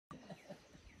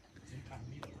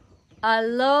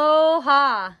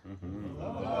Aloha.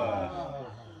 Aloha.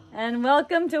 And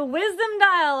welcome to Wisdom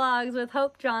Dialogues with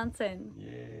Hope Johnson.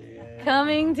 Yeah.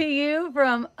 Coming to you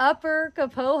from Upper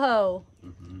Kapoho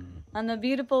on the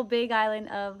beautiful big island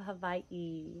of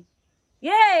Hawaii.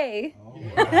 Yay! Oh.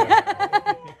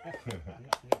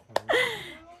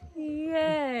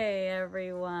 Yay,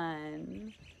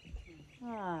 everyone.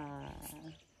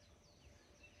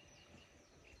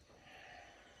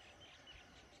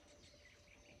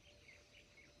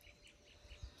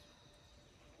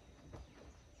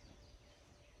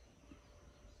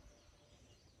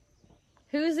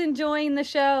 Who's enjoying the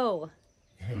show?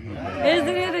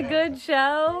 Isn't it a good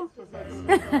show?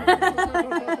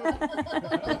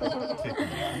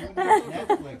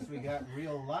 Netflix, we got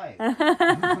real life.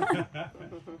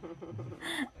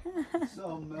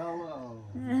 So mellow.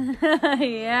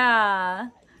 Yeah.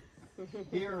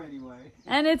 Here anyway.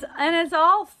 And it's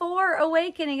all for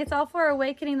awakening. It's all for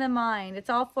awakening the mind. It's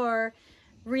all for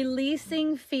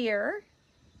releasing fear.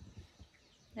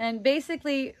 And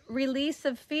basically, release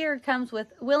of fear comes with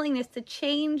willingness to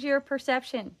change your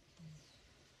perception,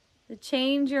 to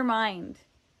change your mind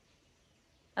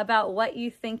about what you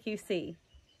think you see.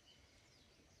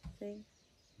 See?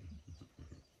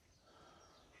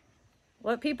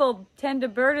 What people tend to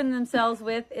burden themselves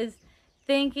with is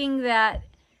thinking that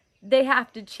they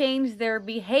have to change their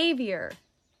behavior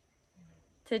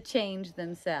to change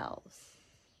themselves.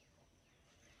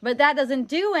 But that doesn't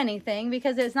do anything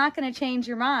because it's not going to change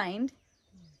your mind.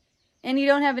 And you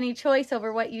don't have any choice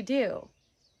over what you do.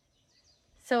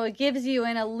 So it gives you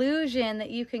an illusion that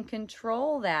you can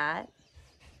control that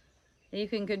you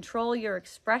can control your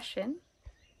expression.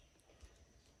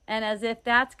 And as if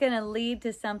that's going to lead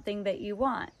to something that you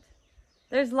want.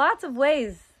 There's lots of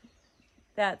ways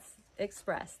that's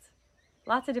expressed.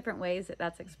 Lots of different ways that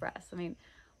that's expressed. I mean,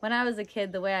 when I was a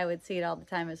kid, the way I would see it all the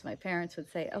time is my parents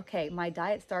would say, okay, my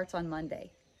diet starts on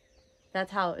Monday.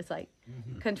 That's how it's like,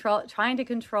 trying to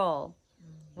control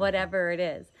whatever it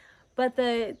is. But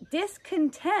the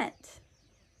discontent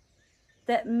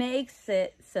that makes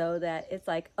it so that it's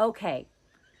like, okay,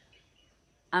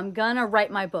 I'm going to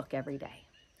write my book every day.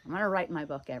 I'm going to write my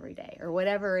book every day, or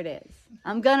whatever it is.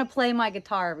 I'm going to play my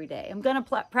guitar every day. I'm going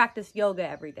to practice yoga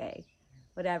every day,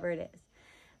 whatever it is.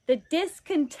 The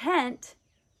discontent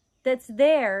that's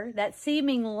there, that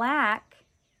seeming lack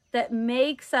that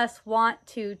makes us want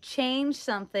to change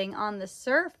something on the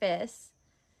surface,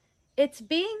 it's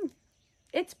being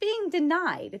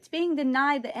denied. It's being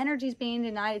denied. The energy's being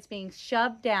denied. It's being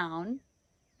shoved down,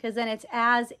 because then it's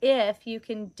as if you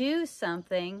can do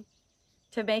something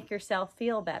to make yourself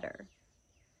feel better.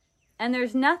 And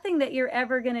there's nothing that you're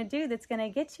ever going to do that's going to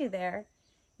get you there.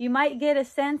 You might get a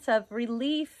sense of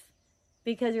relief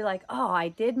because you're like, oh, I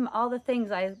did all the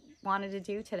things I wanted to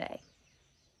do today.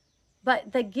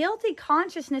 But the guilty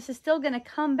consciousness is still going to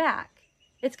come back.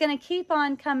 It's going to keep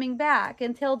on coming back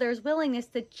until there's willingness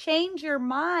to change your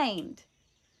mind.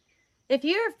 If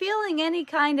you're feeling any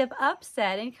kind of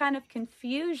upset, any kind of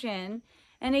confusion,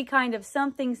 any kind of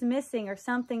something's missing or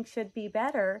something should be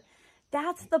better,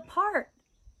 that's the part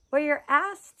where you're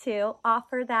asked to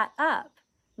offer that up.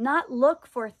 Not look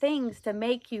for things to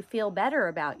make you feel better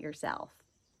about yourself.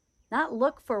 Not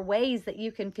look for ways that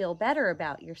you can feel better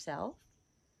about yourself.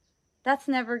 That's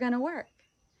never going to work.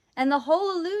 And the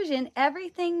whole illusion,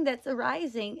 everything that's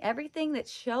arising, everything that's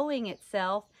showing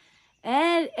itself,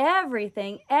 and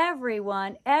everything,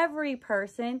 everyone, every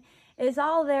person is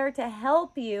all there to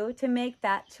help you to make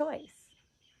that choice.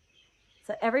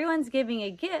 So everyone's giving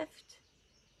a gift.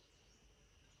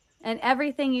 And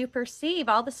everything you perceive,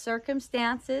 all the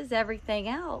circumstances, everything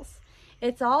else,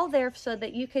 it's all there so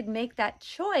that you could make that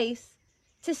choice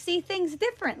to see things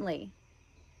differently.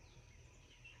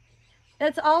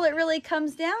 That's all it really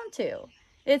comes down to.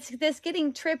 It's this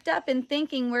getting tripped up in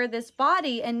thinking we're this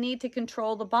body and need to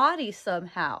control the body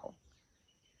somehow.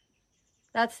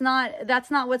 That's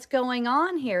not what's going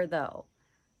on here, though.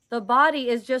 The body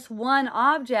is just one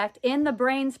object in the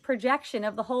brain's projection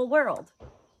of the whole world.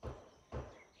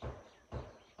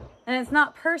 And it's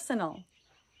not personal.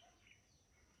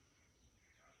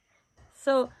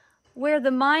 So where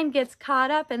the mind gets caught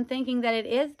up in thinking that it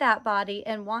is that body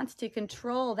and wants to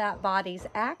control that body's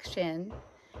action,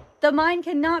 the mind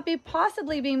cannot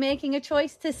possibly be making a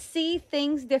choice to see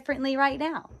things differently right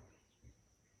now.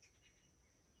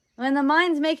 When the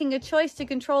mind's making a choice to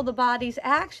control the body's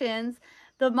actions,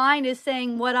 the mind is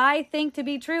saying, what I think to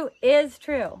be true is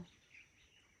true.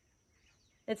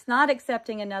 It's not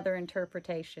accepting another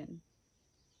interpretation.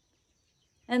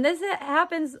 And this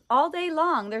happens all day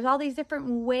long. There's all these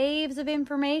different waves of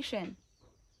information.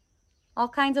 all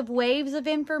kinds of waves of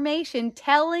information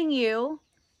telling you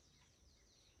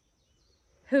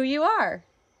who you are.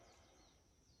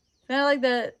 Kind of like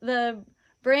the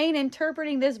brain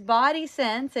interpreting this body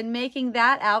sense and making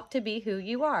that out to be who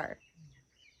you are.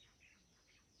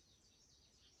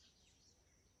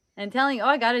 And telling you, oh,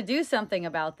 I got to do something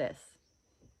about this.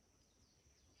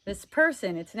 This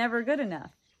person, it's never good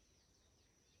enough.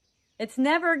 It's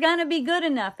never going to be good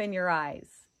enough in your eyes.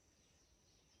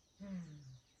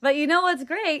 But you know what's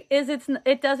great is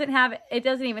it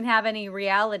doesn't even have any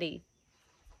reality.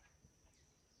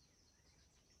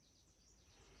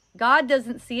 God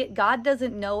doesn't see it. God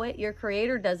doesn't know it. Your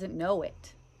Creator doesn't know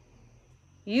it.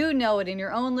 You know it in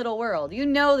your own little world. You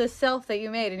know the self that you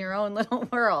made in your own little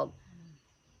world.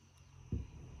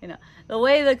 You know, the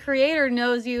way the Creator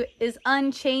knows you is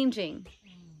unchanging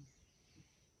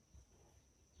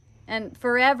and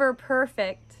forever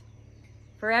perfect,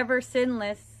 forever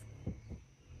sinless.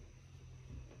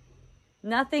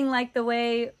 Nothing like the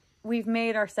way we've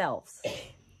made ourselves.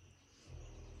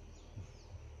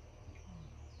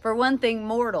 For one thing,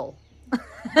 mortal.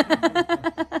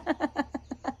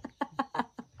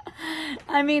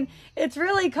 I mean, it's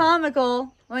really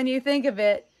comical when you think of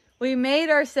it. We made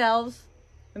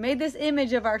this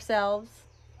image of ourselves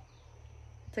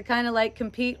to kind of like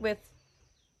compete with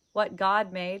what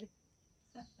God made.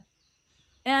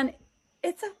 And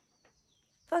it's a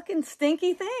fucking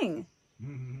stinky thing.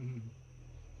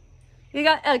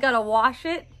 I gotta wash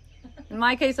it. In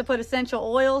my case, I put essential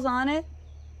oils on it.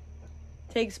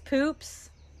 Takes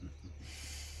poops.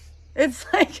 It's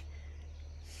like,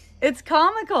 it's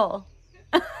comical.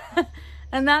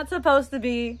 And that's supposed to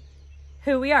be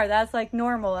who we are. That's like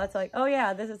normal. That's like, oh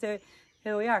yeah, this is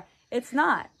who we are. It's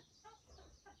not.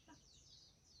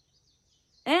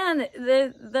 And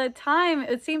the time,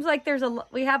 it seems like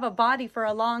we have a body for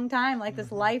a long time, like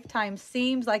this lifetime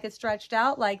seems like it's stretched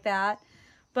out like that.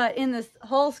 But in this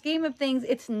whole scheme of things,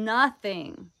 it's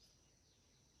nothing.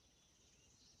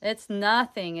 It's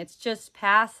nothing. It's just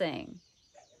passing.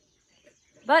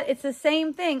 But it's the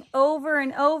same thing over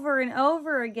and over and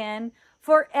over again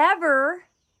forever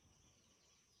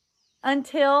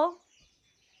until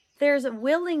there's a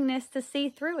willingness to see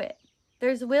through it.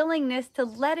 There's willingness to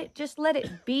let it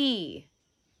be.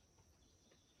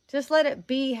 Just let it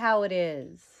be how it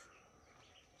is.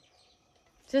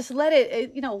 Just let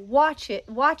it, watch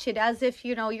it as if,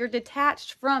 you're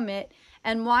detached from it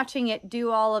and watching it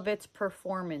do all of its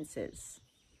performances.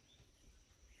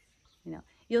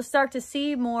 You'll start to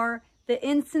see more the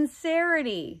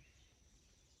insincerity.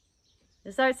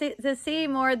 You'll start to see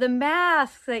more the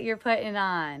masks that you're putting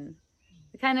on.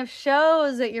 The kind of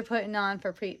shows that you're putting on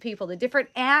for people. The different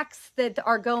acts that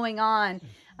are going on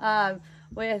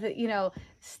with,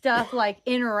 stuff like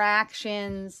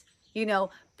interactions,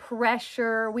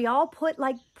 pressure. We all put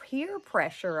like peer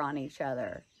pressure on each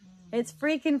other. It's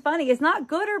freaking funny. It's not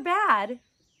good or bad.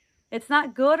 It's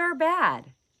not good or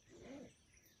bad.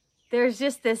 There's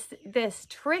just this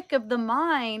trick of the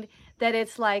mind that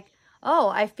it's like, oh,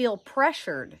 I feel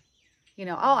pressured.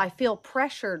 I feel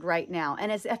pressured right now.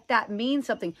 And as if that means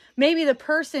something. Maybe a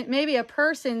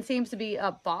person seems to be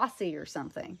bossy or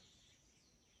something.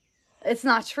 It's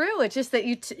not true. It's just that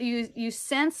you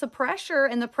sense the pressure,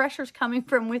 and the pressure's coming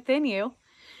from within you.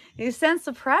 You sense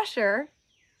the pressure,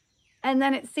 and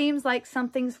then it seems like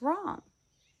something's wrong.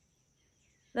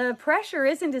 The pressure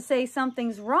isn't to say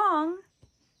something's wrong.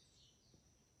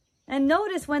 And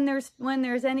notice when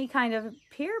there's any kind of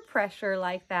peer pressure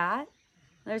like that,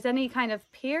 there's any kind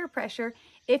of peer pressure,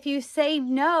 if you say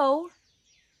no,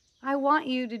 I want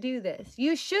you to do this.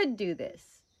 You should do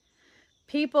this.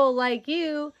 People like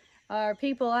you are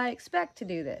people I expect to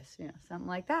do this. Something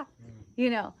like that. You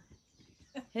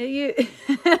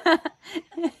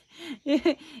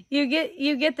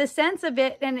you get the sense of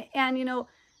it, and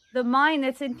the mind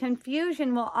that's in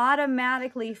confusion will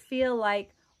automatically feel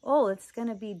like, oh, it's going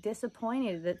to be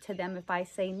disappointed to them if I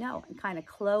say no, and kind of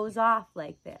close off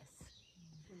like this.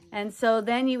 And so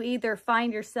then you either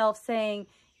find yourself saying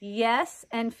yes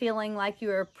and feeling like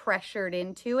you are pressured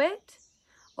into it,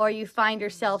 or you find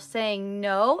yourself saying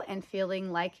no and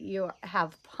feeling like you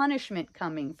have punishment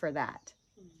coming for that.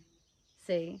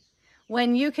 See?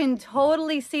 When you can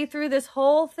totally see through this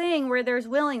whole thing where there's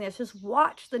willingness, just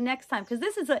watch the next time. Because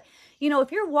this is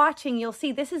if you're watching, you'll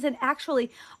see this is an actually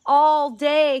all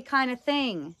day kind of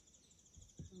thing.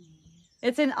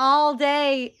 It's an all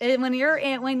day, when you're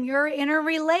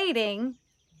interrelating,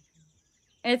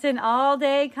 it's an all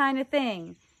day kind of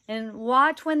thing. And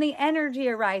watch when the energy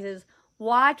arises.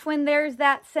 Watch when there's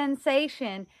that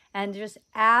sensation, and just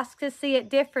ask to see it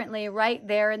differently right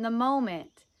there in the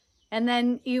moment. And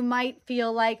then you might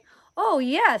feel like, oh,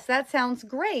 yes, that sounds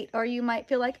great. Or you might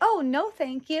feel like, oh, no,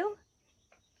 thank you.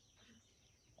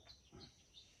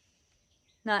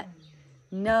 Not,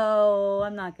 no,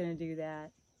 I'm not going to do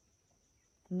that.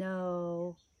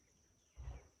 No.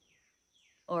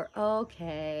 Or,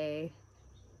 okay.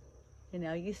 You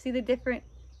know, you see the different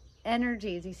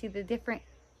energies. You see the different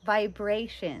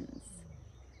vibrations.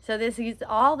 So this is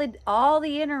all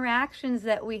the interactions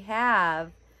that we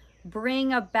have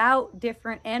bring about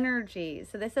different energies.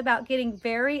 So this is about getting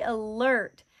very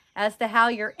alert as to how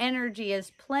your energy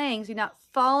is playing. So you're not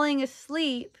falling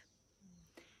asleep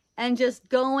and just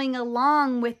going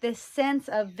along with this sense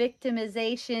of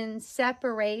victimization,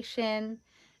 separation,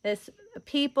 this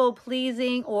people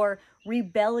pleasing or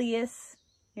rebellious,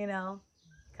 you know,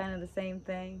 kind of the same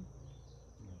thing.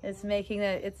 It's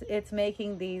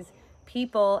making these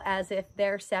people as if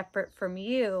they're separate from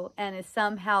you, and is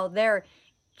somehow they're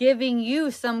giving you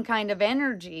some kind of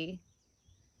energy,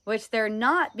 which they're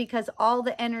not, because all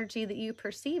the energy that you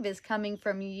perceive is coming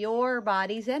from your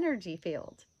body's energy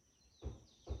field.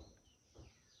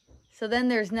 So then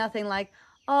there's nothing like,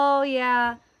 oh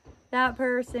yeah, that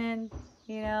person,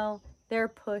 you know, they're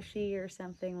pushy or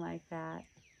something like that.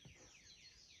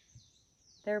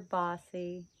 They're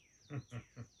bossy.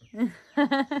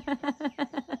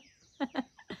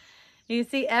 You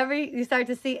start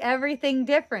to see everything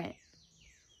different.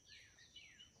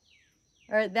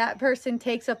 Or that person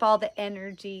takes up all the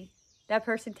energy. That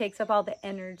person takes up all the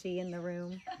energy in the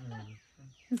room.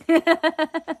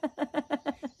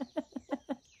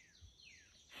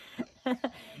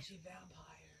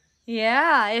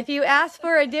 Yeah, if you ask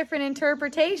for a different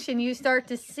interpretation, you start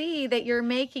to see that you're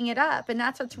making it up. And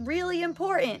that's what's really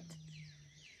important,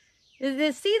 is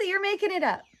to see that you're making it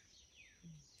up.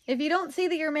 If you don't see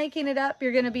that you're making it up,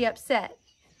 you're going to be upset.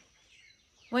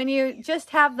 When you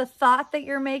just have the thought that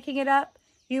you're making it up,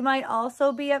 you might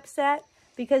also be upset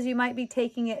because you might be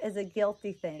taking it as a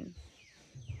guilty thing.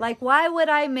 Like, why would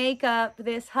I make up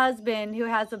this husband who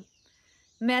has a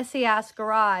messy ass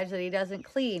garage that he doesn't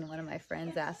clean? One of my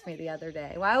friends asked me the other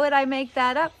day. Why would I make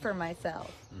that up for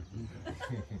myself?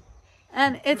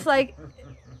 And it's like,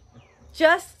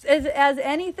 just as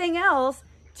anything else,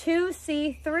 to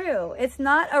see through. It's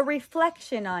not a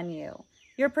reflection on you.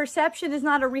 Your perception is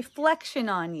not a reflection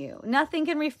on you. Nothing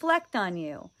can reflect on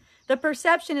you. The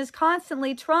perception is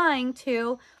constantly trying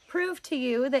to prove to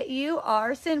you that you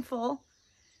are sinful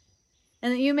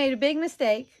and that you made a big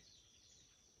mistake,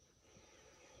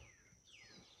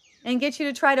 and get you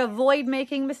to try to avoid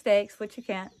making mistakes, which you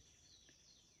can't.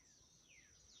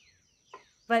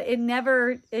 But it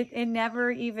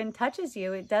never even touches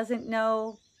you. It doesn't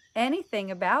know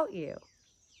anything about you.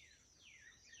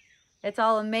 It's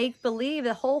all a make-believe.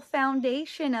 The whole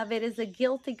foundation of it is a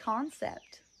guilty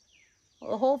concept.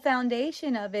 The whole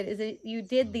foundation of it is that you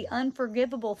did the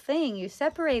unforgivable thing. You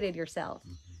separated yourself.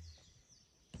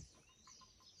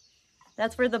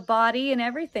 That's where the body and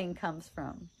everything comes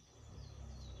from.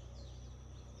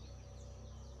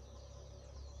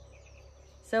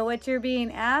 So what you're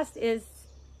being asked is,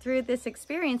 through this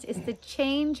experience, is to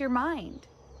change your mind.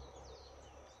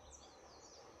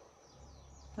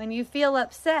 When you feel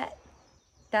upset,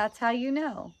 that's how you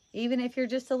know, even if you're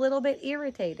just a little bit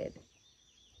irritated.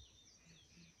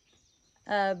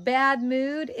 A bad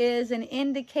mood is an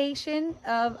indication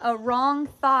of a wrong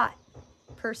thought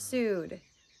pursued.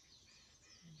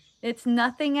 It's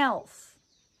nothing else.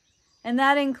 And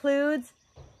that includes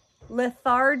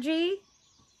lethargy,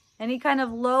 any kind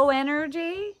of low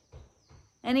energy,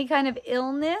 any kind of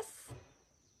illness.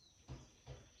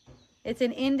 It's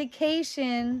an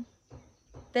indication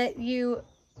that you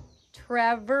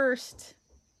traversed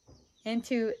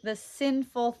into the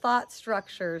sinful thought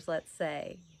structures, let's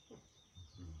say.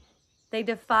 They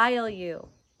defile you.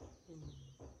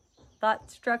 Thought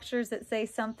structures that say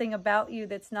something about you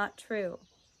that's not true.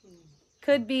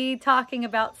 Could be talking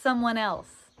about someone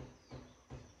else.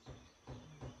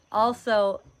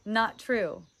 Also not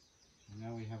true.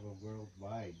 Now we have a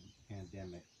worldwide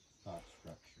pandemic thought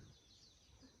structure.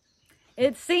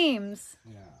 It seems.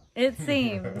 Yeah. It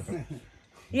seems.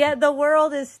 Yet the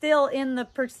world is still in the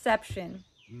perception.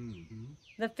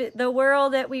 Mm-hmm. The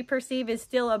world that we perceive is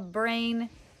still a brain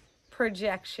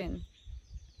projection.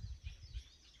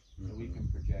 So we can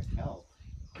project health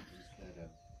instead of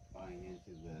buying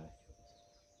into the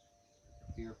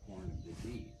fear porn of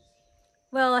disease.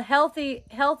 Well, a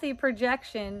healthy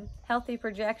projection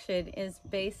is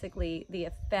basically the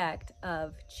effect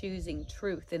of choosing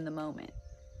truth in the moment.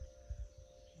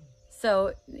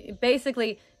 So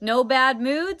basically, no bad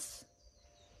moods,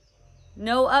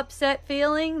 no upset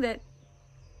feeling that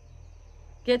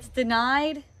gets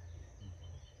denied,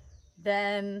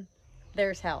 then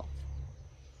there's health.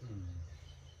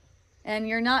 And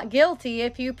you're not guilty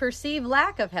if you perceive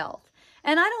lack of health.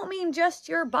 And I don't mean just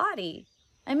your body.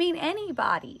 I mean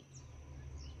anybody.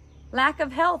 Lack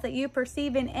of health that you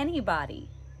perceive in anybody.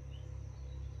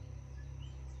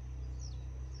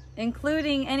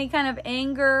 Including any kind of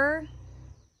anger,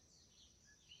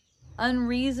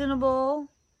 unreasonable,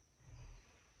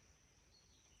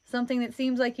 something that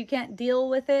seems like you can't deal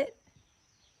with it.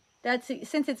 That's,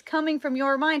 since it's coming from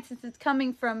your mind, since it's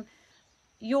coming from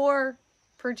your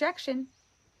projection,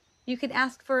 you can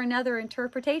ask for another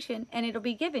interpretation and it'll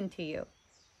be given to you.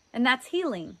 And that's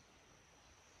healing.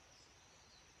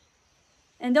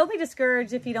 And don't be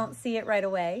discouraged if you don't see it right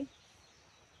away.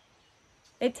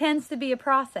 It tends to be a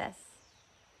process,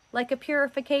 like a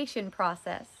purification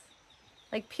process,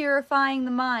 like purifying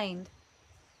the mind.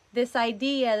 This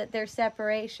idea that there's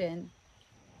separation.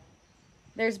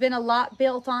 There's been a lot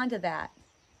built onto that.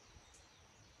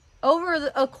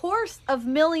 Over a course of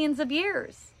millions of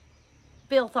years,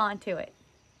 built onto it.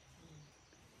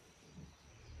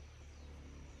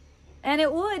 And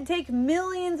it would take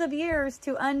millions of years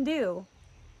to undo,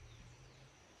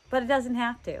 but it doesn't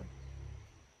have to.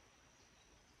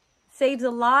 Saves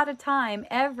a lot of time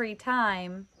every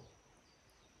time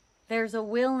there's a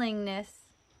willingness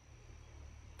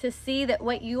to see that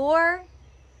what you're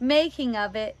making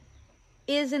of it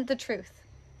isn't the truth.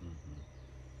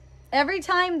 Every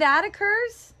time that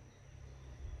occurs,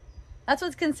 that's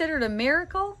what's considered a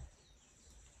miracle.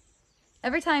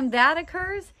 Every time that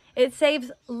occurs, it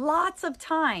saves lots of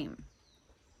time.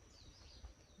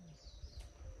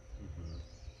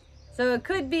 So it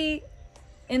could be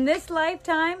in this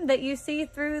lifetime that you see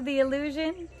through the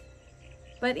illusion.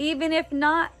 But even if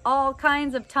not, all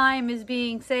kinds of time is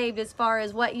being saved as far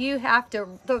as what you have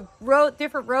to,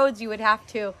 different roads you would have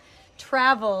to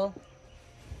travel,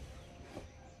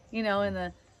 you know, in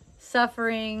the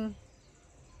suffering,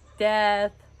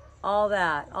 death, all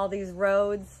that, all these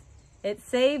roads. It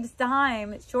saves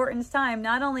time, it shortens time.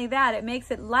 Not only that, it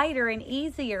makes it lighter and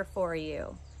easier for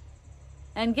you.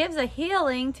 And gives a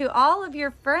healing to all of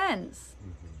your friends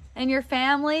and your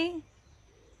family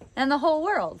and the whole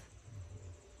world.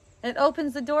 It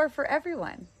opens the door for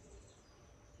everyone.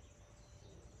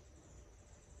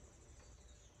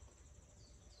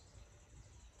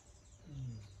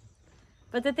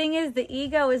 But the thing is, the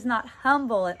ego is not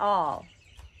humble at all.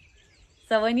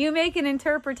 So when you make an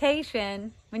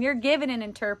interpretation, when you're given an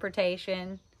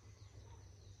interpretation,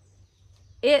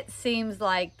 it seems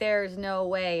like there's no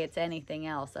way it's anything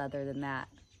else other than that.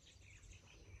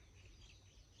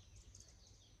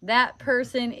 That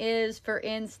person is, for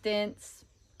instance,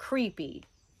 creepy.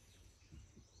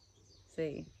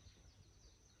 See?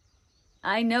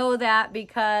 I know that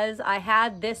because I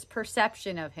had this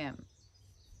perception of him.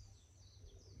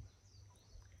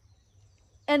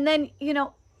 And then, you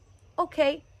know,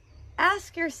 okay,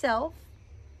 ask yourself,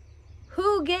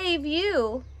 who gave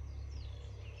you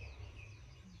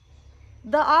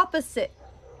the opposite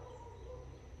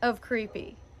of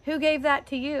creepy? Who gave that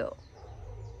to you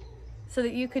so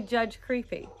that you could judge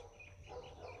creepy?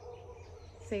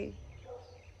 See?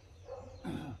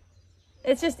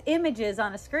 It's just images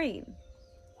on a screen.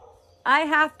 I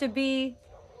have to be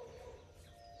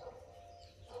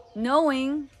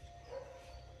knowing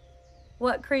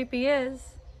what creepy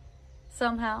is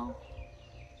somehow.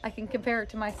 I can compare it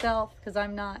to myself because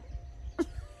I'm not.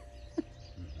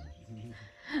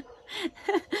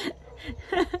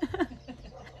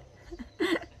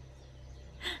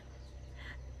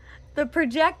 The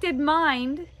projected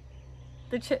mind,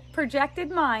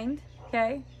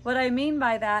 okay? What I mean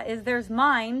by that is there's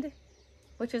mind,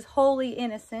 which is wholly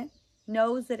innocent,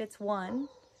 knows that it's one,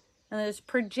 and there's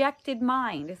projected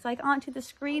mind. It's like onto the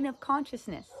screen of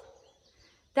consciousness.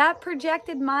 That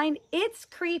projected mind, it's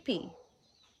creepy.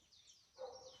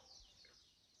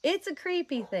 It's a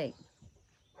creepy thing.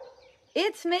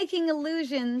 It's making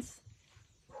illusions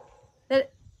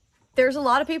that there's a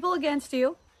lot of people against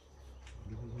you.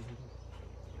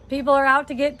 People are out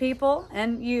to get people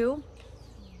and you.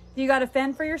 You got to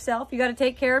fend for yourself. You got to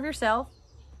take care of yourself.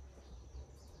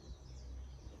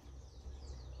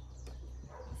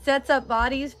 Sets up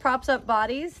bodies, props up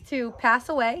bodies to pass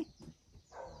away.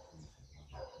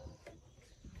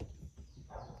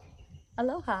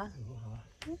 Aloha.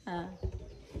 Yeah.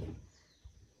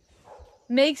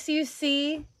 Makes you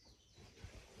see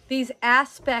these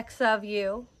aspects of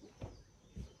you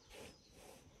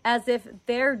as if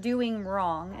they're doing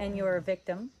wrong and you're a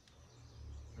victim.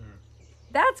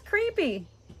 That's creepy.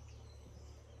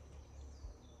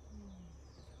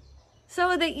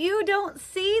 So that you don't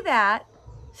see that,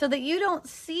 so that you don't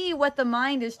see what the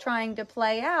mind is trying to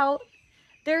play out,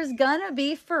 there's gonna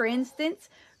be, for instance,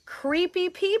 creepy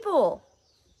people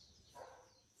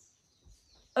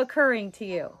occurring to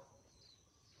you.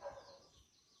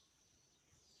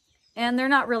 And they're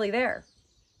not really there.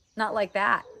 Not like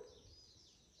that.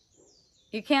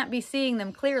 You can't be seeing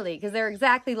them clearly because they're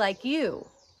exactly like you.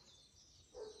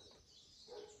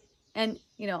 And,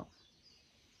 you know,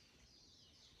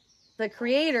 the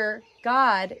Creator,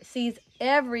 God, sees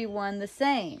everyone the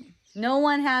same. No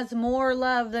one has more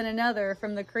love than another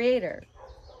from the Creator.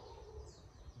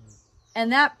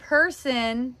 And that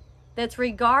person that's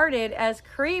regarded as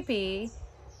creepy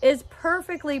is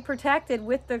perfectly protected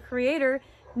with the Creator.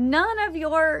 None of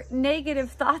your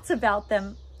negative thoughts about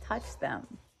them touch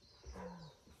them.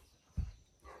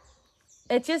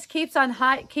 It just keeps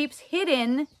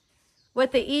hidden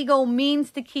what the ego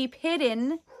means to keep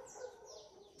hidden,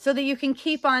 so that you can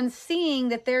keep on seeing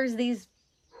that there's these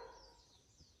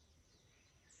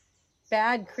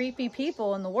bad, creepy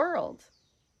people in the world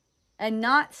and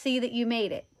not see that you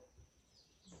made it.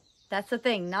 That's the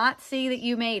thing, not see that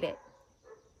you made it.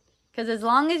 Because as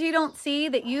long as you don't see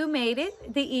that you made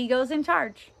it, the ego's in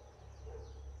charge.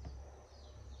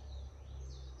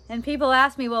 And people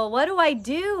ask me, well, what do I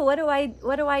do? What do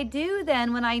I do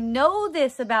then when I know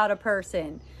this about a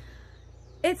person?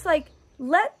 It's like,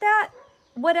 let that,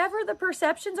 whatever the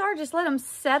perceptions are, just let them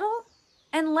settle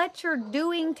and let your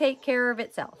doing take care of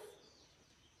itself.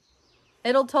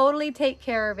 It'll totally take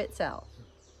care of itself.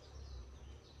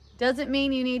 Doesn't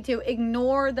mean you need to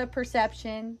ignore the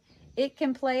perception. It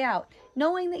can play out.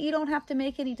 Knowing that you don't have to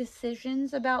make any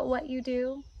decisions about what you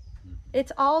do.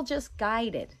 It's all just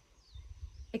guided.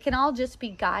 It can all just be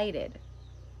guided.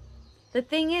 The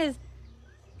thing is,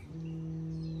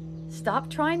 stop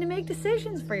trying to make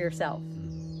decisions for yourself.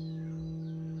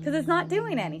 Because it's not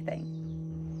doing anything.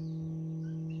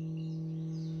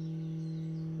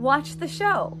 Watch the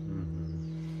show.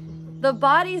 The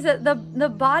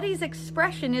body's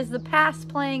expression is the past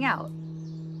playing out.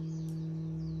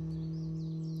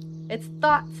 It's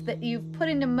thoughts that you've put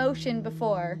into motion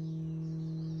before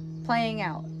playing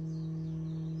out.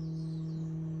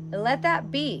 Let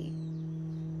that be.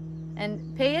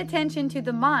 And pay attention to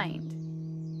the mind.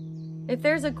 If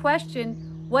there's a question,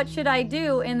 what should I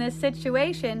do in this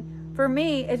situation? For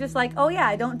me, it's just like, oh yeah,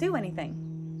 I don't do anything.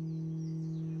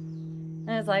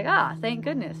 And it's like, thank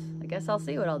goodness. I guess I'll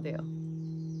see what I'll do.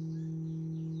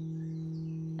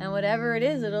 And whatever it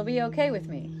is, it'll be okay with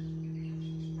me.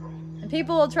 And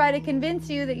people will try to convince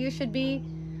you that you should be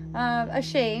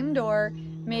ashamed, or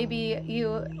maybe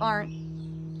you aren't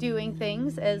doing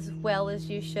things as well as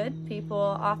you should. People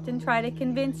often try to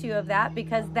convince you of that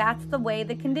because that's the way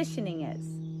the conditioning is.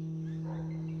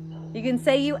 You can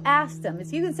say you asked them.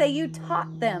 You can say you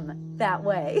taught them that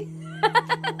way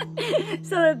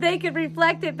so that they could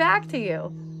reflect it back to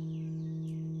you.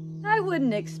 I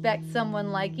wouldn't expect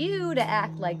someone like you to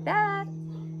act like that.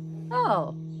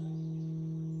 Oh,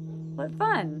 what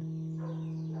fun.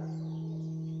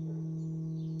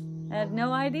 I had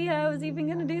no idea I was even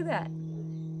going to do that.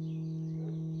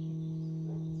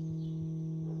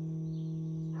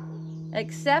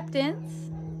 Acceptance,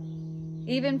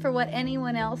 even for what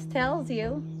anyone else tells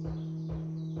you.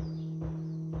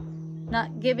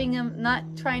 Not giving them, not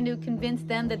trying to convince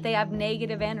them that they have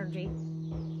negative energy.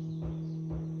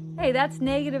 Hey, that's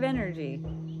negative energy.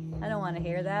 I don't want to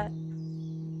hear that.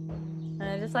 And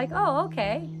I'm just like, oh,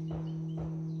 okay.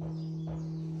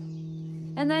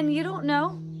 And then you don't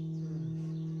know.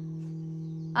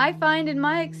 I find in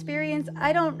my experience,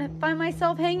 I don't find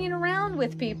myself hanging around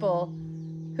with people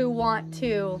who want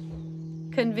to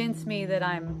convince me that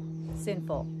I'm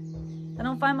sinful. I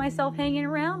don't find myself hanging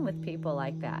around with people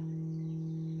like that.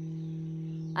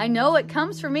 I know it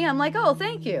comes from me. I'm like, oh,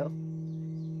 thank you.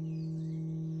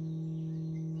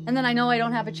 And then I know I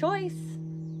don't have a choice.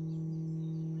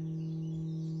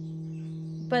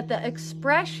 But the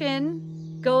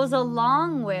expression goes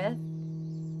along with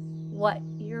what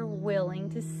you're willing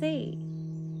to see.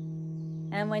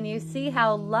 And when you see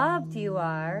how loved you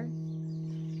are,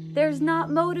 there's not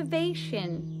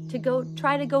motivation to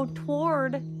try to go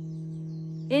toward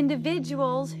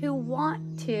individuals who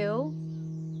want to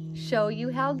show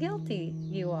you how guilty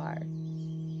you are.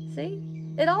 See?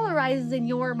 It all arises in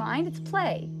your mind. It's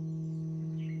play.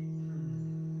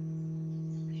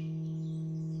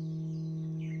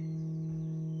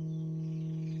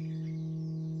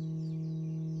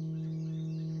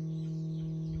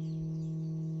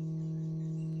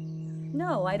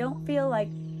 No, I don't feel like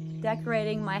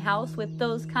decorating my house with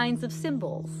those kinds of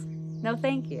symbols. No,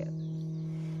 thank you.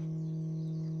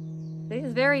 It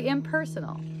is very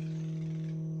impersonal.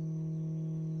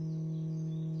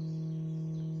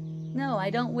 No, I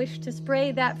don't wish to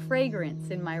spray that fragrance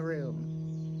in my room.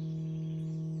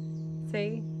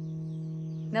 See?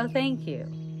 No, thank you.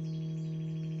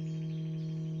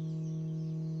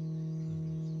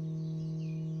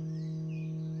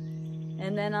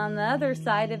 And then on the other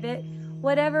side of it,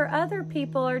 whatever other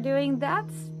people are doing,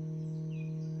 that's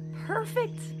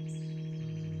perfect.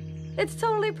 It's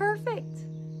totally perfect.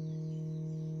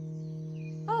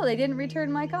 Oh, they didn't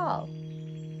return my call.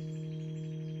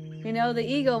 You know, the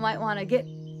ego might want to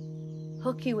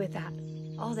hook you with that.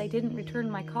 Oh, they didn't return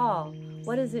my call.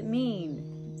 What does it mean?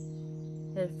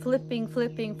 They're flipping.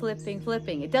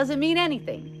 It doesn't mean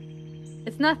anything.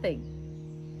 It's nothing.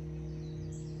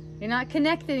 You're not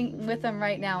connecting with them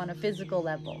right now on a physical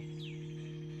level.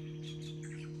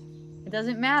 It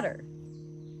doesn't matter.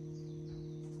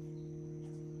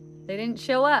 They didn't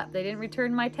show up. They didn't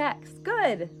return my text.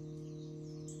 Good.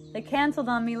 They canceled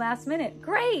on me last minute.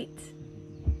 Great.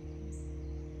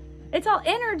 It's all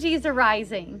energies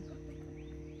arising.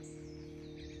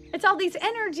 It's all these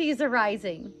energies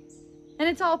arising. And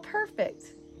it's all perfect.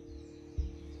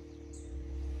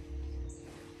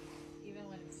 Even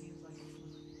when it seems like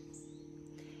it's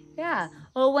not. Yeah.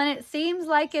 Well, when it seems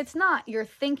like it's not, you're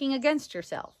thinking against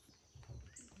yourself.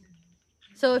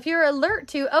 So if you're alert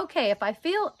to, okay, if I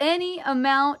feel any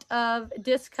amount of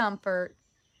discomfort,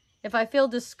 if I feel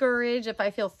discouraged, if I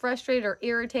feel frustrated or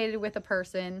irritated with a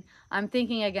person, I'm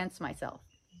thinking against myself.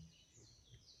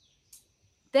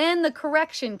 Then the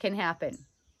correction can happen.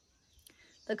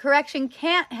 The correction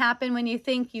can't happen when you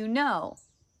think you know.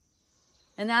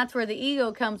 And that's where the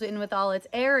ego comes in with all its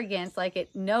arrogance, like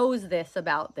it knows this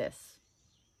about this.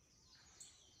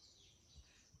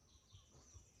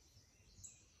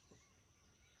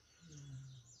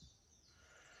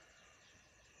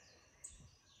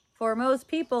 For most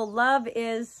people,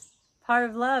 part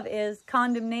of love is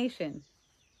condemnation.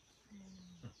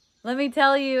 Let me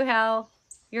tell you how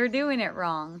you're doing it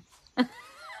wrong.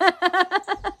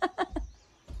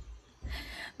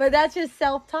 But that's just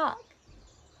self-talk.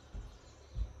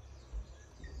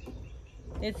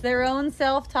 It's their own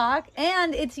self-talk,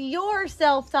 and it's your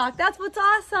self-talk. That's what's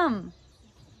awesome.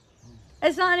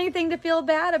 It's not anything to feel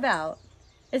bad about.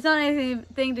 It's not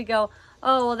anything to go,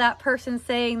 oh, well, that person's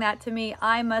saying that to me.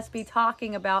 I must be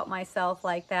talking about myself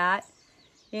like that.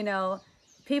 You know,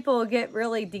 people get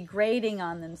really degrading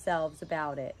on themselves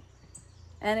about it.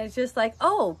 And it's just like,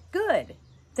 oh, good.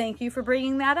 Thank you for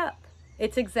bringing that up.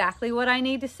 It's exactly what I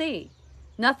need to see.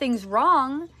 Nothing's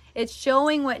wrong. It's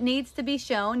showing what needs to be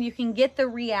shown. You can get the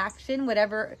reaction,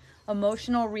 whatever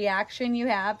emotional reaction you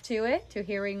have to it, to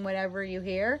hearing whatever you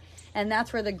hear. And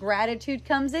that's where the gratitude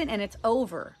comes in, and it's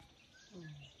over.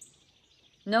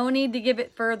 No need to give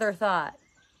it further thought.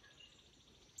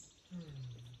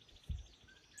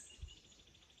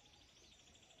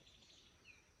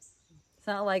 It's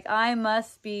not like I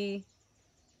must be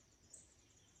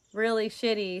really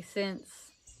shitty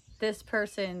since this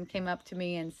person came up to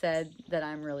me and said that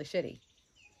I'm really shitty.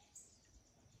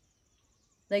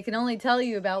 They can only tell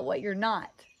you about what you're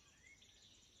not.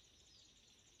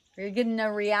 You're getting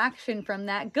a reaction from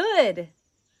that. Good.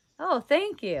 Oh,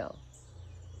 thank you.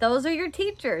 Those are your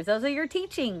teachers. Those are your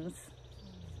teachings.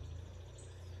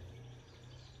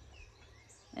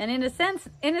 And in a sense,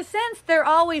 they're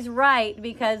always right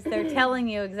because they're telling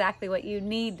you exactly what you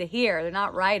need to hear. They're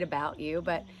not right about you,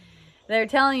 but they're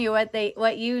telling you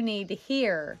what you need to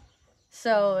hear.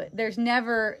 So there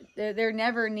never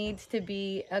needs to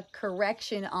be a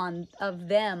correction of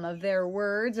their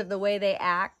words, of the way they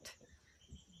act.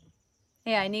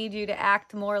 Hey, I need you to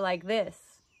act more like this.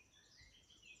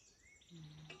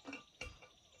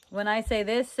 When I say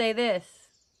this, say this.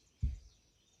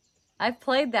 I've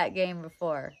played that game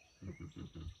before.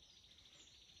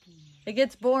 It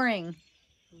gets boring.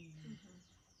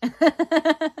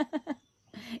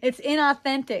 It's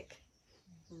inauthentic.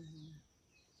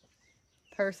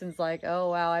 Person's like, oh,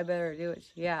 wow, I better do what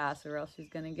she asks or else she's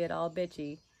going to get all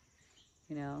bitchy.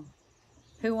 You know,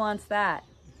 who wants that?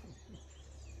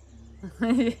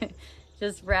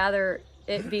 Just rather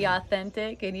it be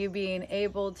authentic and you being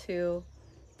able to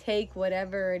take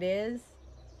whatever it is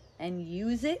and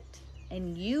use it.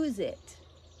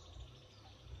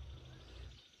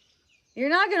 You're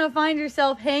not going to find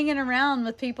yourself hanging around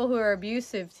with people who are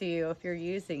abusive to you if you're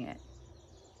using it.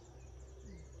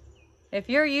 If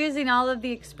you're using all of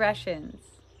the expressions,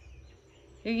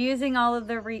 you're using all of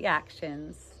the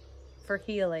reactions for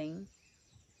healing,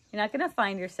 you're not going to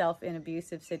find yourself in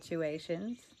abusive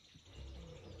situations.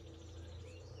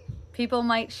 People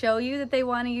might show you that they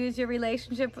want to use your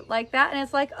relationship like that, and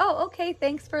it's like, oh, okay,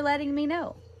 thanks for letting me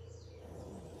know.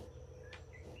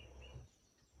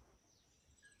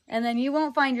 And then you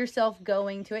won't find yourself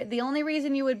going to it. The only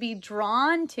reason you would be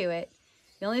drawn to it,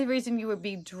 the only reason you would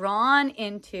be drawn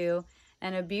into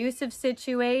an abusive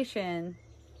situation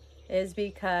is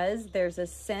because there's a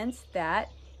sense that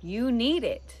you need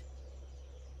it.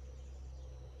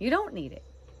 You don't need it.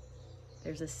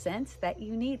 There's a sense that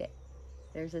you need it.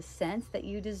 There's a sense that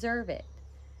you deserve it.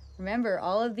 Remember,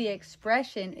 all of the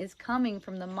expression is coming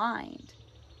from the mind.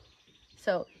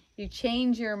 So you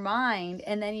change your mind,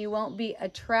 and then you won't be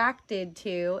attracted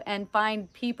to and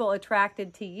find people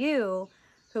attracted to you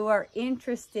who are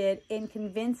interested in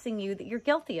convincing you that you're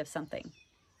guilty of something.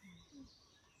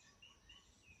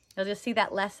 You'll just see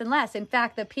that less and less. In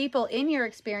fact, the people in your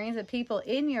experience, the people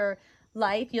in your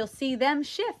life, you'll see them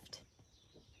shift.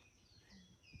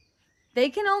 They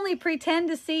can only pretend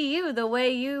to see you the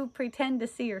way you pretend to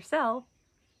see yourself.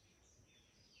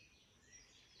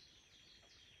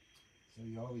 So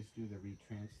you always do the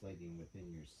retranslating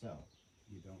within yourself.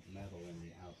 You don't meddle in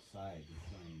the outside. You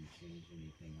try and change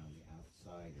anything on the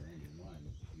outside or anyone.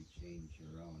 You change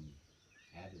your own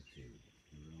attitude,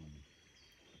 your own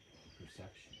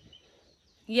perception.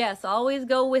 Yes, always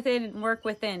go within and work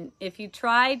within. If you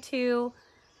try to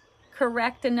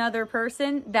correct another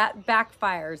person, that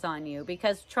backfires on you,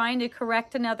 because trying to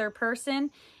correct another person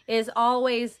is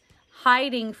always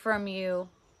hiding from you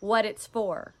what it's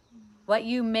for, what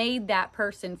you made that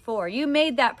person for. You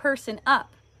made that person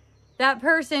up. That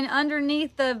person,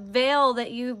 underneath the veil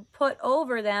that you put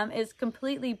over them, is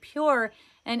completely pure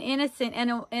and innocent,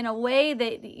 and in a way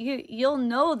that you'll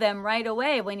know them right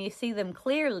away when you see them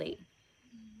clearly.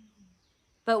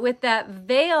 But with that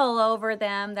veil over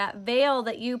them, that veil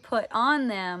that you put on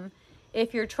them,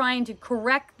 if you're trying to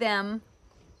correct them,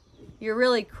 you're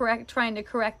really trying to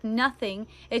correct nothing.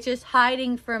 It's just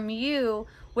hiding from you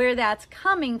where that's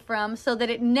coming from so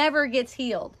that it never gets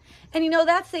healed. And you know,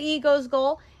 that's the ego's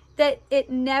goal, that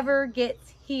it never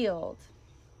gets healed.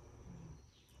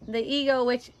 The ego,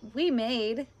 which we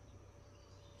made,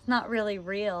 is not really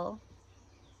real.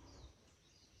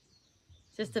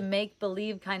 Just a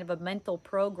make-believe kind of a mental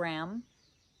program.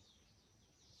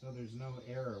 So there's no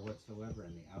error whatsoever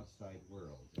in the outside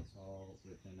world. It's all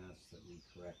within us that we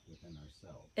correct within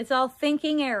ourselves. It's all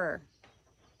thinking error.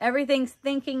 Everything's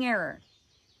thinking error.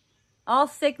 All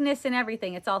sickness and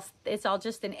everything. It's all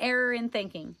just an error in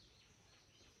thinking.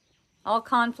 All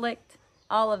conflict,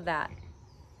 all of that.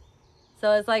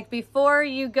 So it's like before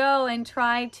you go and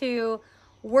try to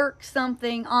work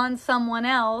something on someone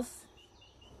else,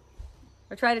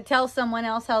 or try to tell someone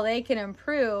else how they can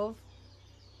improve,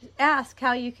 ask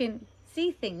how you can see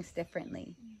things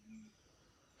differently.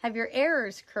 Have your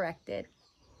errors corrected.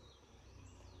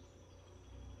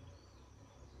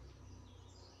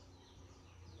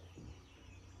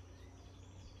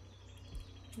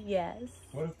 Yes.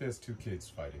 What if there's two kids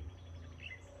fighting?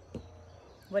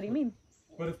 What do you mean?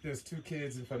 What if there's two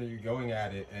kids in front of you going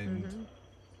at it, and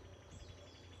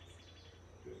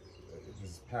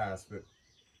this is past, but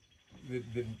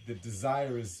the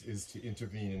desire is to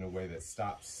intervene in a way that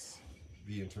stops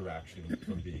the interaction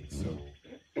from being so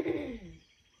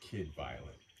kid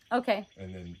violent. Okay.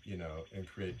 And then, and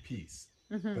create peace.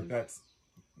 But that's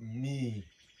me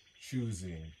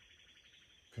choosing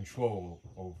control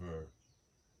over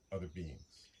other beings.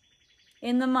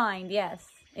 In the mind, yes.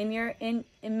 In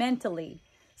mentally.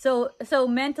 So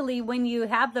mentally, when you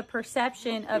have the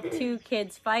perception of two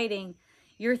kids fighting,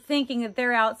 you're thinking that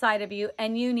they're outside of you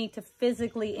and you need to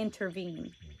physically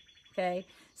intervene. Okay?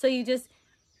 So you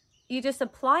just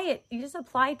apply it. You just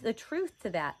apply the truth to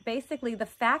that. Basically, the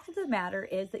fact of the matter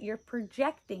is that you're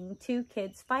projecting two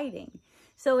kids fighting.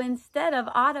 So instead of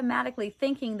automatically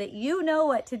thinking that you know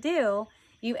what to do,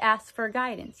 you ask for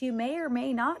guidance. You may or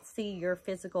may not see your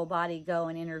physical body go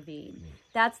and intervene.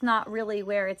 That's not really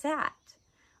where it's at.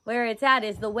 Where it's at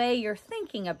is the way you're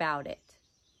thinking about it.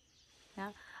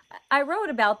 Yeah? I wrote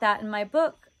about that in my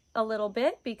book a little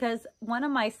bit because one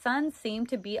of my sons seemed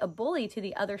to be a bully to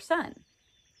the other son.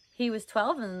 He was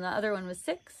 12 and the other one was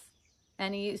 6.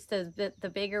 And he used to, the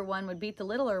bigger one would beat the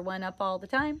littler one up all the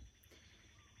time.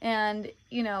 And,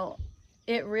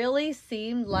 it really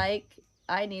seemed like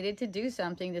I needed to do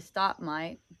something to stop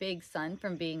my big son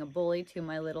from being a bully to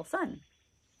my little son.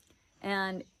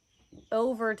 And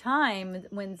over time,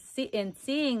 in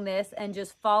seeing this and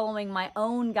just following my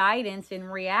own guidance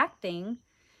and reacting,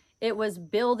 it was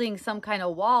building some kind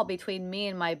of wall between me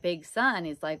and my big son.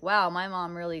 He's like, wow, my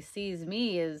mom really sees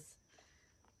me as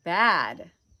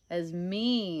bad, as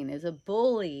mean, as a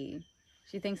bully.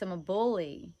 She thinks I'm a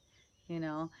bully,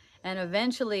 And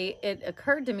eventually it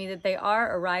occurred to me that they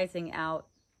are arising out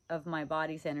of my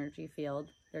body's energy field.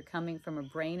 They're coming from a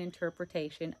brain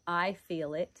interpretation. I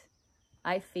feel it.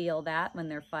 I feel that when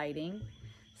they're fighting.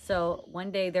 So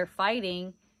one day they're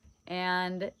fighting,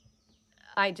 and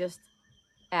I just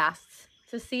asked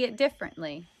to see it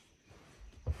differently.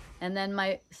 And then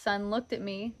my son looked at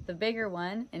me, the bigger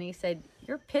one, and he said,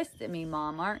 "You're pissed at me,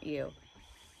 Mom, aren't you?"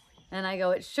 And I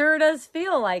go, "It sure does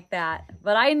feel like that.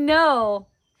 But I know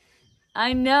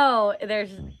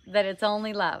that it's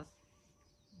only love.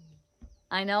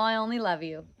 I know I only love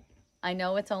you. I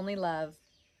know it's only love."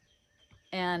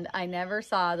 And I never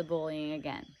saw the bullying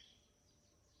again.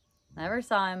 Never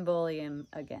saw him bully him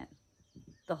again.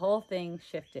 The whole thing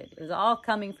shifted. It was all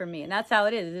coming from me. And that's how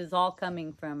it is. It is all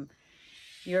coming from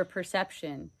your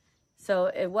perception. So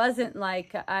it wasn't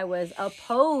like I was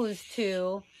opposed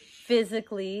to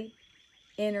physically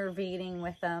intervening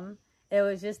with them. It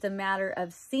was just a matter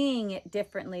of seeing it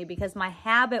differently, because my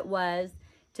habit was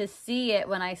to see it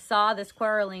when I saw this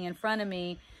quarreling in front of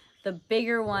me. The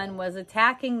bigger one was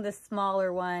attacking the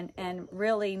smaller one and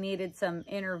really needed some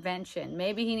intervention.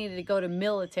 Maybe he needed to go to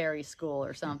military school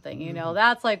or something. You know,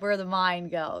 that's like where the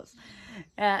mind goes.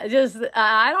 I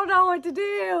don't know what to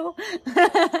do.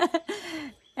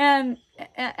 and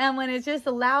when it's just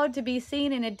allowed to be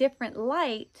seen in a different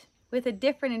light with a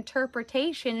different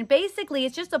interpretation, and basically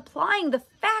it's just applying the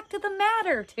fact of the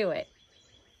matter to it.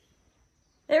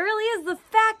 It really is the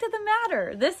fact of the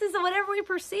matter. This is whatever we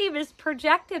perceive is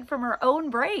projected from our own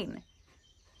brain.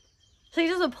 So you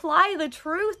just apply the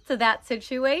truth to that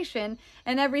situation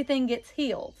and everything gets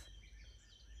healed.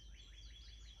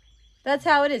 That's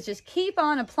how it is. Just keep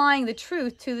on applying the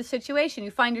truth to the situation.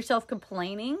 You find yourself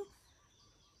complaining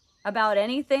about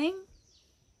anything.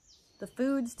 The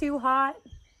food's too hot.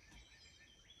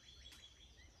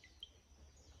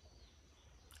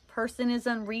 Person is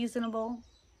unreasonable.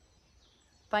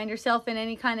 Find yourself in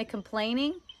any kind of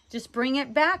complaining, just bring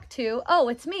it back to, oh,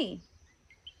 it's me.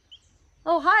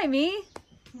 Oh, hi, me.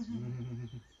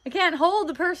 I can't hold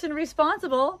the person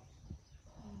responsible.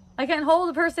 I can't hold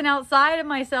the person outside of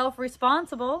myself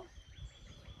responsible.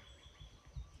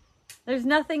 There's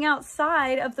nothing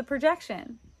outside of the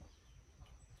projection.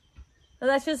 So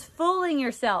that's just fooling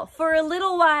yourself for a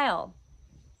little while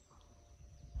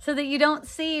so that you don't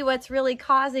see what's really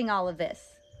causing all of this.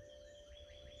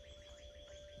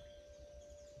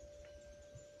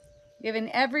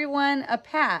 Giving everyone a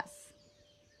pass.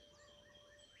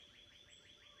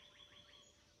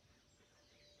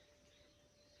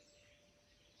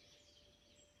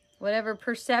 Whatever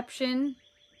perception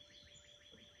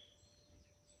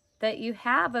that you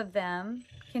have of them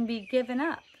can be given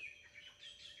up.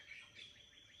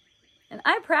 And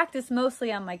I practiced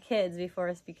mostly on my kids before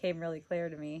this became really clear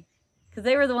to me, because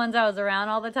they were the ones I was around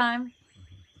all the time.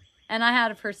 And I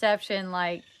had a perception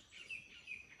like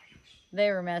they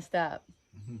were messed up.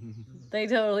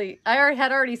 I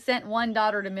had already sent one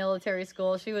daughter to military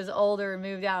school. She was older and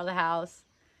moved out of the house.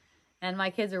 And my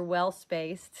kids are well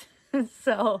spaced.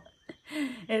 So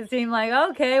it seemed like,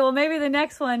 okay, well, maybe the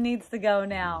next one needs to go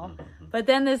now. But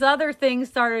then this other thing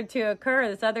started to occur.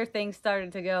 This other thing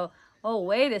started to go, oh,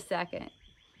 wait a second.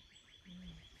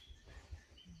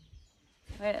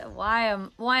 Why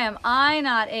am I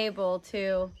not able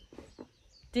to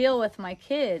deal with my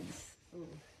kids?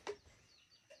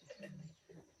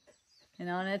 You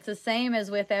know, and it's the same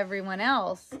as with everyone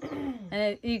else.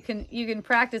 And you can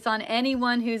practice on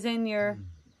anyone who's in your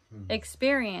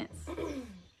experience.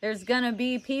 There's going to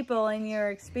be people in your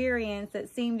experience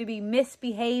that seem to be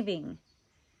misbehaving.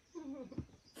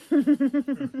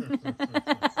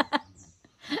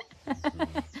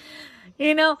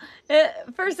 You know,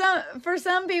 for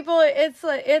some people,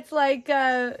 it's like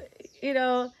you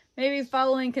know, maybe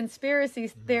following conspiracy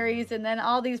theories, and then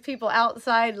all these people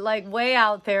outside, like way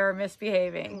out there, are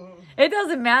misbehaving. It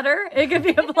doesn't matter. It can be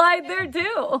applied there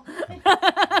too.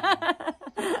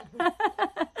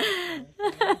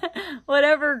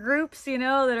 Whatever groups, you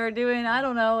know, that are doing, I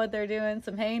don't know what they're doing,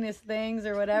 some heinous things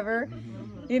or whatever.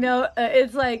 You know,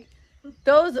 it's like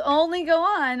those only go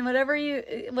on, whatever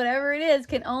it is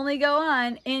can only go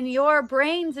on in your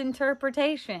brain's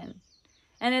interpretation.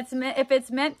 And if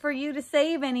it's meant for you to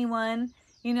save anyone,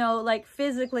 you know, like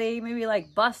physically, maybe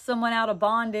like bust someone out of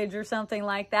bondage or something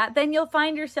like that, then you'll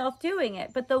find yourself doing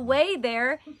it. But the way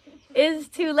there is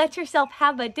to let yourself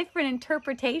have a different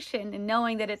interpretation and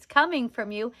knowing that it's coming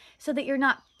from you so that you're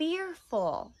not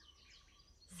fearful.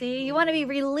 See, you want to be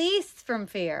released from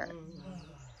fear.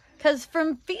 Because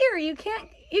from fear, you can't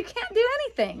do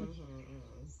anything.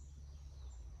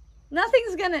 Nothing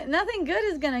good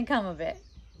is gonna come of it.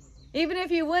 Even if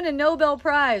you win a Nobel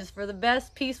Prize for the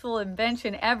best peaceful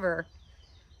invention ever,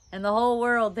 and the whole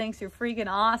world thinks you're freaking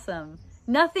awesome,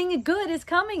 nothing good is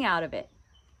coming out of it.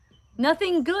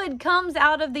 Nothing good comes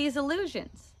out of these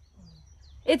illusions.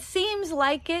 It seems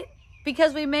like it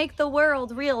because we make the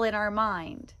world real in our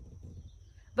mind.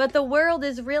 But the world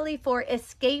is really for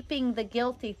escaping the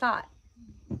guilty thought.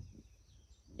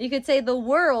 You could say the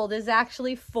world is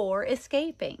actually for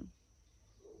escaping.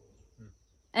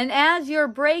 And as you're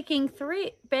breaking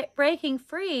free,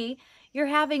 you're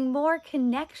having more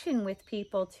connection with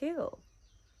people too.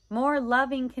 More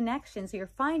loving connections. You're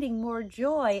finding more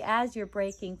joy as you're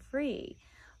breaking free.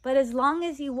 But as long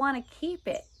as you want to keep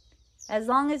it, as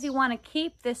long as you want to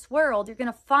keep this world, you're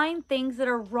going to find things that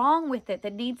are wrong with it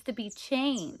that needs to be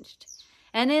changed.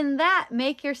 And in that,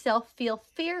 make yourself feel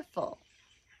fearful.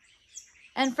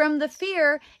 And from the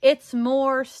fear, it's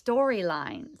more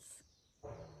storylines.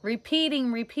 Repeating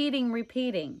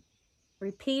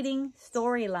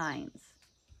storylines.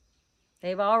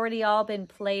 They've already all been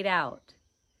played out.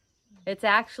 It's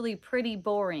actually pretty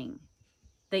boring.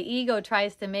 The ego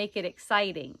tries to make it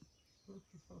exciting.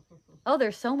 Oh,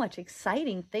 there's so much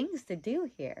exciting things to do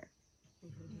here.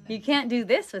 You can't do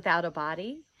this without a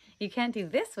body. You can't do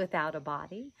this without a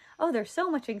body. Oh, there's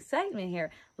so much excitement here.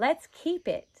 Let's keep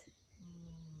it.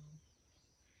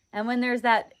 And when there's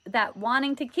that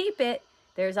wanting to keep it,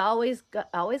 there's always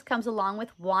comes along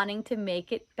with wanting to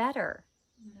make it better.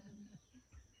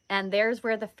 And there's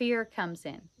where the fear comes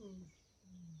in.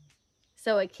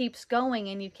 So it keeps going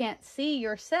and you can't see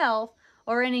yourself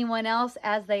or anyone else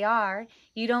as they are.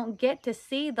 You don't get to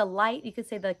see the light, you could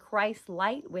say the Christ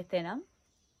light within them,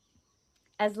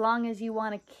 as long as you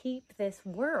want to keep this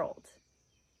world.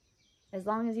 As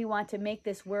long as you want to make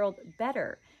this world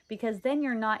better. Because then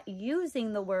you're not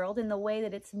using the world in the way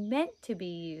that it's meant to be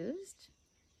used,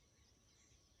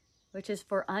 which is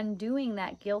for undoing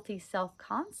that guilty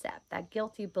self-concept, that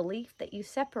guilty belief that you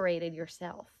separated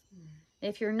yourself.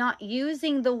 If you're not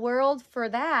using the world for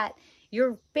that,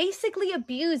 you're basically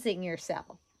abusing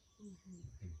yourself.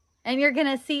 And you're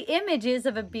going to see images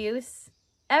of abuse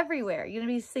everywhere. You're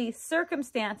going to see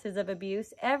circumstances of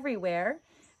abuse everywhere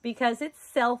because it's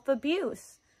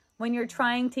self-abuse. When you're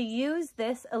trying to use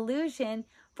this illusion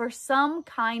for some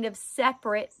kind of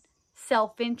separate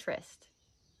self-interest.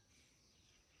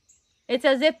 It's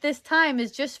as if this time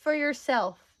is just for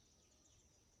yourself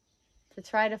to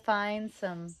try to find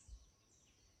some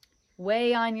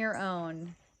way on your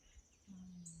own.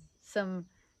 Some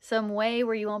way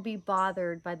where you won't be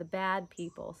bothered by the bad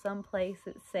people. Some place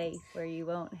that's safe where you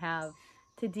won't have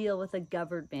to deal with a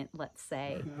government, let's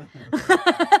say.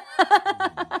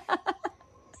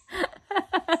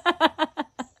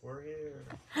 We're here.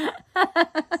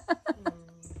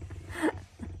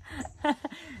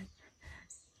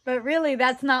 But really,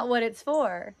 that's not what it's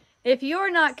for. If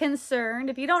you're not concerned,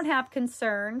 if you don't have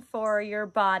concern for your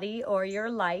body or your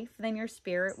life, then your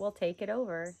spirit will take it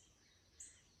over.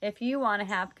 If you want to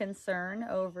have concern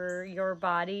over your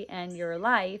body and your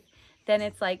life, then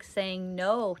it's like saying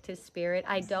no to spirit.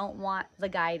 I don't want the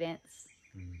guidance.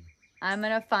 I'm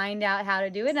going to find out how to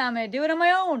do it, and I'm going to do it on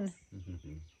my own.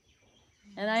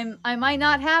 And I might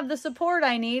not have the support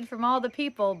I need from all the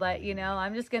people, but, you know,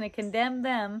 I'm just going to condemn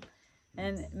them.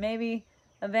 And maybe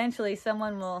eventually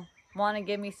someone will want to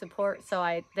give me support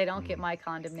so they don't get my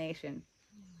condemnation.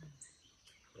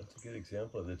 That's a good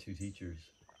example of the two teachers.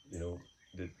 You know,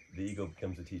 the ego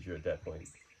becomes a teacher at that point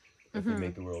if we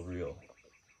make the world real.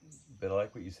 But I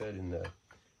like what you said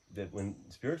that when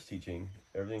Spirit's teaching,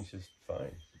 everything's just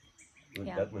fine.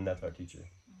 When that's our teacher.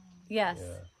 Yes.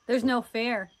 Yeah. There's no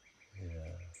fear.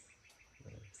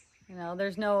 Yeah. You know,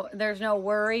 there's no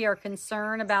worry or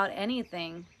concern about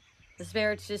anything. The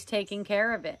Spirit's just taking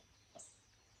care of it.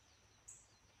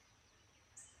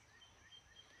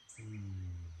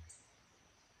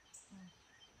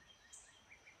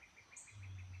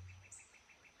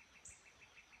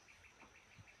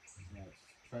 That's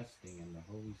trusting in the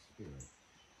Holy Spirit.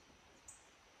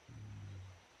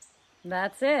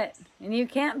 That's it. And you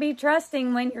can't be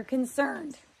trusting when you're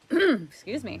concerned.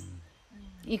 Excuse me.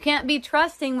 You can't be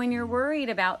trusting when you're worried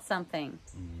about something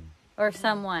or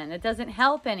someone. It doesn't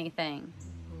help anything.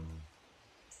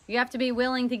 You have to be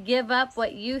willing to give up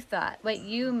what you thought, what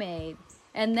you made,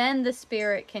 and then the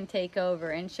Spirit can take over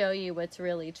and show you what's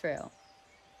really true.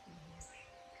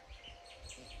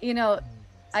 You know,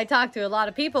 I talk to a lot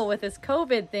of people with this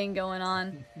COVID thing going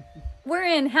on. We're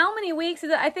in how many weeks?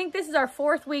 I think this is our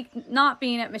 4th week not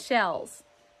being at Michelle's.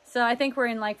 So I think we're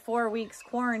in like 4 weeks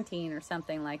quarantine or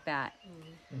something like that.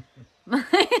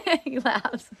 He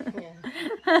laughs.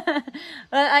 Yeah.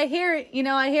 But I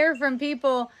hear from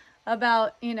people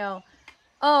about,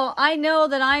 oh, I know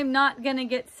that I'm not going to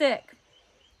get sick.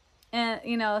 And,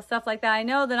 stuff like that. I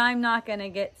know that I'm not going to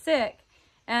get sick.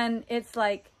 And it's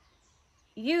like,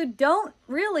 you don't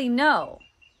really know.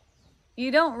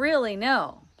 You don't really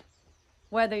know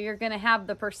whether you're going to have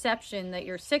the perception that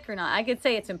you're sick or not. I could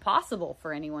say it's impossible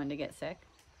for anyone to get sick.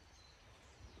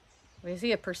 We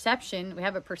see a perception. We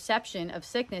have a perception of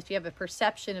sickness. You have a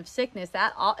perception of sickness.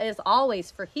 That is always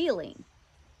for healing.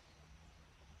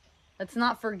 It's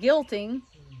not for guilting.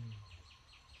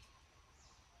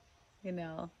 You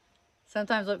know,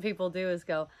 sometimes what people do is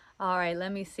go, all right,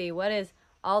 let me see. What is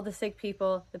all the sick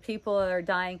people, the people that are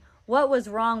dying, what was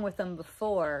wrong with them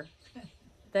before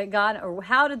that God, or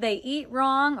how did they eat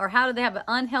wrong, or how did they have an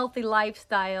unhealthy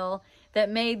lifestyle that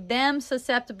made them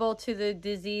susceptible to the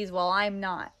disease while I'm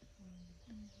not?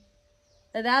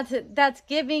 That's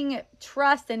giving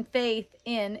trust and faith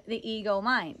in the ego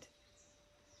mind.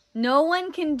 No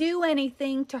one can do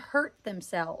anything to hurt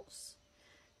themselves.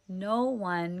 No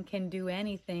one can do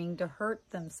anything to hurt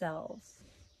themselves.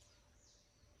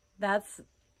 That's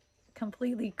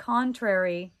completely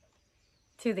contrary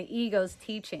to the ego's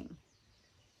teaching.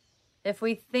 If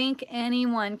we think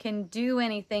anyone can do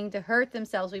anything to hurt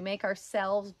themselves, we make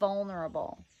ourselves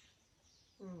vulnerable.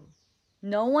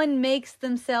 No one makes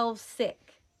themselves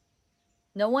sick.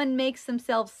 No one makes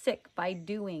themselves sick by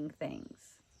doing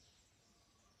things.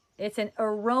 It's an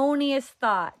erroneous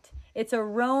thought. It's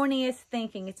erroneous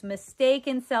thinking. It's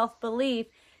mistaken self-belief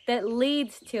that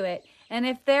leads to it. And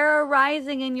if they're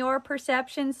arising in your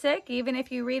perception sick, even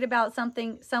if you read about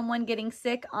someone getting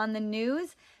sick on the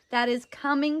news, that is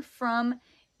coming from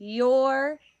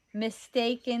your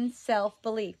mistaken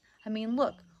self-belief. I mean,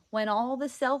 look, when all the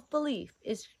self-belief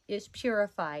is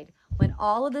purified, when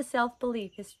all of the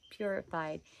self-belief is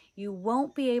purified, you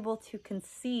won't be able to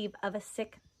conceive of a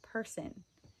sick person.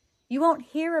 You won't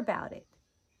hear about it.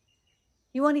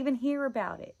 You won't even hear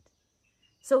about it.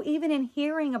 So even in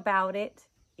hearing about it,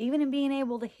 even in being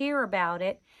able to hear about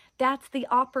it, that's the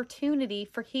opportunity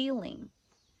for healing.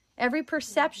 Every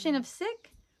perception of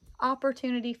sick,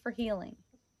 opportunity for healing.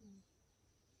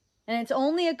 And it's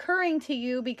only occurring to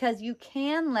you because you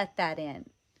can let that in.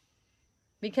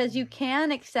 Because you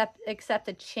can accept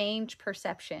a changed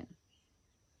perception.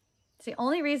 It's the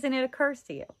only reason it occurs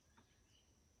to you.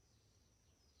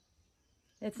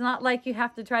 It's not like you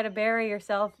have to try to bury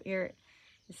yourself in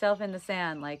the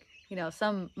sand. Like, you know,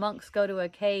 some monks go to a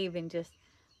cave and just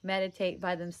meditate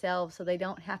by themselves so they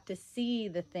don't have to see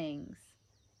the things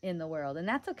in the world. And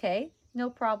that's okay. No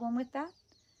problem with that.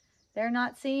 They're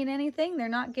not seeing anything. They're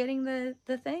not getting the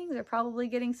thing. They're probably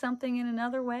getting something in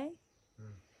another way.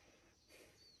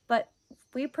 But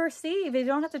we perceive. You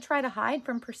don't have to try to hide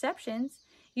from perceptions.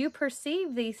 You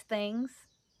perceive these things,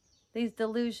 these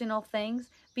delusional things,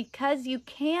 because you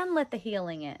can let the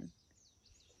healing in.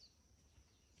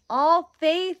 All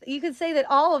faith, you could say that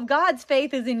all of God's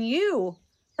faith is in you.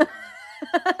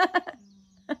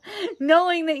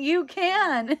 Knowing that you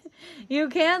can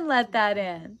let that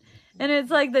in. And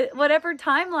it's like whatever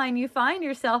timeline you find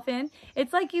yourself in,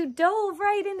 it's like you dove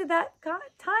right into that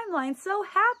timeline so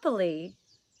happily.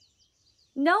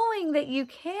 Knowing that you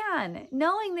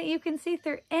can see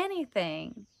through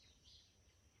anything.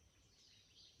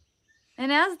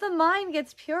 And as the mind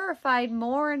gets purified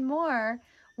more and more,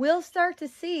 we'll start to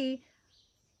see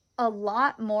a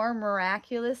lot more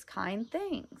miraculous kind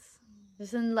things.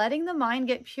 Just in letting the mind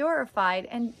get purified.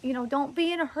 And, you know, don't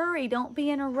be in a hurry. Don't be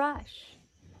in a rush.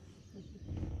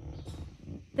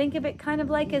 Think of it kind of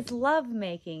like as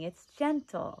lovemaking. It's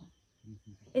gentle.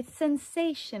 It's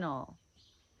sensational.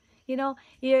 You know,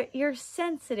 you're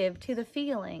sensitive to the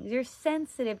feelings. You're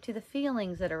sensitive to the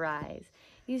feelings that arise.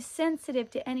 You're sensitive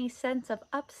to any sense of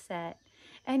upset.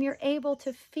 And you're able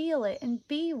to feel it and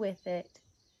be with it.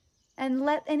 And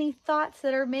let any thoughts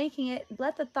that are making it,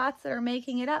 let the thoughts that are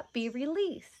making it up be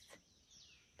released.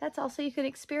 That's also, you can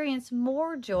experience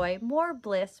more joy, more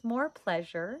bliss, more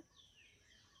pleasure.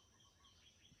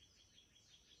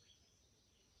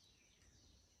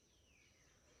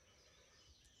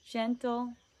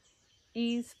 Gentle,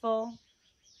 easeful,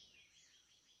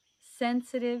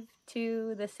 sensitive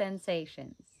to the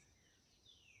sensations.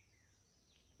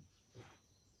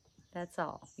 That's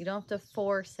all. You don't have to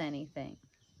force anything.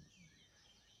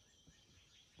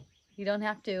 You don't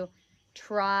have to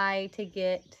try to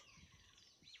get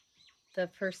the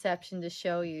perception to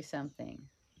show you something.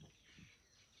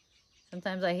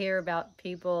 Sometimes I hear about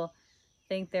people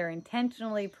think they're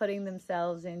intentionally putting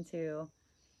themselves into a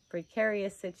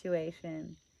precarious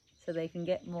situation so they can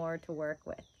get more to work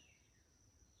with.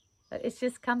 But it's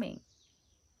just coming.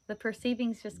 The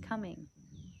perceiving's just coming.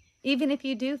 Even if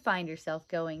you do find yourself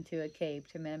going to a cave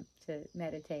to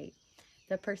meditate,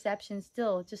 the perception's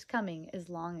still just coming as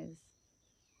long as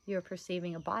you're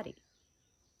perceiving a body.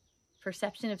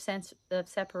 perception of sense of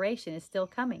separation is still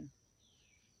coming.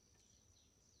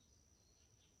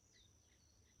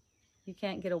 You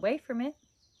can't get away from it,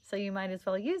 so you might as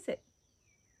well use it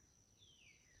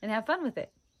and have fun with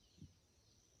it.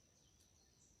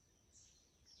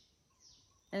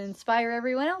 And inspire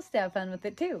everyone else to have fun with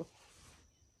it too.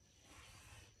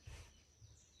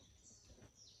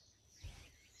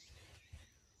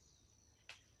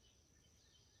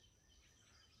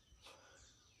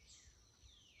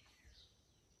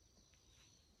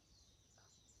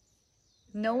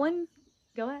 No one?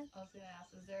 Go ahead. I was gonna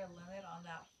ask, is there a limit on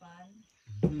that fun?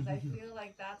 Because I feel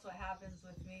like that's what happens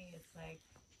with me. It's like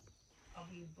I'll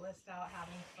be blissed out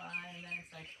having fun, and then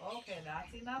it's like, okay,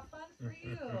 that's enough fun for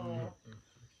you.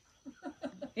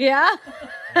 Yeah?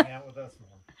 Hang out with us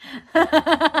more.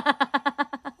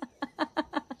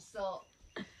 So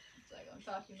it's like I'm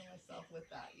talking to myself with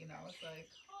that, you know. It's like,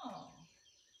 oh,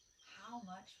 how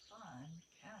much fun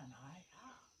can I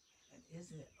have? And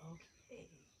is it okay?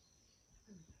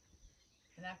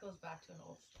 And that goes back to an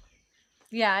old story.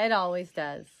 Yeah, it always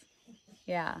does.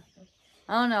 Yeah.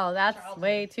 Oh no, that's Childhood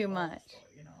way too old much. story,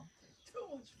 you know, it's like, too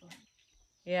much fun.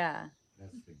 Yeah.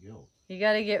 That's the guilt. You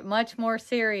got to get much more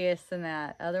serious than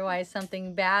that. Otherwise,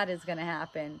 something bad is going to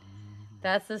happen.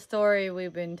 That's the story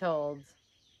we've been told.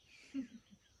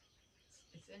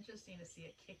 It's interesting to see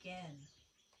it kick in.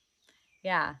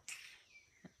 Yeah.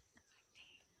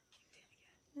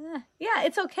 Yeah,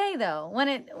 it's okay though.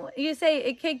 When you say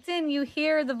it kicked in, you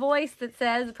hear the voice that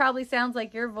says, it probably sounds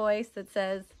like your voice that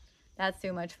says, that's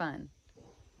too much fun.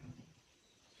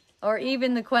 Or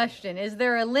even the question, is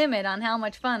there a limit on how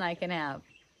much fun I can have?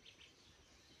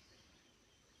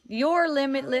 You're How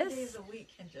limitless. many days a week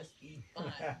can just be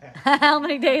fun? How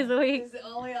many days a week? Is it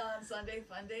only on Sunday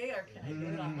fun day, or can I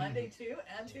do it on Monday too,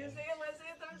 and Tuesday and Wednesday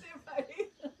and Thursday and Friday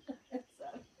and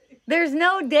Saturday? There's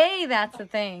no day that's a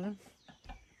thing.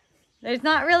 There's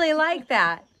not really like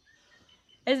that.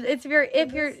 It's if you're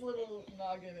This little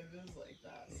noggin, it is like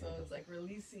that. So it's like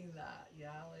releasing that, yeah,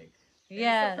 like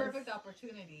yes. it's the perfect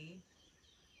opportunity,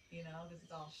 you know, because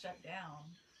it's all shut down.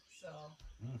 So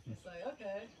it's like,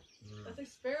 okay, let's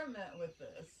experiment with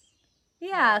this.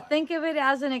 Yeah, more. think of it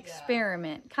as an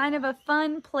experiment, kind of a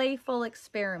fun, playful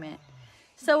experiment.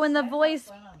 So when the Let's voice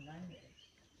have fun on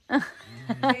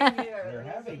Monday. Came here, They're there's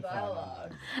having some fun.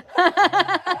 dialogue.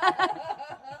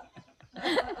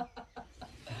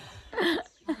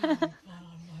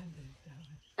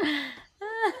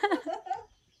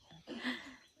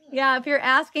 Yeah, if you're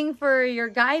asking for your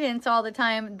guidance all the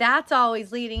time, that's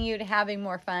always leading you to having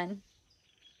more fun.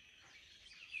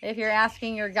 If you're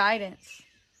asking your guidance.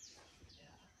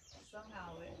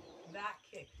 Somehow that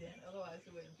kicked in, otherwise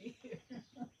it wouldn't be here.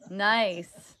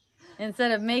 Nice.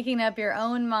 Instead of making up your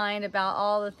own mind about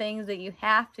all the things that you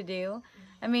have to do.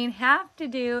 I mean, have to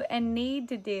do and need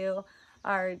to do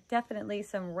are definitely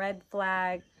some red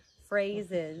flag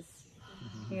phrases,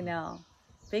 you know,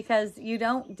 because you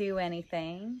don't do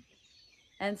anything.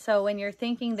 And so when you're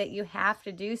thinking that you have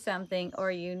to do something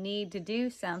or you need to do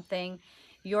something,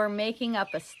 you're making up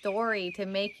a story to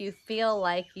make you feel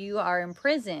like you are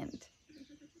imprisoned.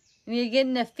 And you're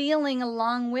getting a feeling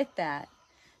along with that.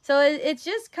 So it's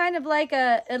just kind of like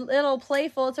a little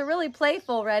playful, it's a really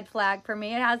playful red flag for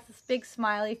me. It has this big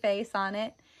smiley face on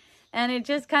it. And it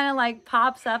just kind of like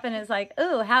pops up and it's like,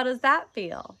 ooh, how does that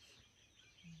feel?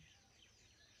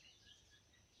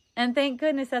 And thank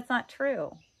goodness that's not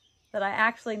true. That I'm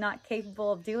actually not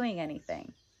capable of doing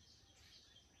anything.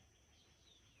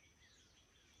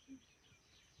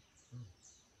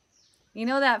 You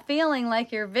know that feeling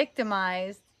like you're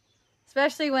victimized,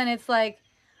 especially when it's like,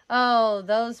 oh,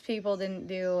 those people didn't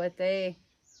do what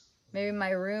maybe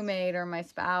my roommate or my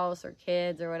spouse or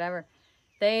kids or whatever,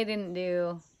 they didn't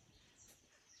do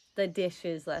the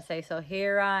dishes, let's say. So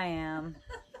here I am.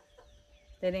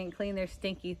 They didn't clean their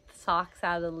stinky socks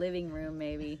out of the living room,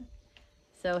 maybe.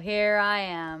 So here I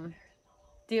am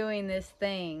doing this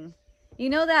thing. You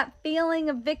know that feeling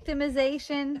of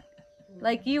victimization?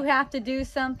 Like you have to do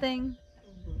something?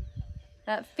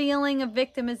 That feeling of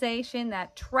victimization,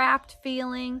 that trapped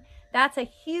feeling, that's a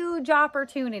huge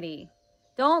opportunity.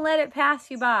 Don't let it pass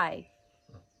you by.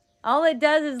 All it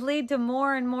does is lead to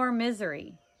more and more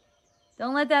misery.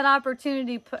 Don't let that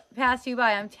opportunity pass you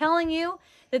by. I'm telling you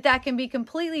that can be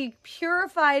completely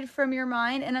purified from your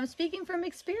mind, and I'm speaking from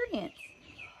experience.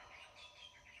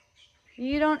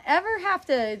 You don't ever have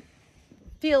to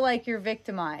feel like you're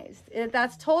victimized.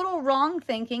 That's total wrong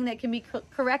thinking that can be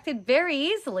corrected very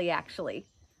easily, actually.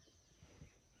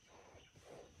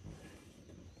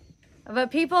 But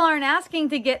people aren't asking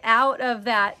to get out of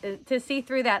that, to see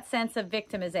through that sense of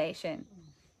victimization.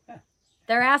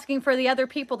 They're asking for the other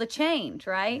people to change,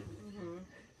 right?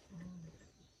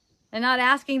 And not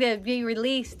asking to be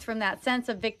released from that sense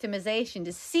of victimization,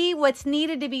 to see what's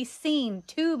needed to be seen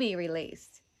to be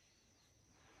released.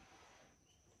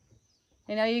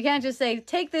 You know, you can't just say,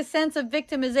 take this sense of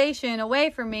victimization away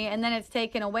from me, and then it's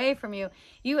taken away from you.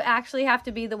 You actually have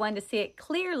to be the one to see it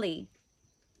clearly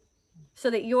so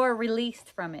that you're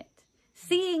released from it.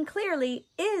 Seeing clearly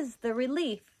is the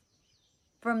relief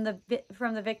from the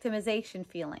victimization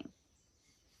feeling.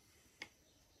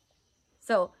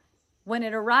 So when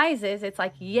it arises, it's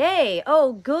like, yay,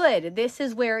 oh good, this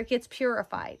is where it gets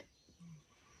purified.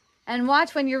 And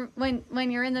watch when you're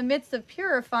in the midst of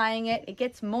purifying it, it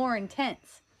gets more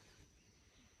intense.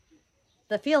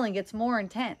 The feeling gets more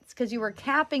intense because you were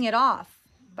capping it off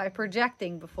by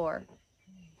projecting before.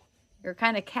 You're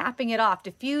kind of capping it off,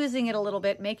 diffusing it a little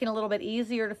bit, making it a little bit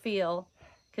easier to feel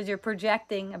because you're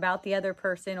projecting about the other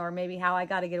person, or maybe how I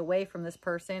got to get away from this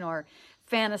person, or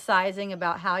fantasizing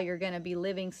about how you're going to be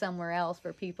living somewhere else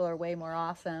where people are way more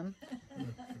awesome.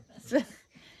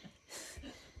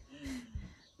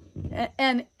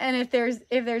 And if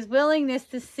there's willingness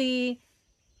to see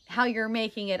how you're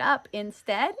making it up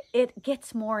instead, it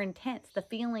gets more intense. The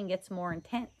feeling gets more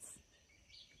intense,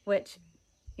 which,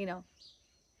 you know,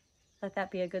 let that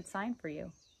be a good sign for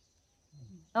you.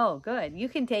 Oh, good. You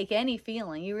can take any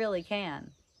feeling. You really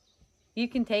can. You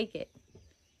can take it.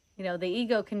 You know, the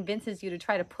ego convinces you to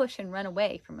try to push and run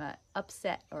away from an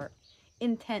upset or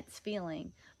intense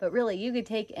feeling. But really, you could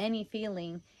take any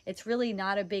feeling. It's really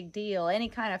not a big deal. Any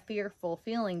kind of fearful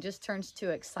feeling just turns to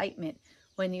excitement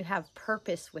when you have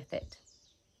purpose with it.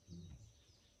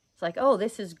 It's like, oh,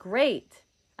 this is great.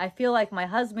 I feel like my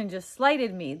husband just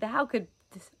slighted me. How could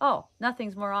this? Oh,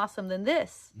 nothing's more awesome than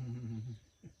this.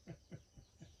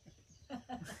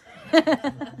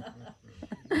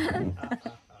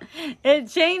 It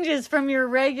changes from your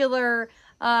regular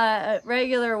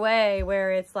way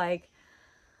where it's like,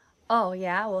 oh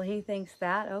yeah, well he thinks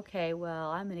that. Okay,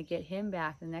 well I'm gonna get him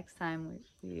back the next time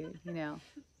you know,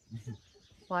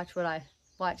 watch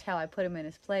how I put him in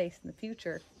his place in the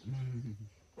future.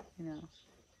 You know,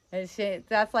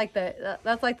 that's like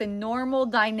the normal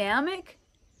dynamic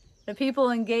that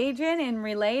people engage in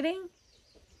relating.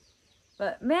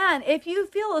 But man, if you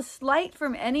feel a slight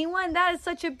from anyone, that is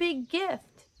such a big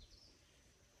gift.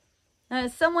 And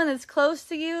as someone that's close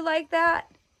to you like that,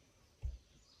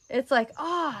 it's like,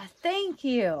 oh, thank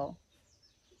you.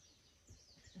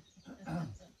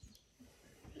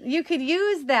 You could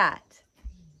use that.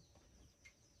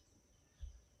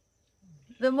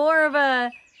 The more of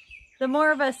a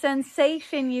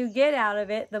sensation you get out of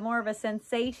it, the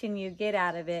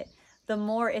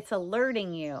more it's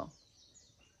alerting you.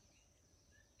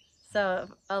 So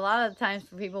a lot of the times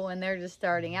for people when they're just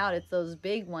starting out, it's those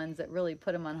big ones that really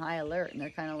put them on high alert. And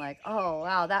they're kind of like, oh,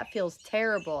 wow, that feels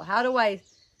terrible. How do I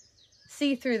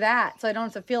see through that so I don't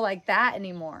have to feel like that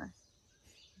anymore?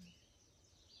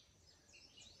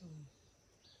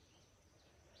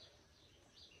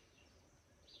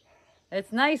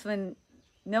 It's nice when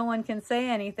no one can say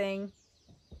anything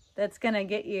that's going to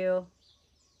get you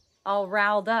all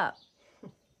riled up.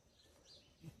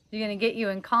 You're going to get you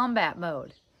in combat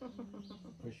mode.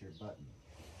 Push your button.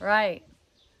 Right.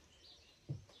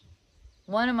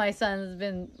 One of my sons has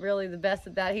been really the best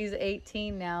at that. He's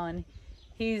 18 now, and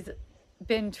he's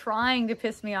been trying to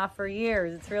piss me off for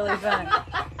years. It's really fun.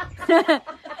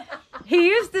 He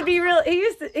used to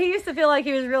feel like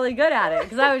he was really good at it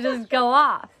because I would just go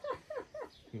off.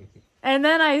 And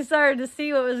then I started to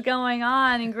see what was going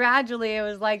on, and gradually it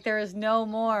was like there was no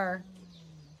more.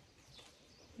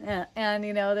 And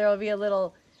you know, there will be a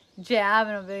little jab,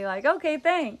 and it'll be like, okay,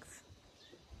 thanks.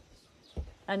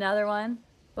 Another one.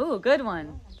 Ooh, good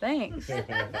one. Thanks. And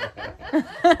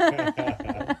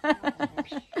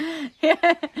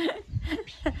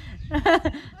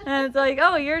it's like,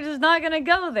 oh, you're just not going to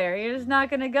go there. You're just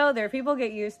not going to go there. People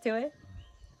get used to it.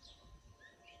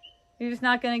 You're just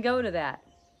not going to go to that.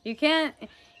 You can't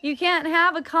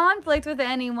have a conflict with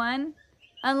anyone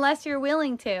unless you're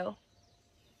willing to.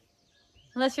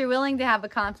 Unless you're willing to have a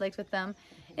conflict with them.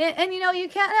 And you know, you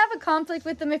can't have a conflict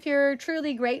with them if you're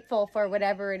truly grateful for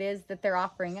whatever it is that they're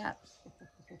offering up.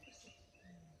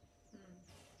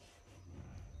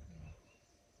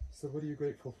 So what are you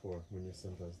grateful for when your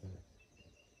son does that?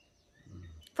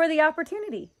 For the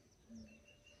opportunity.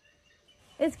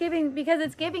 Because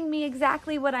it's giving me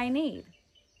exactly what I need.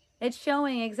 It's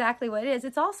showing exactly what it is.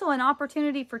 It's also an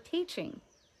opportunity for teaching.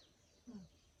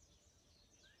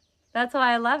 That's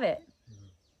why I love it.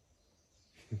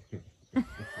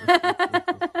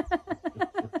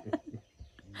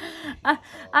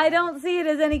 I don't see it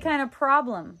as any kind of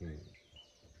problem.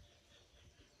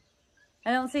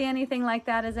 I don't see anything like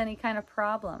that as any kind of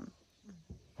problem.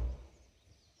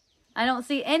 I don't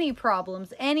see any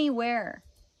problems anywhere.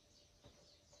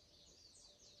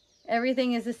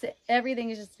 Everything is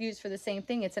just used for the same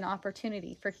thing. It's an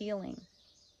opportunity for healing.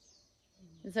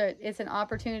 It's an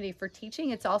opportunity for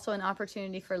teaching. It's also an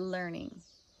opportunity for learning.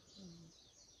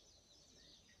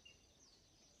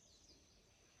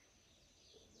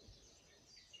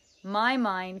 My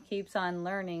mind keeps on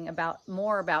learning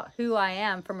more about who I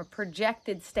am from a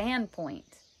projected standpoint.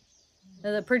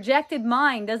 Now, the projected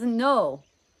mind doesn't know.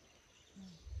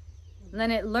 And then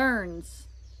it learns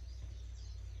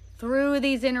through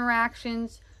these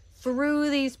interactions,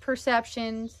 through these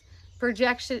perceptions.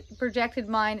 Projected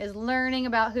mind is learning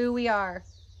about who we are.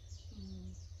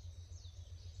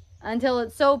 Until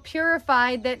it's so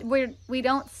purified that we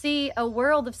don't see a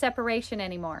world of separation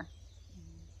anymore.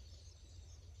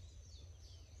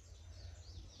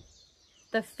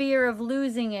 The fear of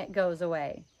losing it goes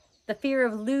away. The fear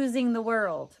of losing the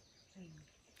world.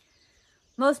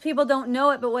 Most people don't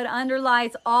know it, but what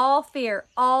underlies all fear,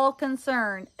 all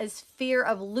concern, is fear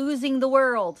of losing the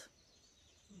world.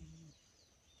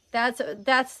 That's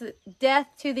death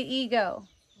to the ego.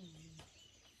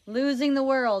 Losing the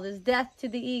world is death to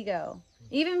the ego.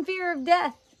 Even fear of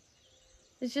death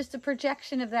is just a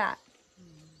projection of that.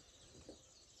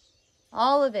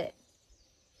 All of it.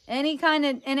 Any kind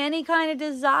of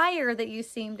desire that you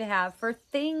seem to have for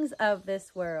things of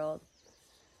this world,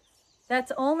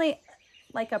 that's only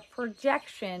like a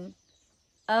projection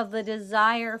of the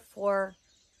desire for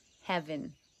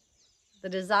heaven, the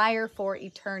desire for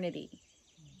eternity.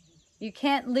 You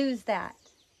can't lose that.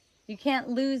 You can't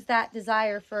lose that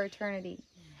desire for eternity.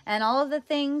 And all of the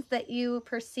things that you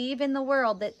perceive in the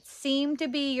world that seem to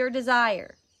be your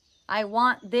desire, I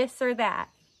want this or that,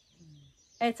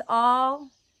 it's all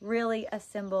really a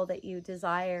symbol that you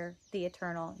desire the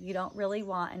eternal. You don't really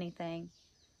want anything.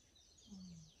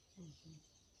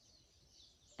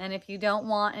 And if you don't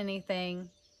want anything,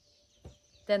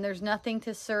 then there's nothing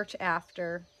to search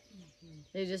after.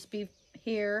 You just be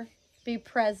here, be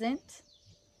present.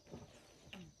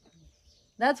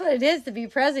 That's what it is to be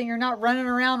present. You're not running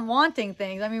around wanting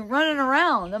things. I mean, running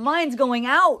around. The mind's going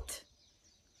out.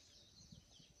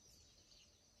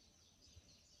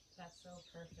 That's so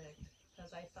perfect.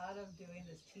 Because I thought of doing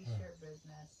this t-shirt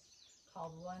business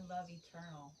called One Love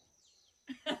Eternal.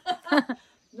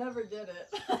 Never did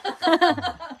it.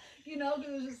 You know,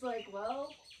 it was just like,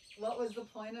 well, what was the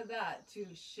point of that? To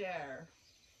share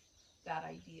that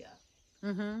idea.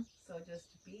 Mm-hmm. So just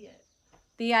be it.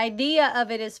 The idea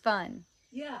of it is fun.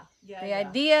 Yeah.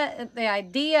 The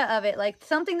idea of it, like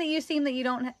something that you seem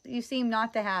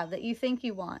not to have, that you think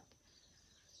you want.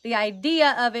 The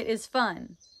idea of it is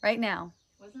fun right now.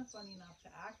 Wasn't fun enough to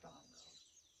act on,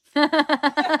 though.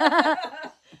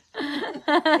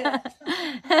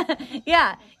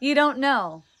 Yeah, you don't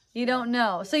know. You don't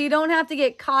know. So you don't have to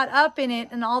get caught up in it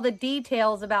and all the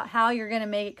details about how you're going to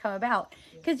make it come about.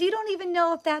 Because you don't even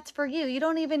know if that's for you. You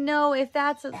don't even know if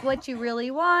that's what you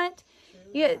really want.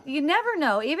 You never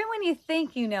know. Even when you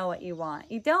think you know what you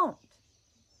want, you don't.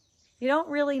 You don't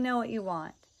really know what you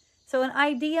want. So an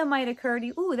idea might occur to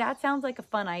you. Ooh, that sounds like a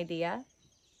fun idea.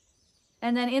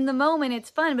 And then in the moment, it's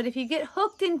fun. But if you get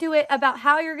hooked into it about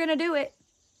how you're going to do it,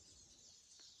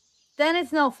 then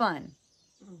it's no fun.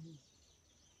 Mm-hmm.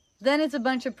 Then it's a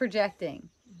bunch of projecting.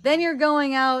 Mm-hmm. Then you're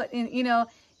going out and,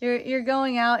 you're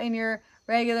going out in your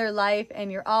regular life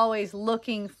and you're always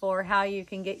looking for how you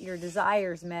can get your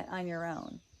desires met on your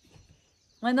own.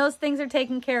 When those things are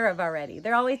taken care of already.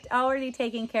 They're always already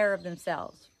taking care of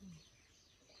themselves.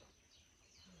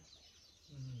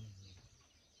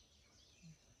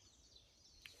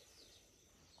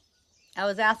 I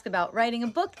was asked about writing a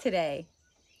book today.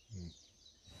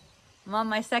 I'm on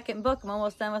my second book. I'm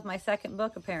almost done with my second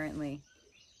book, apparently.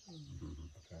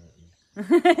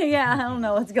 Yeah, I don't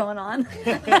know what's going on.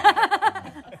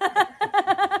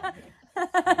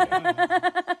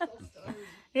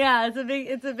 Yeah,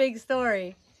 it's a big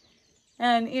story.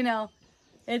 And,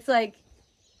 it's like,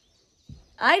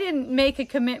 I didn't make a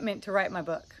commitment to write my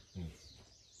book.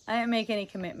 I didn't make any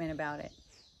commitment about it.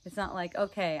 It's not like,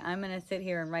 okay, I'm going to sit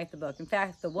here and write the book. In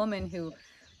fact, the woman who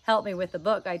helped me with the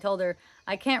book, I told her,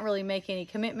 I can't really make any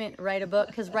commitment to write a book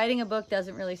because writing a book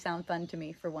doesn't really sound fun to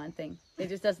me, for one thing. It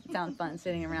just doesn't sound fun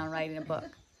sitting around writing a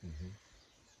book.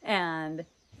 Mm-hmm. And,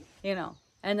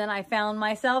 and then I found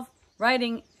myself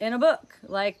writing in a book,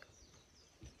 like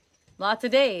lots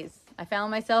of days. I found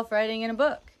myself writing in a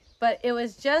book, but it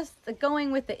was just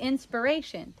going with the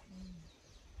inspiration.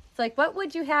 It's like, what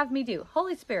would you have me do?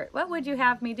 Holy Spirit, what would you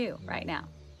have me do right now?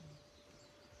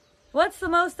 What's the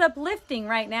most uplifting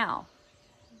right now?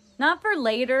 Not for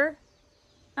later.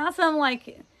 Not some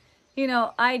like, you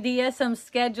know, idea, some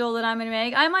schedule that I'm going to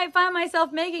make. I might find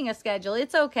myself making a schedule.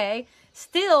 It's okay.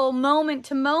 Still, moment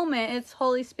to moment, it's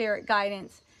Holy Spirit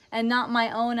guidance and not my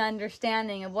own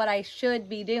understanding of what I should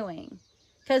be doing.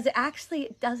 Because actually,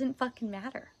 it doesn't fucking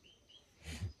matter.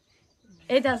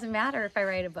 It doesn't matter if I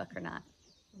write a book or not.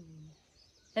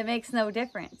 It makes no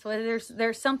difference. Well,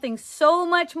 there's something so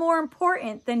much more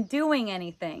important than doing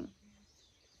anything.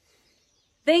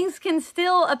 Things can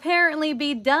still apparently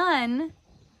be done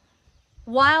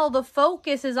while the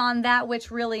focus is on that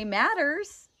which really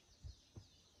matters.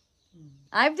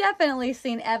 I've definitely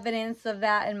seen evidence of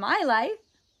that in my life.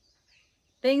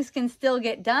 Things can still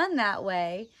get done that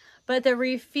way, but the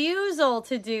refusal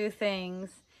to do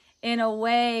things in a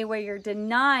way where you're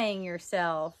denying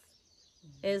yourself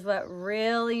is what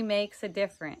really makes a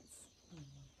difference.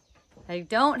 You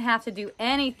don't have to do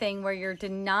anything where you're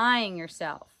denying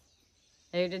yourself.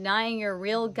 You're denying your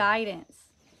real guidance.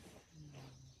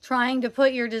 Trying to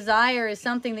put your desire as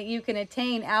something that you can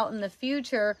attain out in the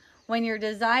future when your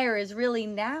desire is really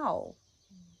now.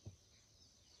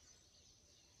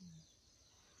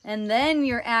 And then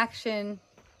your action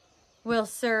will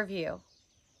serve you.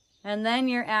 And then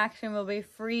your action will be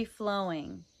free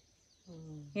flowing.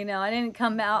 You know, I didn't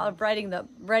come out of writing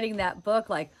that book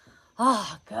like,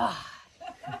 oh God,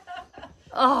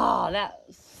 oh that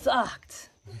sucked.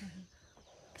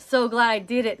 So glad I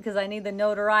did it because I need the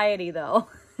notoriety though.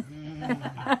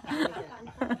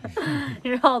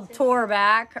 You're all tore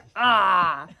back.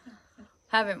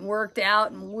 Haven't worked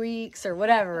out in weeks or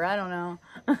whatever. I don't know.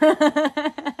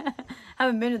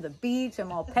 Haven't been to the beach.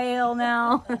 I'm all pale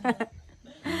now.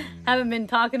 Haven't been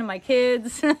talking to my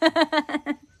kids.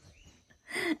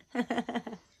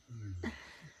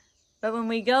 But when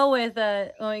we go with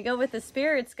the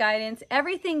Spirit's guidance,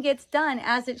 everything gets done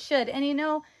as it should. And you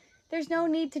know, there's no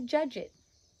need to judge it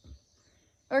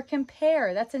or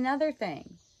compare. That's another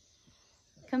thing.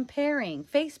 Comparing.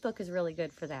 Facebook is really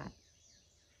good for that.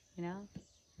 You know?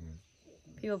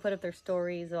 People put up their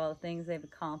stories of all the things they've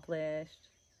accomplished.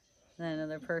 And then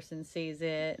another person sees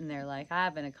it and they're like, I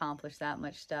haven't accomplished that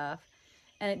much stuff.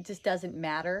 And it just doesn't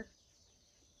matter.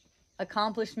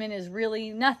 Accomplishment is really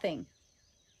nothing.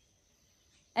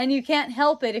 And you can't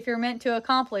help it if you're meant to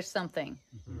accomplish something.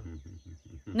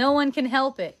 No one can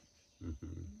help it.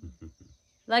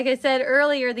 Like I said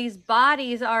earlier, these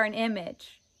bodies are an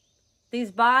image.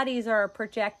 These bodies are a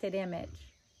projected image.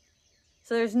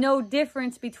 So there's no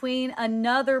difference between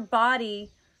another body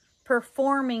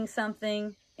performing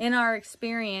something in our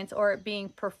experience or it being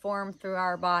performed through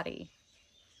our body.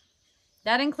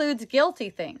 That includes guilty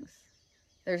things.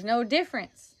 There's no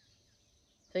difference.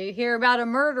 So you hear about a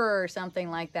murderer or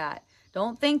something like that.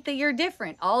 Don't think that you're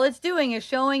different. All it's doing is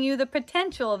showing you the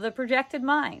potential of the projected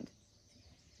mind.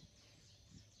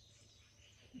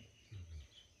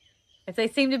 If they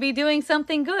seem to be doing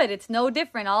something good, it's no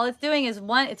different. All it's doing is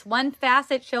one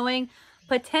facet showing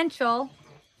potential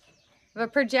of a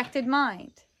projected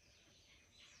mind.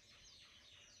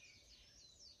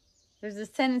 There's this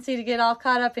tendency to get all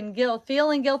caught up in guilt,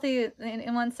 feeling guilty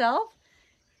in oneself,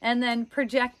 and then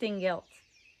projecting guilt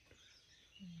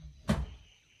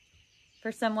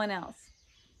for someone else.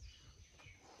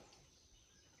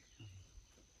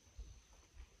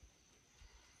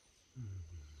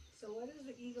 So what is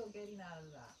the ego getting out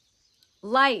of that?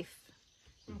 Life.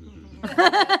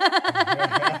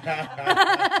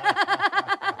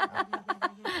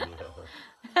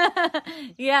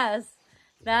 Yes,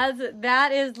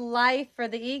 that is life for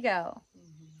the ego.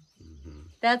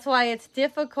 That's why it's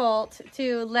difficult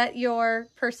to let your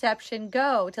perception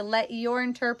go, to let your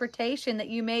interpretation that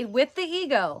you made with the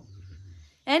ego.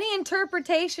 Any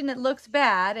interpretation that looks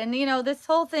bad, and you know, this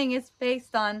whole thing is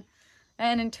based on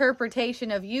an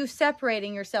interpretation of you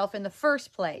separating yourself in the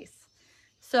first place.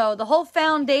 So the whole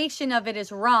foundation of it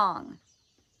is wrong.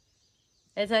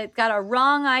 It's got a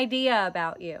wrong idea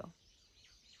about you.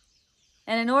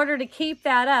 And in order to keep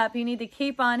that up, you need to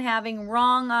keep on having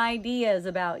wrong ideas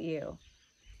about you.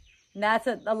 And that's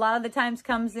a lot of the times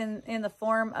comes in the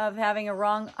form of having a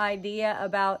wrong idea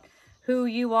about who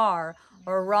you are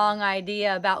or a wrong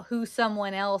idea about who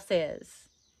someone else is.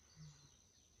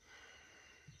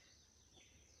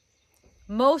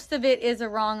 Most of it is a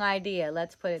wrong idea,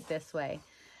 let's put it this way.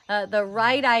 The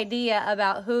right idea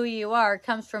about who you are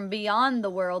comes from beyond the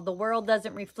world. The world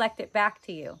doesn't reflect it back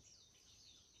to you.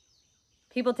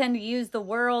 People tend to use the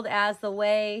world as the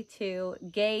way to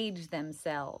gauge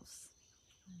themselves.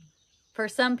 For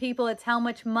some people, it's how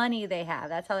much money they have.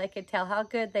 That's how they could tell how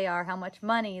good they are, how much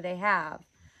money they have.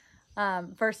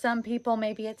 For some people,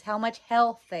 maybe it's how much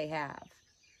health they have.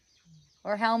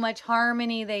 or how much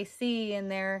harmony they see in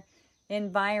their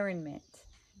environment.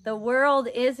 The world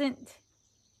isn't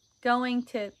going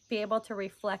to be able to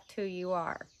reflect who you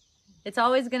are. It's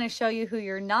always going to show you who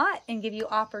you're not and give you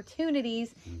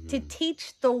opportunities to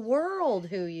teach the world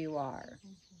who you are.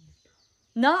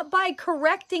 Not by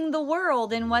correcting the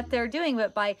world in what they're doing,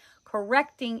 but by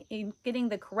getting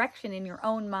the correction in your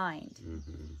own mind.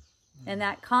 And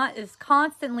that is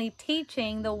constantly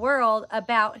teaching the world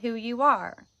about who you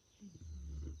are.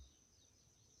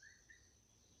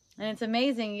 And it's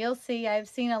amazing. You'll see, I've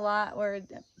seen a lot where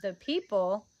the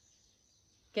people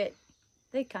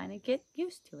they kind of get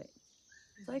used to it.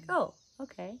 It's like, oh,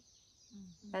 okay.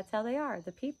 That's how they are.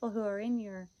 The people who are in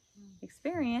your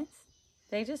experience,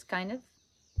 they just kind of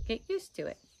get used to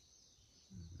it.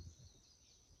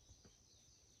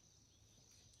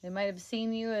 They might have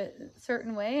seen you a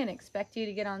certain way and expect you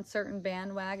to get on certain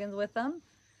bandwagons with them.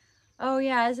 Oh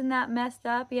yeah, isn't that messed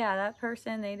up? Yeah, that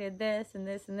person, they did this and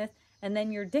this and this. And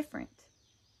then you're different.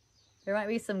 There might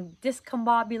be some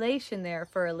discombobulation there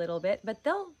for a little bit, but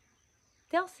they'll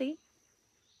see.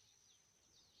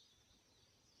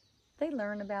 They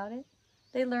learn about it.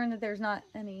 They learn that there's not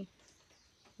any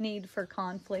need for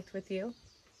conflict with you.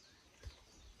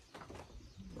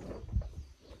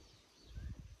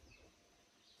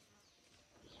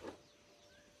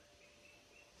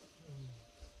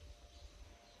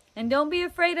 And don't be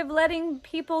afraid of letting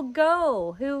people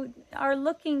go who are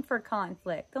looking for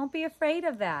conflict. Don't be afraid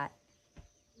of that.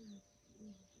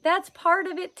 That's part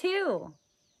of it too.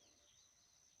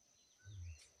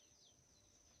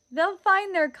 They'll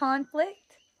find their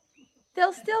conflict.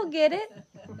 They'll still get it.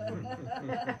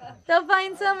 They'll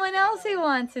find someone else who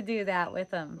wants to do that with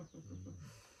them.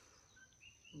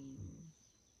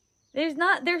 There's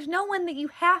no one that you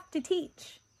have to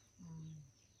teach.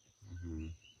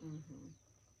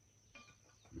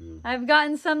 I've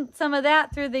gotten some of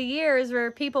that through the years where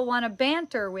people want to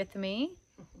banter with me.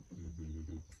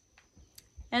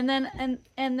 And then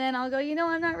I'll go,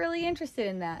 I'm not really interested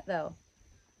in that though.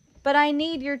 But I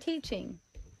need your teaching.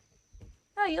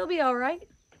 Oh, you'll be all right.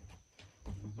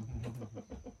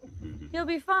 You'll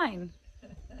be fine.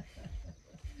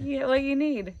 You get what you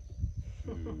need.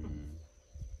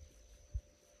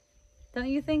 Don't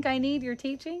you think I need your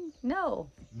teaching?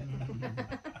 No.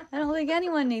 I don't think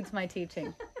anyone needs my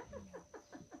teaching.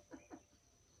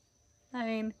 I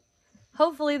mean,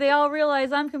 hopefully they all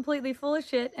realize I'm completely full of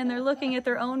shit and they're looking at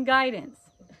their own guidance.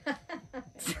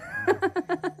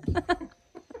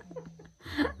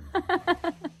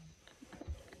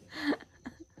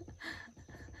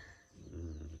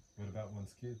 What about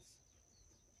one's kids?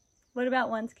 What about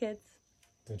one's kids?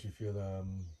 Don't you feel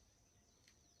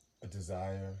a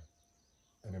desire,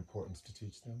 an importance to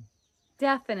teach them?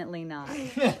 Definitely not.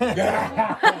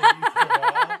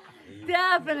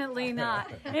 Definitely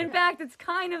not. In fact, it's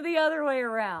kind of the other way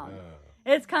around.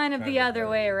 It's kind of the other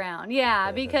way around.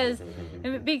 Yeah, because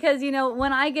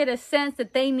when I get a sense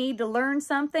that they need to learn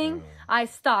something, I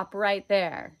stop right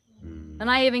there. And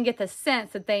I even get the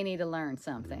sense that they need to learn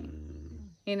something.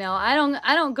 I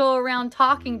don't go around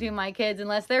talking to my kids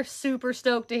unless they're super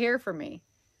stoked to hear from me.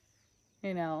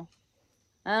 I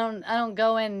don't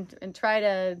go in and try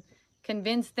to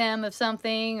convince them of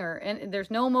something, and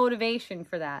there's no motivation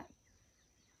for that.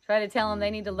 Try to tell them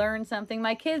they need to learn something.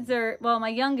 My kids my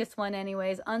youngest one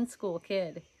anyways, unschool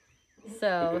kid.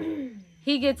 So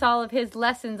he gets all of his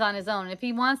lessons on his own. If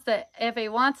he wants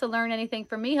to learn anything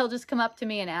from me, he'll just come up to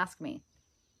me and ask me.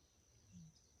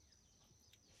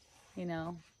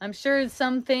 I'm sure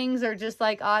some things are just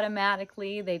like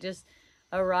automatically, they just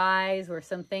arise, where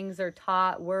some things are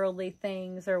taught, worldly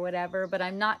things or whatever, but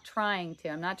I'm not trying to.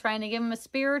 I'm not trying to give them a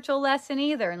spiritual lesson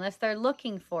either, unless they're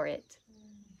looking for it.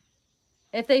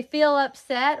 If they feel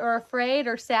upset or afraid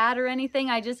or sad or anything,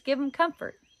 I just give them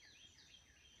comfort.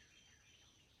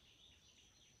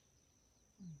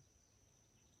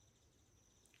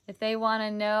 If they want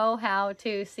to know how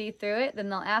to see through it, then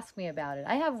they'll ask me about it.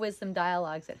 I have wisdom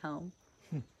dialogues at home.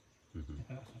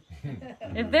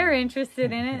 If they're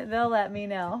interested in it, they'll let me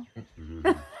know.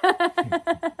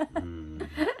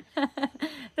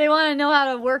 They want to know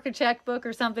how to work a checkbook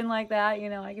or something like that,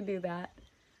 I can do that.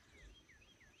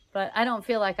 But I don't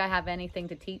feel like I have anything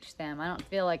to teach them.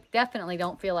 Definitely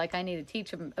don't feel like I need to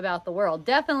teach them about the world.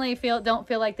 Definitely don't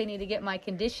feel like they need to get my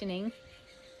conditioning.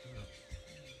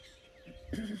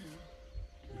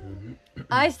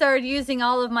 I started using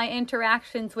all of my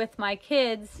interactions with my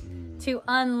kids to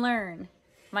unlearn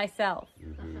myself.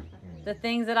 The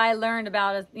things that I learned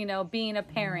about, being a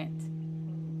parent,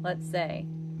 let's say.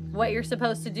 What you're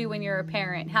supposed to do when you're a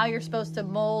parent. How you're supposed to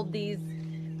mold these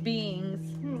beings.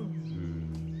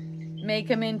 make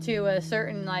them into a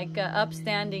certain like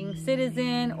upstanding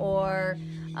citizen or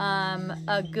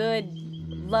a good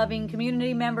loving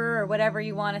community member or whatever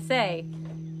you want to say,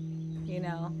 you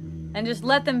know, and just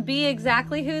let them be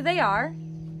exactly who they are.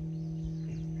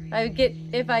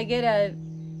 If I get a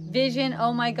vision,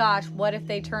 oh my gosh, what if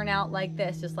they turn out like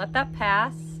this? Just let that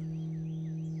pass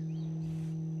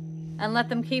and let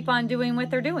them keep on doing what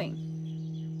they're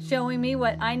doing, showing me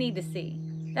what I need to see.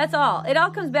 That's all. It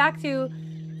all comes back to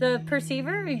the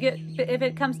perceiver. If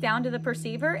it comes down to the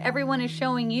perceiver, everyone is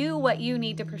showing you what you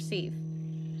need to perceive.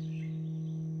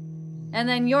 And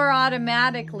then you're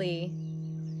automatically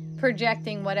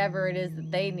projecting whatever it is that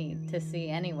they need to see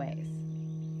anyways.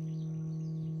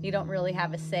 You don't really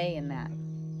have a say in that.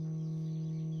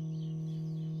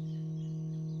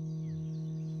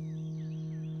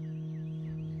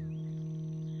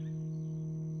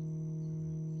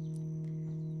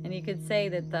 And you could say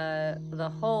that the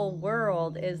whole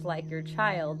world is like your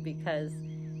child because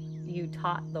you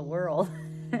taught the world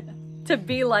to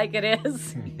be like it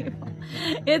is.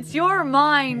 It's your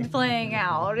mind playing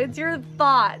out. It's your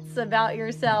thoughts about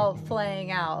yourself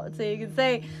playing out. So you can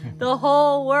say the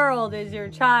whole world is your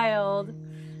child.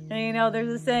 And you know, there's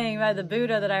a saying by the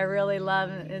Buddha that I really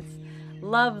love. And it's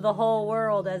love the whole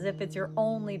world as if it's your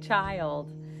only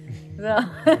child. So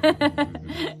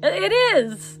it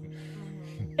is.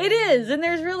 It is. And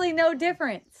there's really no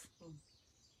difference.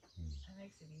 That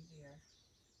makes it easier.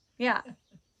 Yeah.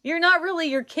 You're not really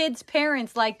your kid's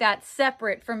parents like that,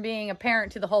 separate from being a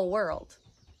parent to the whole world.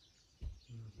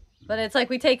 But it's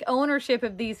like we take ownership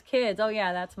of these kids. Oh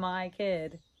yeah, that's my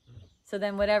kid. So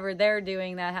then whatever they're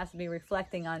doing, that has to be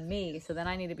reflecting on me. So then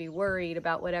I need to be worried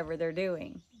about whatever they're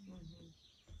doing.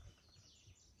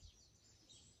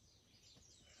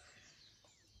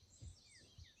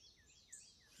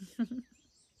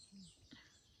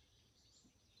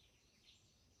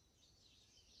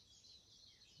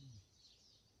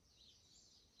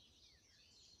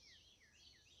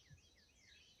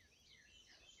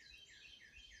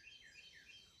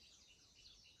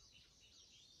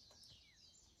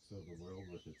 So the world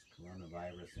with its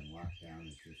coronavirus and lockdown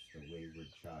is just a wayward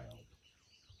child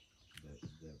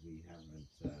that we haven't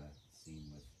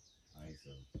seen with eyes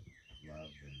of love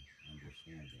and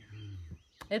understanding.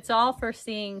 It's all for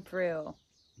seeing through.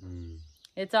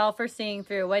 It's all for seeing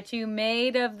through. What you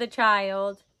made of the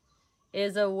child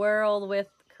is a world with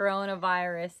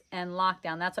coronavirus and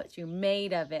lockdown. That's what you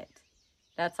made of it.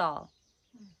 That's all.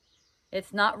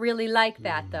 It's not really like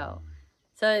that though.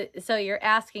 So you're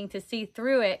asking to see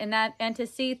through it, and to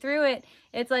see through it,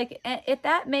 it's like if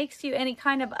that makes you any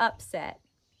kind of upset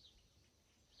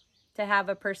to have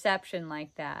a perception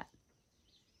like that.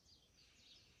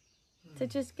 To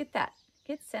just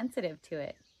get sensitive to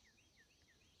it.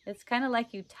 It's kind of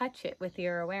like you touch it with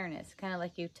your awareness, kind of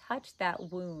like you touch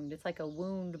that wound. It's like a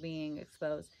wound being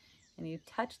exposed, and you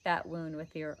touch that wound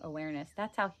with your awareness.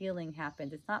 That's how healing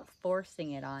happens. It's not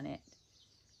forcing it on it.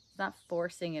 It's not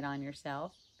forcing it on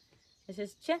yourself. It's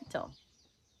just gentle.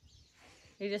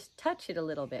 You just touch it a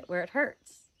little bit where it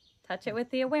hurts. Touch it with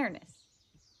the awareness.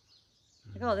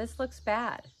 Like, oh, this looks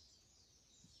bad.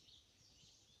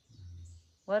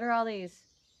 What are all these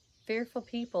fearful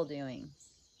people doing?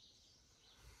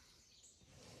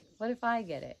 What if I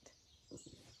get it?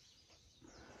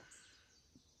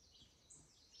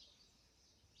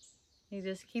 You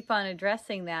just keep on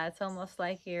addressing that. It's almost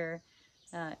like you're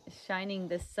shining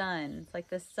the sun. It's like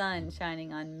the sun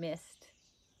shining on mist.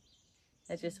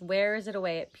 It just wears it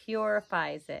away. It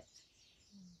purifies it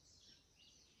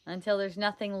until there's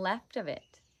nothing left of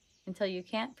it. Until you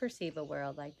can't perceive a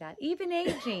world like that. Even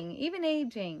aging.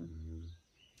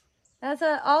 That's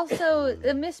also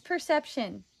a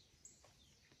misperception.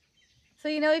 So,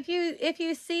 you know, if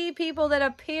you see people that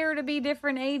appear to be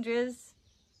different ages,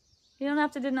 you don't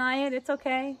have to deny it. It's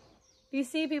okay. If you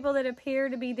see people that appear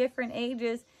to be different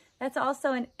ages, that's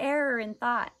also an error in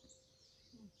thought.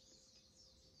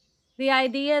 The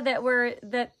idea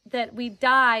that we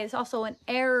die is also an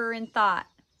error in thought.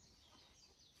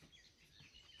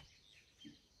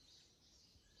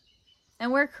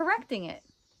 And we're correcting it.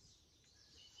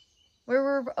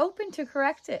 We're open to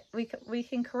correct it. We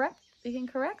can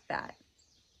correct that.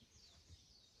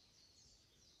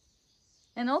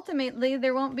 And ultimately,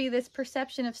 there won't be this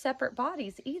perception of separate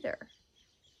bodies either.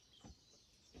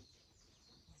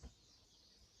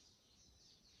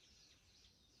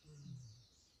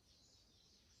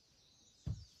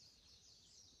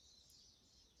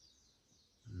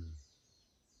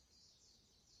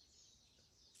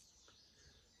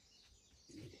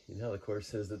 You know how the Course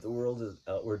says that the world is an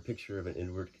outward picture of an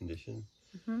inward condition?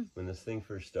 When this thing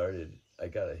first started, I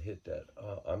got a hit that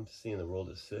I'm seeing the world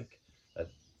as sick,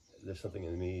 there's something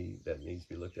in me that needs to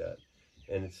be looked at.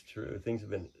 And it's true. Things have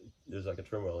been, there's like a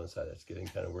turmoil inside that's getting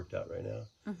kind of worked out right now.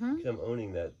 Mm-hmm. I'm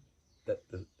owning that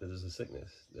there's a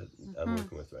sickness that I'm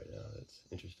working with right now. That's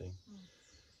interesting.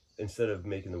 Instead of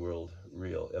making the world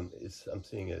real, I'm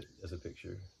seeing it as a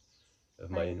picture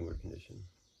of my inward condition.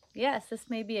 Yes, this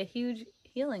may be a huge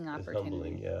healing It's opportunity.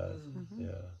 humbling, yeah, Mm-hmm.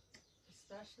 yeah.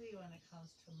 Especially when it comes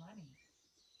to money.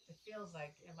 It feels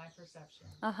like, in my perception,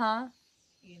 Uh-huh.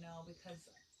 you know, because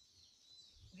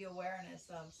the awareness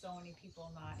of so many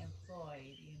people not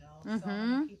employed, you know, so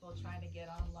many people trying to get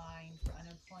online for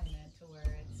unemployment to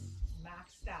where it's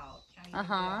maxed out, can't even get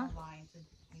online to,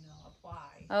 you know,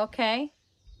 apply. Okay.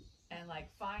 And like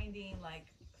finding, like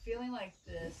feeling like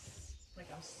this, like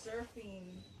I'm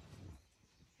surfing,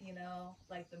 you know,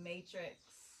 like the Matrix,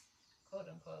 quote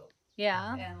unquote,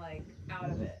 Yeah. and like out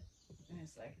of it. And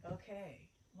it's like, okay,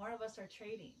 more of us are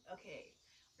trading. Okay,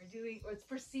 we're doing, or it's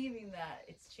perceiving that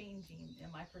it's changing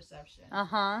in my perception.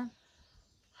 Uh-huh.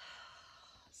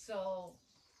 So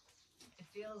it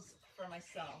feels for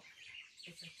myself,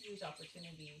 it's a huge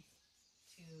opportunity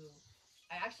to,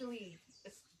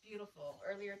 it's beautiful.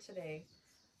 Earlier today,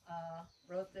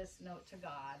 wrote this note to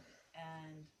God,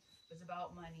 and it was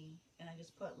about money, and I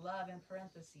just put love in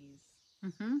parentheses.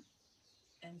 Mm-hmm.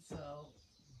 And so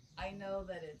I know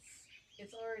that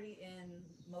it's already in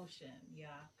motion, yeah,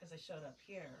 because I showed up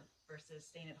here versus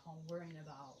staying at home worrying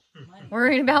about money.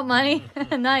 Worrying about money.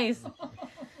 Nice.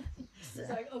 It's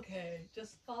like, okay,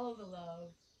 just follow the love,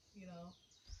 you know.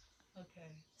 Okay.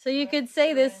 So you could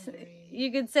say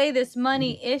Surrendering. this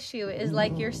money issue is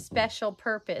like your special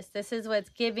purpose. This is what's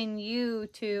giving you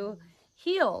to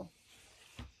heal.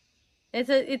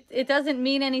 It doesn't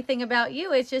mean anything about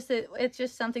you. It's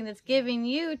just something that's giving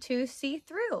you to see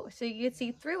through, so you can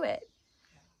see through it.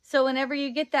 So whenever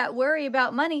you get that worry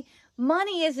about money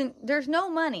isn't, there's no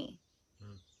money.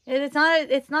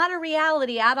 It's not a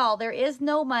reality at all. There is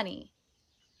no money.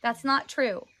 That's not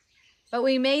true. But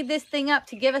we made this thing up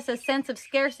to give us a sense of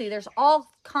scarcity. There's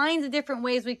all kinds of different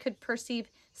ways we could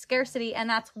perceive scarcity, and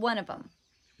that's one of them.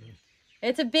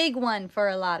 It's a big one for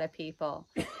a lot of people.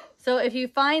 So if you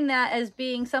find that as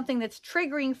being something that's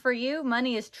triggering for you,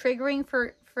 money is triggering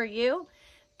for you,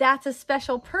 that's a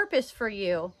special purpose for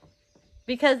you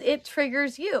because it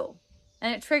triggers you.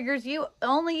 And it triggers you,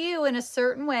 only you, in a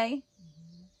certain way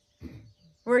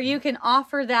where you can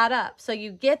offer that up. So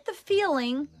you get the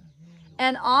feeling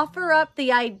and offer up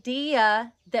the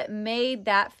idea that made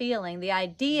that feeling, the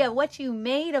idea, what you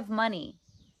made of money.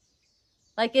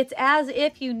 Like it's as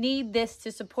if you need this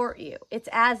to support you. It's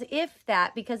as if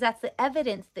that, because that's the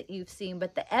evidence that you've seen,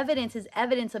 but the evidence is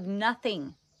evidence of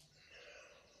nothing.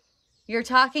 You're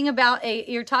talking about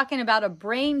a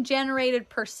brain generated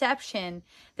perception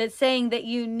that's saying that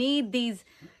you need these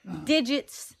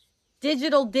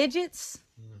digital digits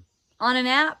on an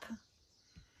app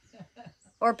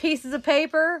or pieces of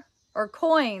paper or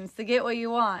coins to get what you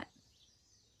want.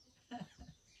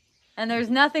 And there's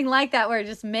nothing like that. We're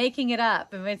just making it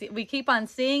up. And we keep on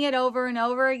seeing it over and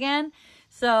over again.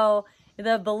 So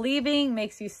the believing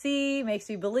makes you see, makes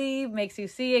you believe, makes you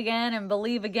see again and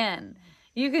believe again.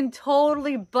 You can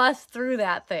totally bust through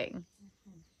that thing.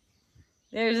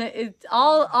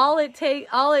 All it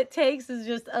takes is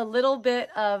just a little bit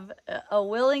of a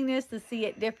willingness to see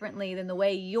it differently than the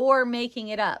way you're making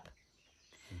it up.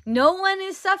 No one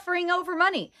is suffering over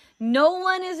money. No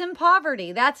one is in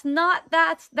poverty. That's not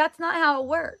how it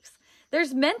works.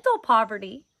 There's mental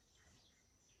poverty.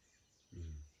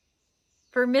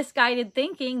 For misguided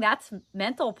thinking, that's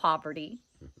mental poverty.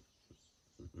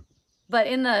 But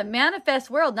in the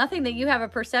manifest world, nothing that you have a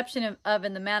perception of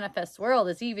in the manifest world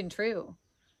is even true.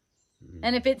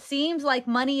 And if it seems like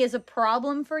money is a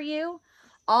problem for you,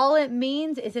 all it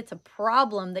means is it's a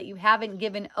problem that you haven't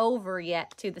given over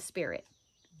yet to the Spirit.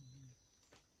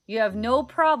 You have no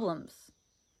problems.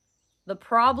 The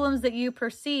problems that you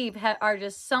perceive are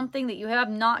just something that you have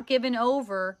not given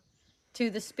over to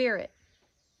the Spirit.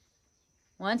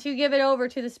 Once you give it over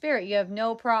to the Spirit, you have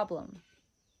no problem.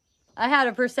 I had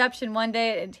a perception one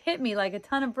day, it hit me like a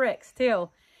ton of bricks too.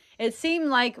 It seemed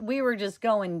like we were just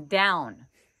going down.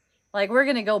 Like we're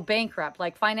going to go bankrupt.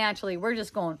 Like financially, we're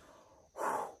just going. Whew.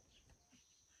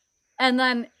 And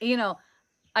then,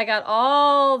 I got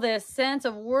all this sense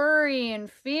of worry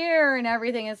and fear and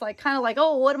everything. It's like kind of like,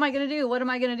 oh, what am I going to do? What am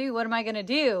I going to do? What am I going to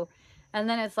do? And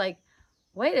then it's like,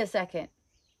 wait a second.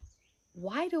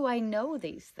 Why do I know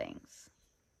these things?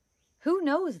 Who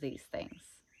knows these things?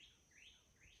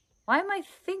 Why am I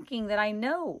thinking that I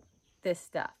know this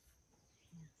stuff?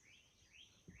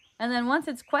 And then once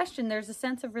it's questioned, there's a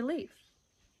sense of relief.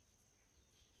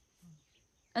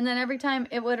 And then every time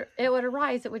it would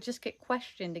arise, it would just get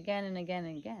questioned again and again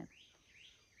and again.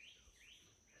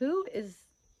 Who is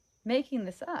making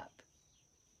this up?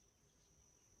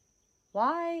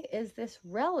 Why is this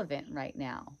relevant right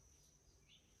now?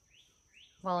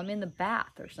 Well, I'm in the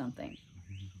bath or something.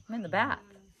 I'm in the bath.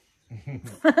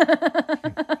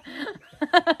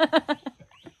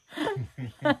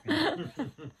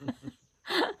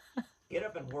 Get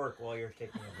up and work while you're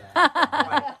taking a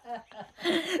bath.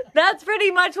 That's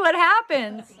pretty much what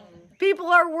happens. People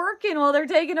are working while they're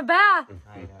taking a bath.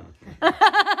 I know.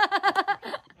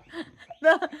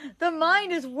 The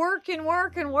mind is working,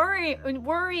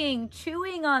 worrying,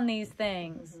 chewing on these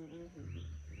things.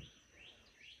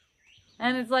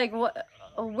 And it's like,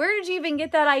 where did you even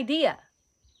get that idea?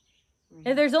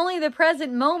 If there's only the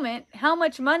present moment, how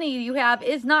much money you have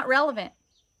is not relevant.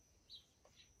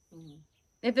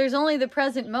 If there's only the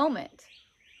present moment.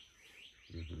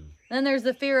 Then there's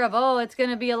the fear of, oh, it's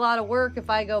going to be a lot of work if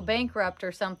I go bankrupt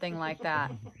or something like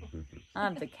that. I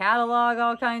have to catalog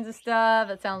all kinds of stuff.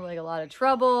 It sounds like a lot of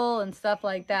trouble and stuff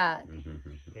like that.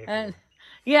 And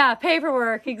yeah,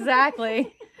 paperwork,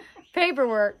 exactly.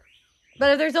 Paperwork.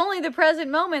 But if there's only the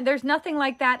present moment, there's nothing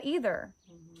like that either.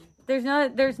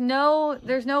 There's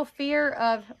no fear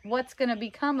of what's going to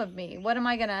become of me. What am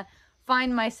I going to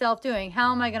find myself doing?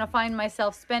 How am I going to find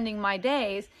myself spending my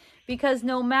days? Because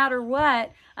no matter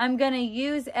what, I'm going to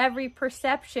use every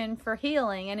perception for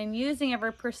healing. And in using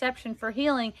every perception for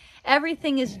healing,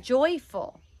 everything is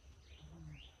joyful.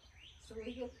 So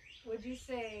would you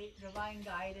say divine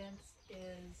guidance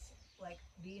is like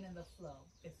being in the flow?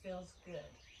 It feels good.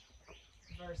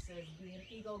 Versus being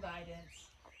ego guidance,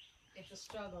 it's a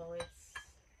struggle, it's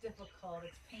difficult,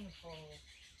 it's painful.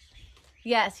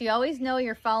 Yes, you always know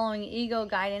you're following ego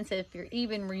guidance if you're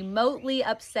even remotely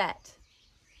upset.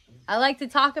 I like to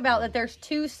talk about that there's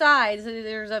two sides.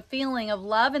 There's a feeling of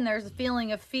love and there's a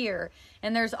feeling of fear.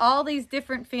 And there's all these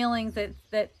different feelings that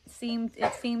it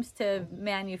seems to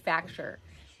manufacture.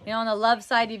 You know, on the love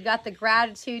side, you've got the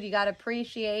gratitude, you got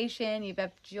appreciation, you've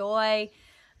got joy.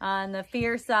 On the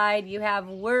fear side, you have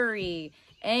worry,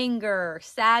 anger,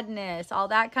 sadness, all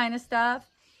that kind of stuff.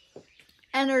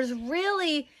 And there's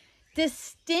really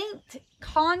distinct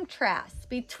contrasts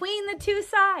between the two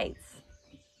sides.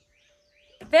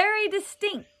 Very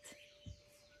distinct.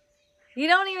 You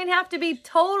don't even have to be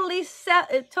totally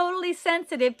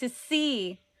sensitive to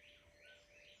see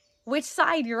which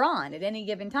side you're on at any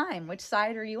given time. Which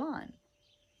side are you on?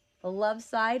 The love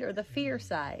side or the fear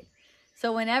side?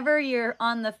 So whenever you're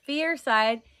on the fear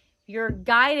side, your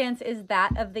guidance is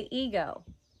that of the ego.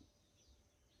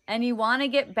 And you want to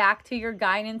get back to your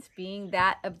guidance being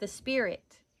that of the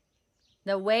spirit.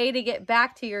 The way to get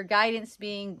back to your guidance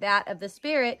being that of the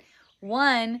spirit,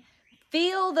 one,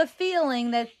 feel the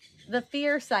feeling that the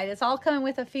fear side, it's all coming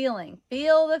with a feeling.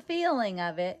 Feel the feeling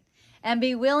of it and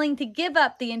be willing to give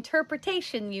up the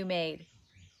interpretation you made.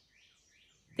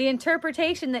 The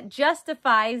interpretation that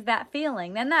justifies that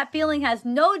feeling. Then that feeling has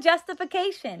no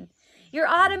justification. You're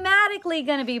automatically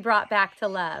going to be brought back to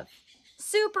love.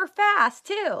 Super fast,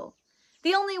 too.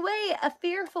 The only way a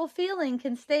fearful feeling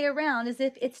can stay around is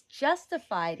if it's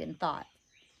justified in thought.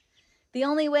 The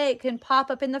only way it can pop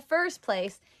up in the first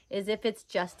place is if it's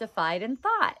justified in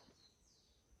thought.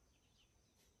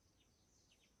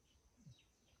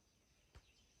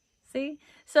 See?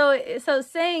 So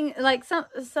saying like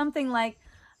something like,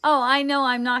 oh, I know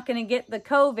I'm not going to get the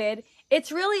COVID.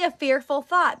 It's really a fearful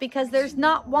thought because there's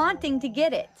not wanting to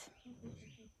get it.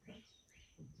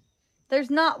 There's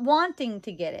not wanting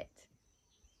to get it.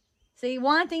 See,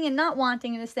 wanting and not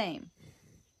wanting are the same.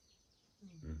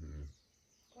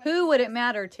 Who would it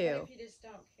matter to? What if you just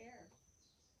don't care?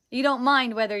 You don't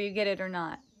mind whether you get it or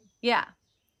not. Yeah.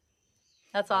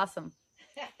 That's awesome.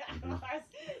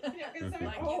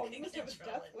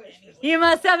 You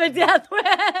must have a death wish.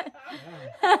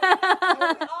 We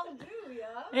all do,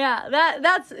 yeah? Yeah,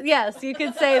 that's, yes, you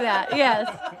could say that, yes.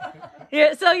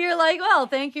 Yeah, so you're like, well,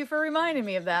 thank you for reminding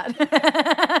me of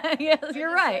that. Yes,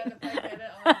 you're right. If I get it,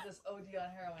 I'll just OD on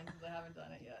heroin because I haven't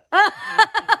done it yet.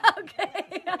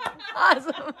 Okay,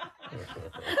 awesome.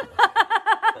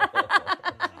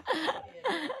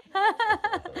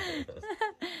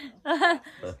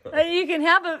 You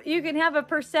can have a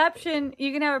perception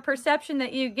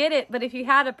that you get it, but if you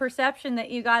had a perception that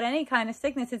you got any kind of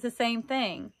sickness, it's the same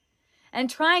thing. And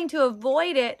trying to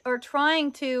avoid it or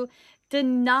trying to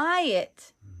deny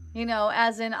it, you know,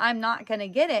 as in I'm not going to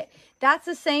get it, that's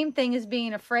the same thing as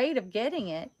being afraid of getting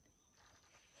it.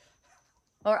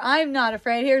 Or I'm not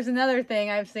afraid. Here's another thing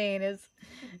I've seen is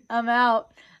I'm out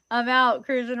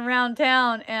cruising around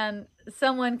town and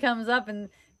someone comes up and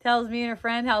tells me and a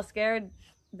friend how scared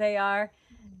they are.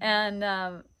 And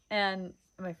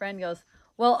my friend goes,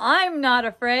 well, I'm not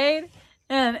afraid.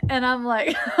 And I'm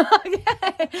like,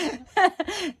 okay,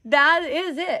 that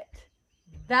is it.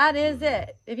 That is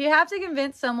it. If you have to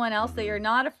convince someone else that you're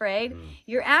not afraid,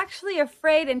 you're actually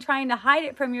afraid and trying to hide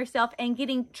it from yourself and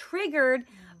getting triggered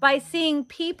by seeing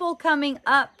people coming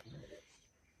up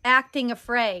acting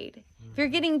afraid. If you're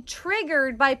getting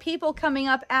triggered by people coming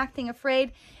up acting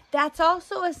afraid, that's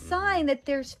also a sign that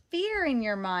there's fear in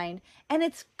your mind. And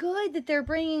it's good that they're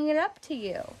bringing it up to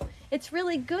you. It's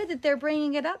really good that they're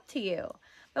bringing it up to you.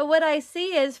 But what I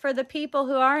see is for the people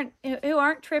who aren't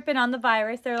tripping on the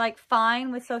virus, they're like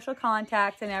fine with social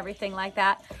contacts and everything like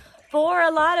that. For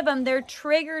a lot of them, they're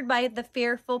triggered by the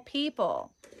fearful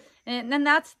people. And then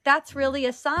that's really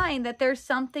a sign that there's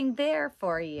something there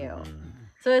for you.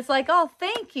 So it's like, oh,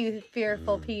 thank you,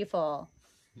 fearful people.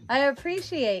 I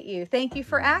appreciate you. Thank you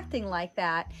for acting like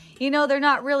that. You know, they're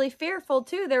not really fearful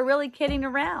too. They're really kidding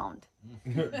around.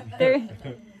 They're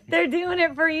doing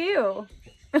it for you.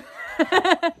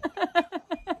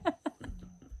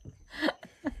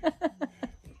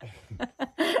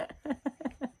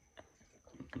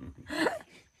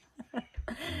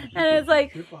 And it's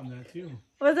like, trip on that too.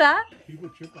 What's that? People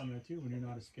trip on that too when you're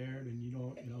not as scared and you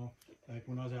don't, like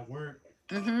when I was at work,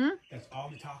 that's all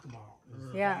they talk about.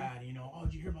 Yeah. Bad, oh,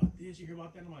 did you hear about this? You hear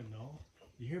about that? I'm like, no.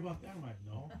 Did you hear about that? I'm like,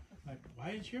 no. Like,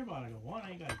 why didn't you hear about it? I go, one,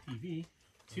 I ain't got a TV.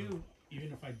 Two,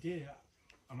 even if I did,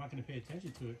 I'm not going to pay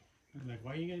attention to it. I'm like,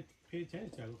 why are you going to pay attention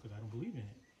to it? I go, because I don't believe in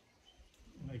it.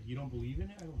 I'm like, you don't believe in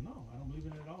it? I go, no, I don't believe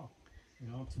in it at all.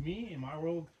 To me, in my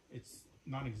world, it's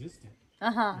non-existent.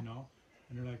 And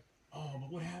they're like, oh,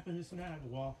 but what happened, this and that? I go,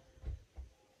 well,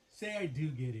 say I do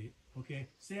get it, okay?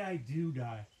 Say I do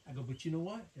die. I go, but you know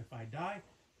what? If I die,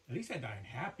 at least I die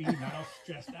happy, not all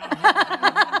stressed out.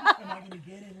 Am I going to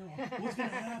get it? What's going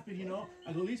to happen, I go,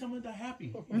 at least I'm going to die happy,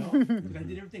 because I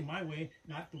did everything my way,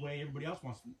 not the way everybody else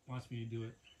wants me to do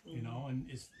it, and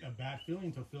it's a bad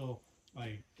feeling to feel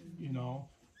like,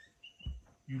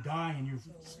 you die and you're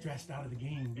stressed out of the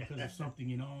game because of something,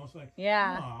 it's like,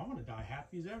 yeah. No, I want to die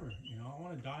happy as ever, I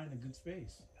want to die in a good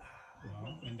space,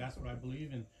 and that's what I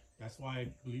believe, and that's why I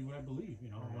believe what I believe,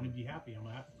 I want to be happy. I'm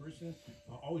a happy person.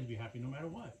 I'll always be happy no matter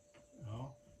what,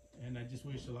 and I just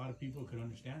wish a lot of people could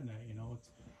understand that,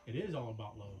 it is all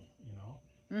about love,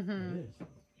 It is.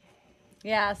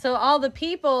 Yeah, so all the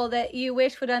people that you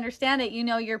wish would understand it,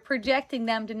 you're projecting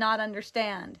them to not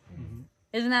understand.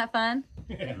 Isn't that fun?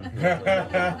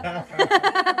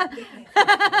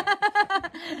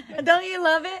 Don't you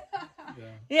love it?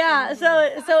 Yeah.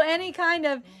 So any kind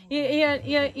of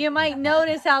you might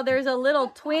notice how there's a little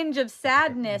twinge of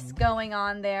sadness going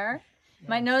on there. You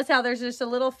might notice how there's just a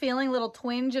little feeling, little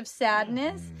twinge of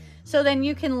sadness. So then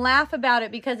you can laugh about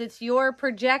it because it's your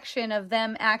projection of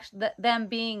them them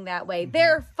being that way.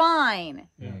 They're fine.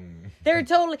 They're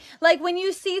totally, like when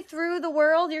you see through the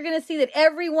world, you're going to see that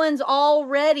everyone's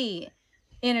already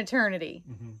in eternity.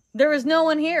 There is no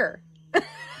one here. they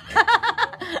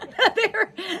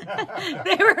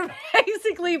were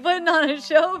basically putting on a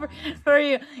show for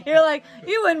you. You're like,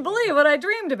 you wouldn't believe what I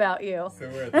dreamed about you. So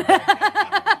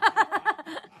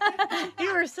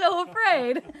You were so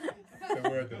afraid. So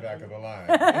we're at the back of the line,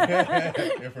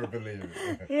 if we're believing.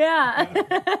 Yeah,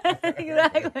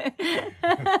 exactly.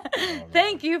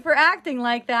 Thank you for acting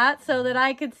like that so that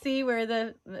I could see where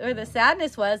the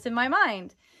sadness was in my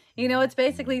mind. It's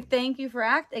basically thank you for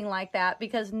acting like that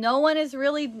because no one is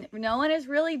really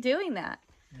doing that.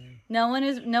 No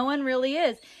one really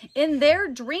is. In their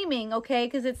dreaming, okay,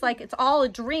 because it's like it's all a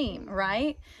dream,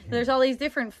 right? There's all these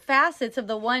different facets of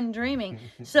the one dreaming.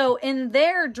 So in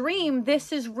their dream,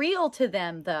 this is real to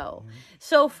them though.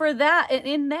 So for that,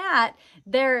 in that,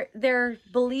 they're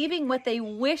believing what they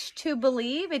wish to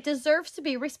believe. It deserves to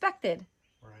be respected.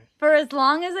 For as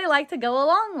long as they like to go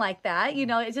along like that,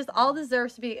 it just all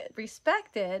deserves to be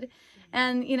respected.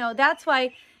 And, that's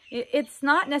why it's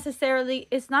not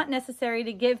necessary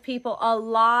to give people a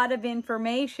lot of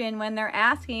information when they're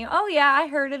asking you, oh yeah, I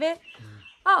heard of it.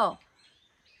 Oh,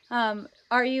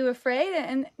 are you afraid?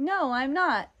 And no, I'm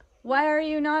not. Why are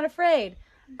you not afraid?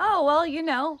 Oh,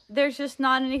 well, there's just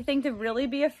not anything to really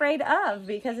be afraid of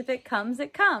because if it comes,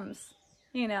 it comes,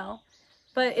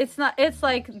 But it's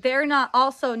like they're not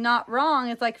wrong.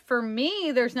 It's like for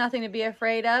me, there's nothing to be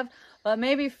afraid of. But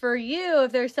maybe for you,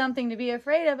 if there's something to be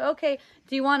afraid of, okay,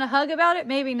 do you want to hug about it?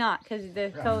 Maybe not because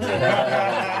the COVID.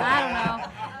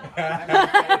 I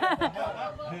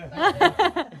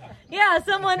don't know. Yeah,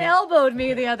 someone elbowed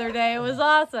me the other day. It was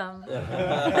awesome.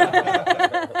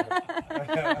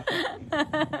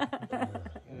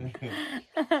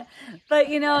 But,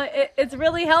 you know, it's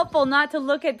really helpful not to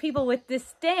look at people with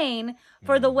disdain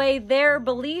for the way their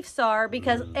beliefs are,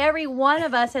 because every one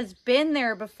of us has been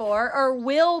there before or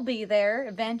will be there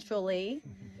eventually.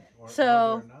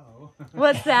 So,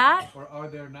 what's that? Or are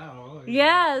there now?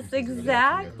 Yes,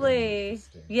 exactly.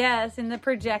 Yes, in the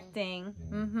projecting.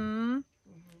 Mm-hmm.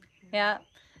 Yeah.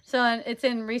 So it's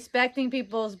in respecting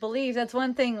people's beliefs. That's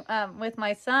one thing with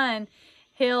my son.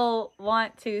 He'll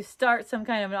want to start some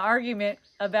kind of an argument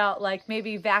about, like,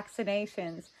 maybe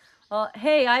vaccinations. Well,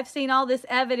 hey, I've seen all this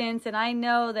evidence and I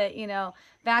know that, you know,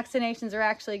 vaccinations are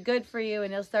actually good for you.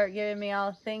 And he'll start giving me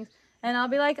all things. And I'll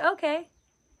be like, okay.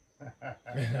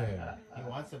 He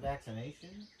wants a vaccination?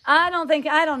 I don't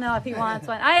know if he wants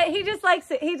one. He just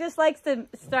likes to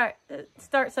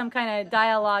start some kind of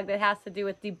dialogue that has to do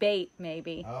with debate,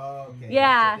 maybe. Oh, okay.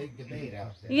 Yeah. That's a big debate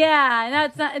out there. Yeah, and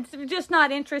it's just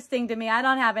not interesting to me. I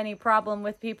don't have any problem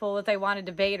with people if they want to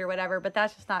debate or whatever, but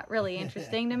that's just not really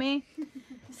interesting to me.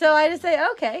 So I just say,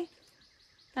 okay.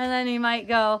 And then he might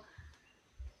go,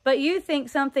 but you think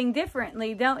something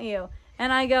differently, don't you?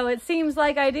 And I go, it seems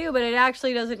like I do, but it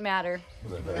actually doesn't matter.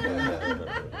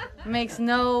 It makes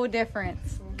no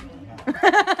difference.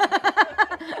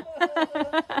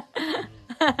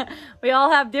 We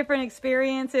all have different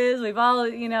experiences. We've all,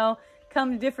 you know,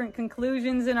 come to different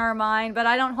conclusions in our mind, but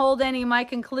I don't hold any of my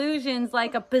conclusions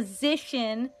like a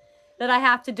position that I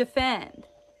have to defend.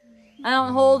 I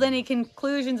don't hold any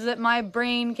conclusions that my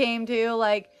brain came to,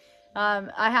 like,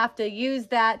 I have to use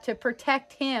that to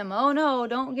protect him. Oh no,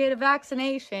 don't get a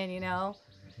vaccination, you know.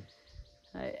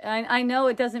 I know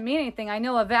it doesn't mean anything. I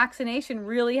know a vaccination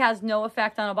really has no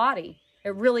effect on a body.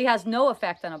 It really has no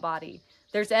effect on a body.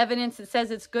 There's evidence that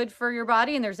says it's good for your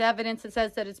body, and there's evidence that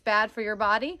says that it's bad for your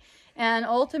body. And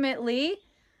ultimately,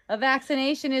 a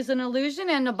vaccination is an illusion,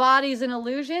 and the body's an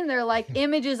illusion. They're like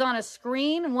images on a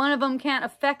screen. One of them can't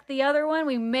affect the other one.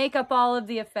 We make up all of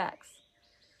the effects.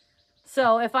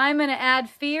 So if I'm going to add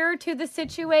fear to the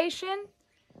situation,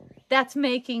 that's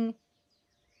making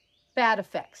bad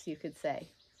effects, you could say.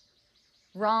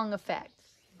 Wrong effects,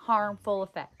 harmful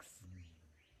effects.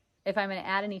 If I'm going to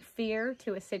add any fear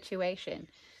to a situation.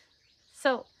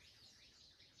 So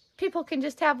people can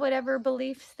just have whatever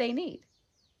beliefs they need.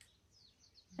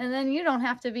 And then you don't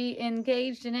have to be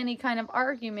engaged in any kind of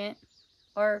argument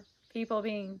or people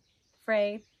being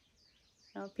afraid.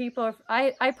 You know, people are,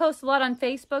 I post a lot on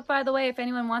Facebook, by the way. If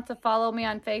anyone wants to follow me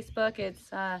on Facebook,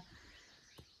 it's, I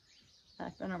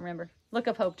don't remember. Look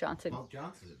up Hope Johnson. Hope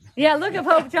Johnson. Yeah, look up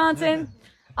Hope Johnson.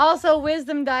 Also,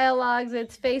 Wisdom Dialogues.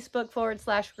 It's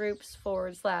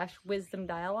Facebook.com/groups/Wisdom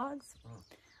Dialogues.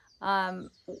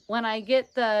 When I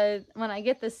get the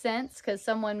sense, because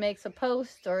someone makes a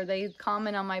post or they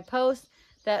comment on my post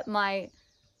that my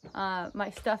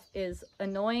stuff is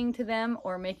annoying to them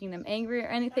or making them angry or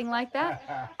anything like that,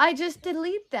 I just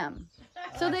delete them.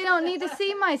 So they don't need to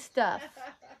see my stuff.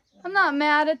 I'm not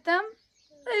mad at them.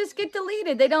 They just get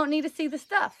deleted. They don't need to see the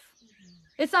stuff.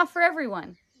 It's not for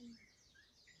everyone.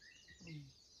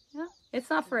 Yeah, it's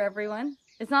not for everyone.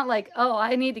 It's not like, oh,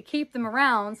 I need to keep them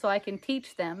around so I can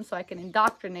teach them, so I can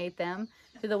indoctrinate them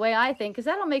to the way I think, because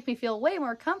that'll make me feel way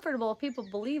more comfortable if people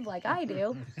believe like I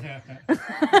do. Well,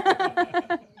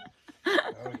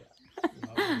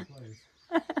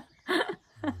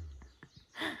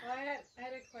 I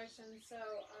had a question. So,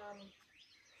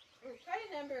 for quite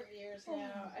a number of years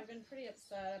now, I've been pretty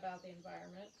upset about the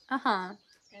environment Uh-huh.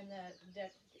 and the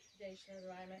degradation of the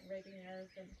environment, raping the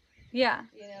earth, and Yeah.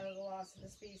 the loss of the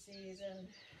species, and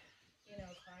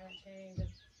climate change,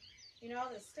 and all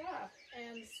this stuff.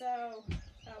 And so,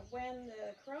 when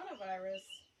the coronavirus,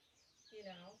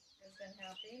 has been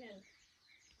happening, and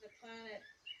the planet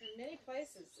in many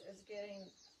places is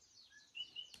getting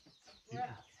a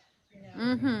breath,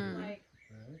 Mm-hmm. like,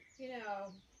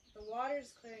 the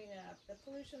water's clearing up, the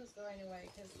pollution's going away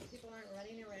because people aren't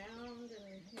running around,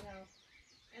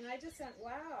 and I just went,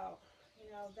 wow,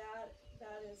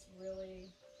 that is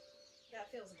really, that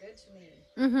feels good to me.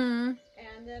 Mm-hmm.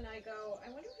 And then I go, I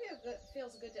wonder if it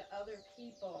feels good to other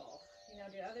people.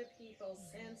 Do other people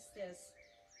sense this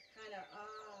kind of,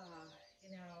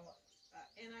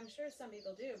 and I'm sure some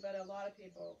people do, but a lot of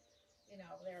people,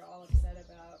 they're all upset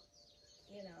about,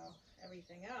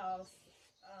 everything else.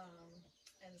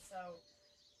 And so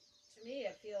to me,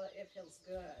 it feels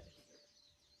good.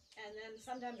 And then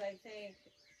sometimes I think,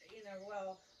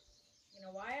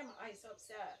 why am I so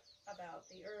upset about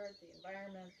the earth, the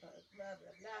environment, the blah,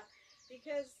 blah, blah?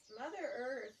 Because Mother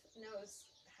Earth knows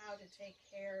how to take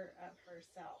care of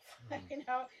herself, and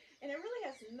it really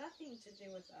has nothing to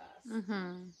do with us.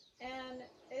 Mm-hmm. And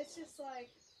it's just like,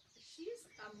 she's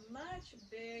a much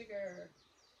bigger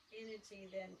entity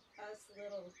than us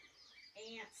little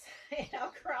ants, you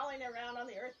know, crawling around on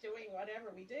the earth doing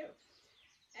whatever we do.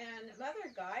 And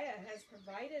Mother Gaia has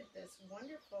provided this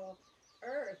wonderful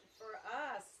earth for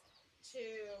us to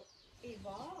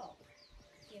evolve,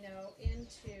 you know,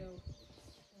 into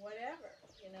whatever,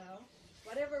 you know,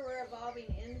 whatever we're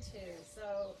evolving into.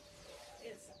 So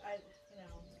it's, I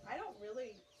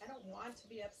don't want to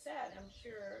be upset. I'm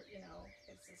sure, you know,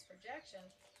 it's this projection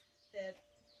that,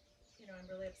 you know, I'm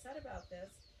really upset about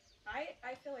this.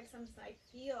 I feel like sometimes I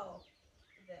feel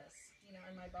this, you know,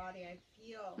 in my body. I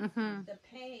feel the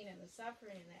pain and the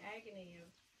suffering and the agony of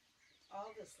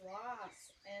all this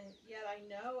loss, and yet I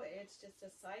know it's just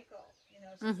a cycle, you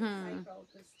know, it's just a cycle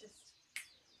that's just,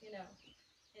 you know,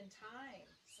 in time.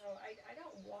 So I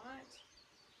don't want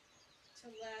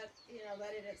to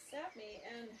let it upset me.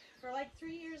 And for like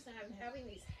 3 years now, I'm having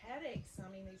these headaches. I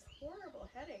mean, these horrible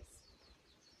headaches.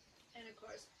 And of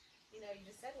course, you know, you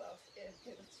just said, well, if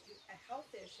it's a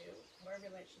health issue or a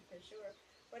relationship issue or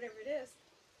whatever it is,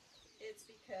 it's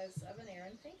because of an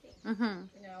error in thinking,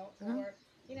 you know, or,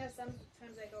 you know,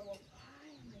 sometimes I go, well, why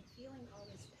am I feeling all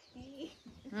this pain?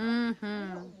 I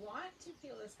don't want to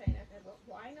feel this pain. I said, well,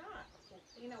 why not?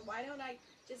 You know, why don't I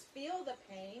just feel the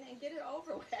pain and get it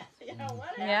over with, you know,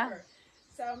 whatever. Yeah.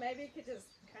 So maybe you could just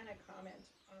kind of comment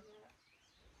on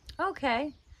that.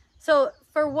 Okay. So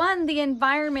for one, the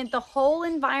environment, the whole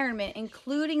environment,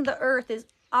 including the earth, is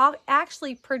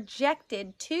actually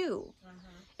projected too.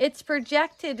 It's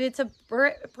projected. It's a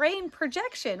brain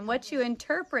projection, what you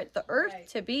interpret the earth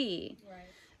to be. Right.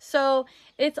 So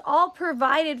it's all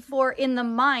provided for in the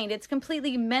mind. It's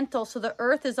completely mental. So the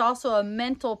earth is also a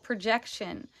mental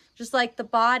projection, just like the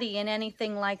body and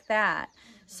anything like that.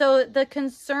 So the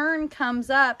concern comes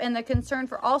up, and the concern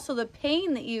for also the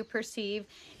pain that you perceive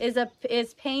is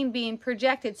pain being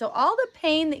projected. So all the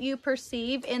pain that you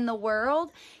perceive in the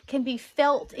world can be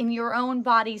felt in your own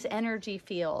body's energy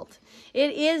field.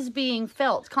 It is being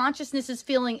felt. Consciousness is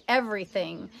feeling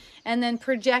everything and then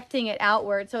projecting it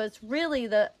outward. So it's really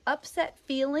the upset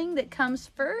feeling that comes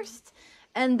first,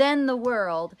 and then the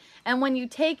world. And when you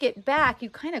take it back, you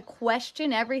kind of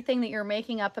question everything that you're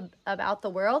making up about the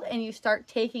world, and you start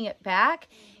taking it back,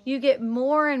 you get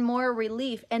more and more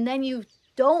relief, and then you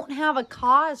don't have a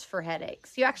cause for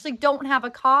headaches. You actually don't have a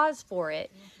cause for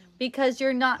it because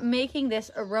you're not making this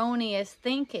erroneous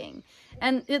thinking.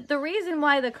 And the reason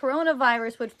why the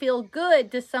coronavirus would feel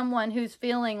good to someone who's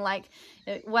feeling like,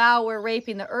 wow, we're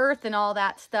raping the earth and all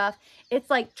that stuff, it's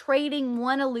like trading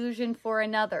one illusion for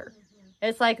another.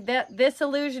 It's like this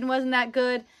illusion wasn't that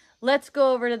good. Let's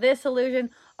go over to this illusion.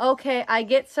 Okay, I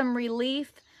get some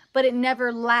relief, but it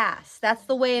never lasts. That's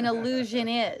the way an illusion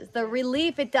is. The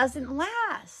relief, it doesn't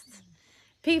last.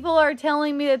 People are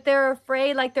telling me that they're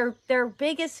afraid, like their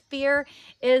biggest fear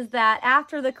is that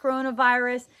after the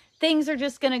coronavirus, things are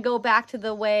just going to go back to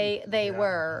the way they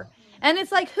were. And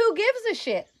it's like, who gives a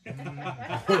shit?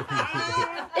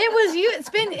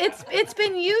 It's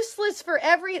been useless for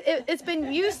it's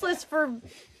been useless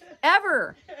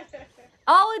forever.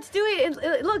 All it's doing is,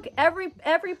 look,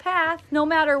 every path, no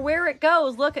matter where it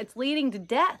goes, look, it's leading to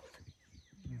death.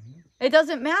 It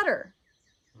doesn't matter.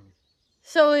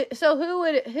 So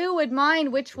who would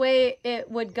mind which way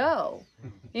it would go?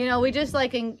 You know, we just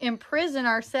like imprison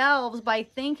ourselves by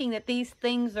thinking that these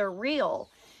things are real.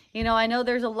 You know, I know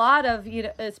there's a lot of, you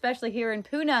know, especially here in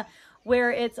Pune,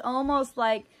 where it's almost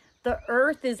like the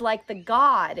earth is like the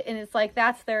god, and it's like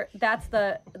that's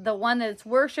the one that's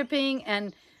worshiping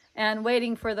and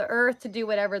waiting for the earth to do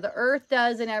whatever the earth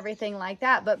does and everything like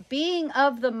that. But being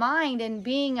of the mind and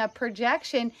being a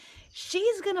projection,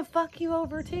 she's gonna fuck you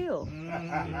over too.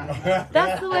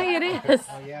 That's the way it is.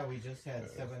 Oh yeah, we just had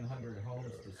 700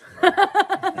 homes destroyed.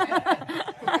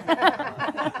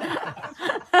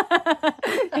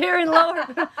 Here in Lower,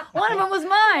 one of them was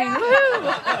mine.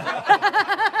 Woo!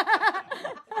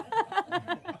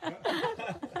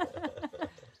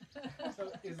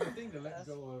 So is the thing to let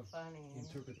go of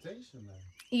interpretation then?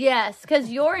 Yes, because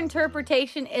your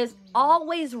interpretation is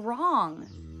always wrong.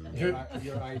 Your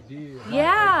idea.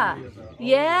 Yeah.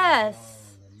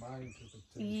 Yes.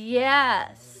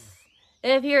 Yes.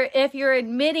 If you're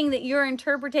admitting that your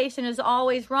interpretation is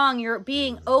always wrong, you're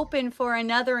being open for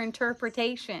another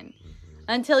interpretation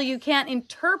until you can't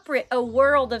interpret a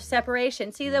world of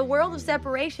separation. See, the world of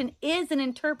separation is an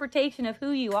interpretation of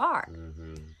who you are.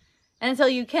 And so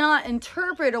you cannot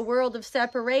interpret a world of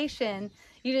separation.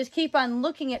 You just keep on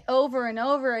looking it over and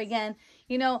over again.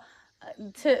 You know,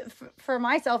 for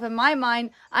myself, in my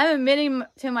mind, I'm admitting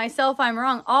to myself I'm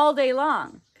wrong all day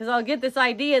long, because I'll get this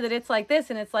idea that it's like this,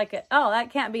 and it's like, oh,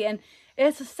 that can't be.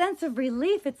 it's a sense of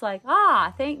relief. It's like,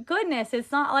 ah, thank goodness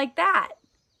it's not like that.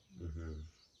 Mm-hmm.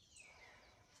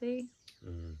 See?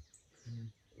 Mm-hmm.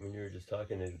 When you were just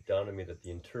talking, it dawned on me that the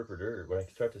interpreter, when I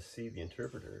start to see the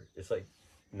interpreter, it's like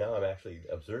now I'm actually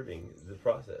observing the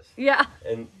process. Yeah.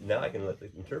 And now I can let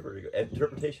the interpreter go.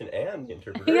 Interpretation and the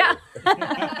interpreter. Yeah.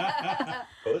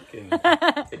 Both can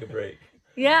take a break.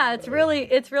 Yeah, it's really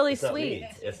It's sweet. not me.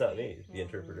 It's not me, the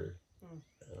interpreter. I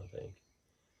don't think.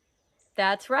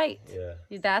 That's right.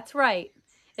 Yeah. That's right.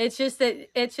 It's just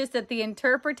that the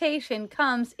interpretation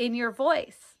comes in your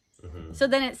voice. Mm-hmm. So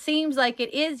then it seems like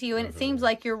it is you, and it seems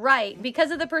like you're right.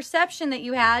 Because of the perception that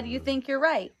you had, you think you're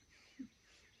right.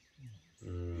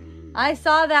 Mm-hmm. I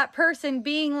saw that person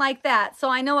being like that, so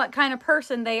I know what kind of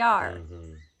person they are.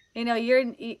 Mm-hmm. You know,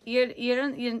 you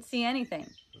didn't see anything.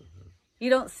 You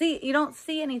don't see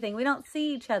anything. We don't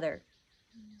see each other.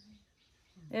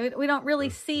 We don't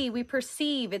really see. We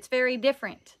perceive. It's very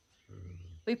different.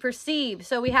 We perceive.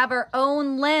 So we have our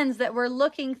own lens that we're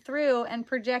looking through and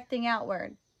projecting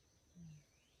outward.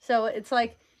 So it's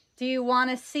like, do you want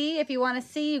to see? If you want to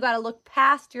see, you got to look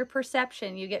past your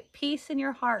perception. You get peace in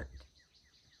your heart.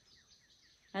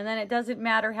 And then it doesn't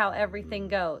matter how everything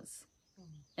goes.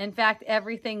 In fact,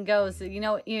 everything goes, you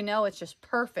know, it's just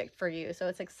perfect for you. So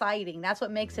it's exciting. That's what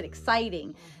makes it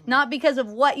exciting. Not because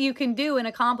of what you can do and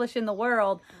accomplish in the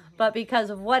world, but because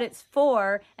of what it's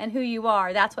for and who you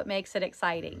are. That's what makes it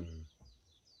exciting.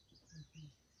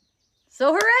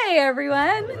 So hooray,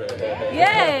 everyone.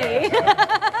 Yay.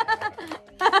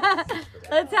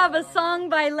 Let's have a song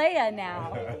by Leah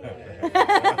now.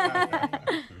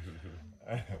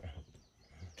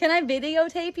 Can I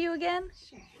videotape you again?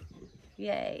 Sure.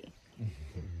 Yay.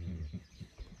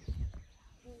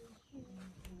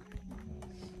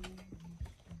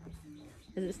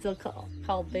 Is it still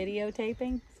called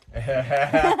videotaping?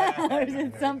 Or is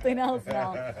it something else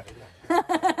now?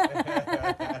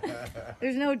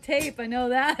 There's no tape, I know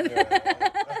that.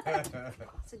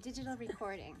 It's a digital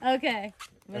recording. Okay,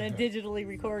 I'm going to digitally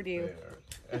record you.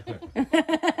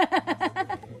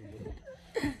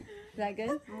 Is that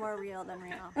good? More real than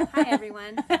real. Hi,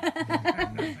 everyone.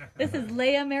 This is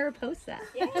Leah Mariposa.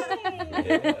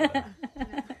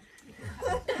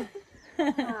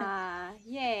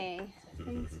 Yay.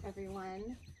 Thanks,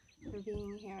 everyone, for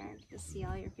being here to see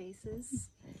all your faces.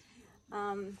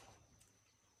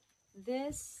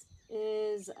 This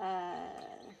is a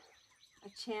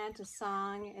chant, a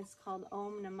song. It's called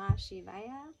Om Namah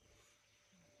Shivaya.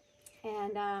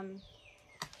 And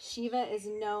Shiva is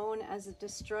known as a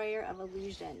destroyer of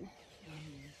illusion.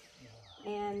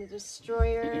 And the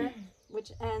destroyer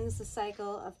which ends the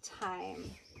cycle of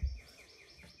time.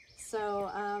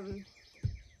 So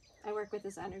I work with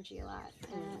this energy a lot.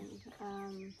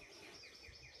 And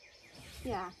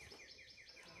yeah.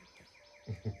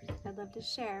 I'd love to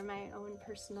share my own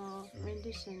personal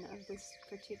rendition of this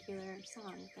particular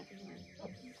song with everyone.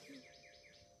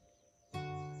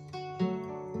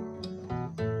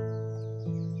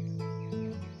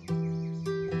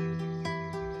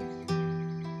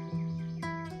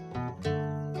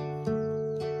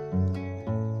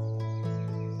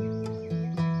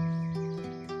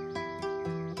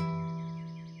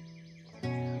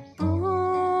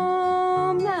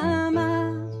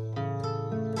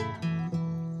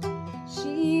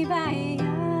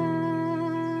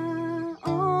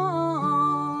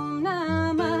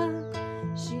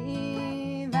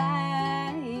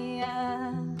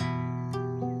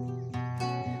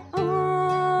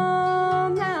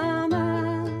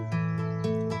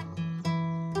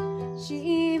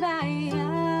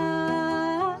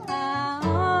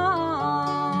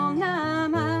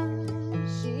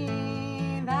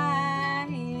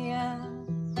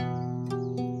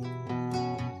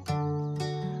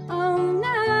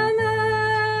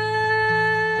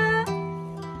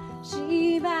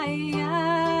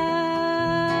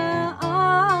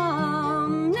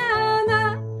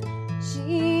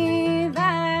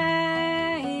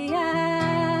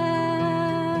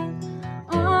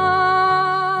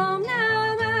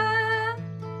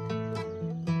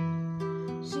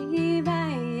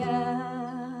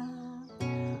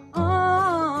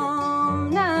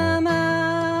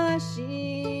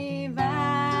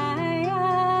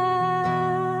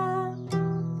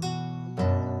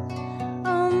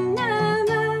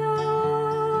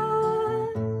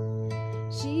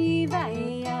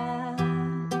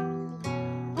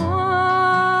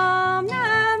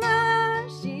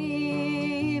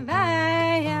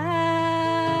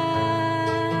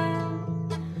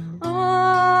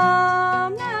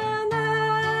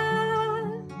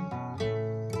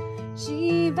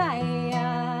 Shivaya,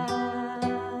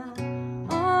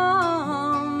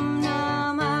 Om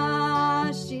Namah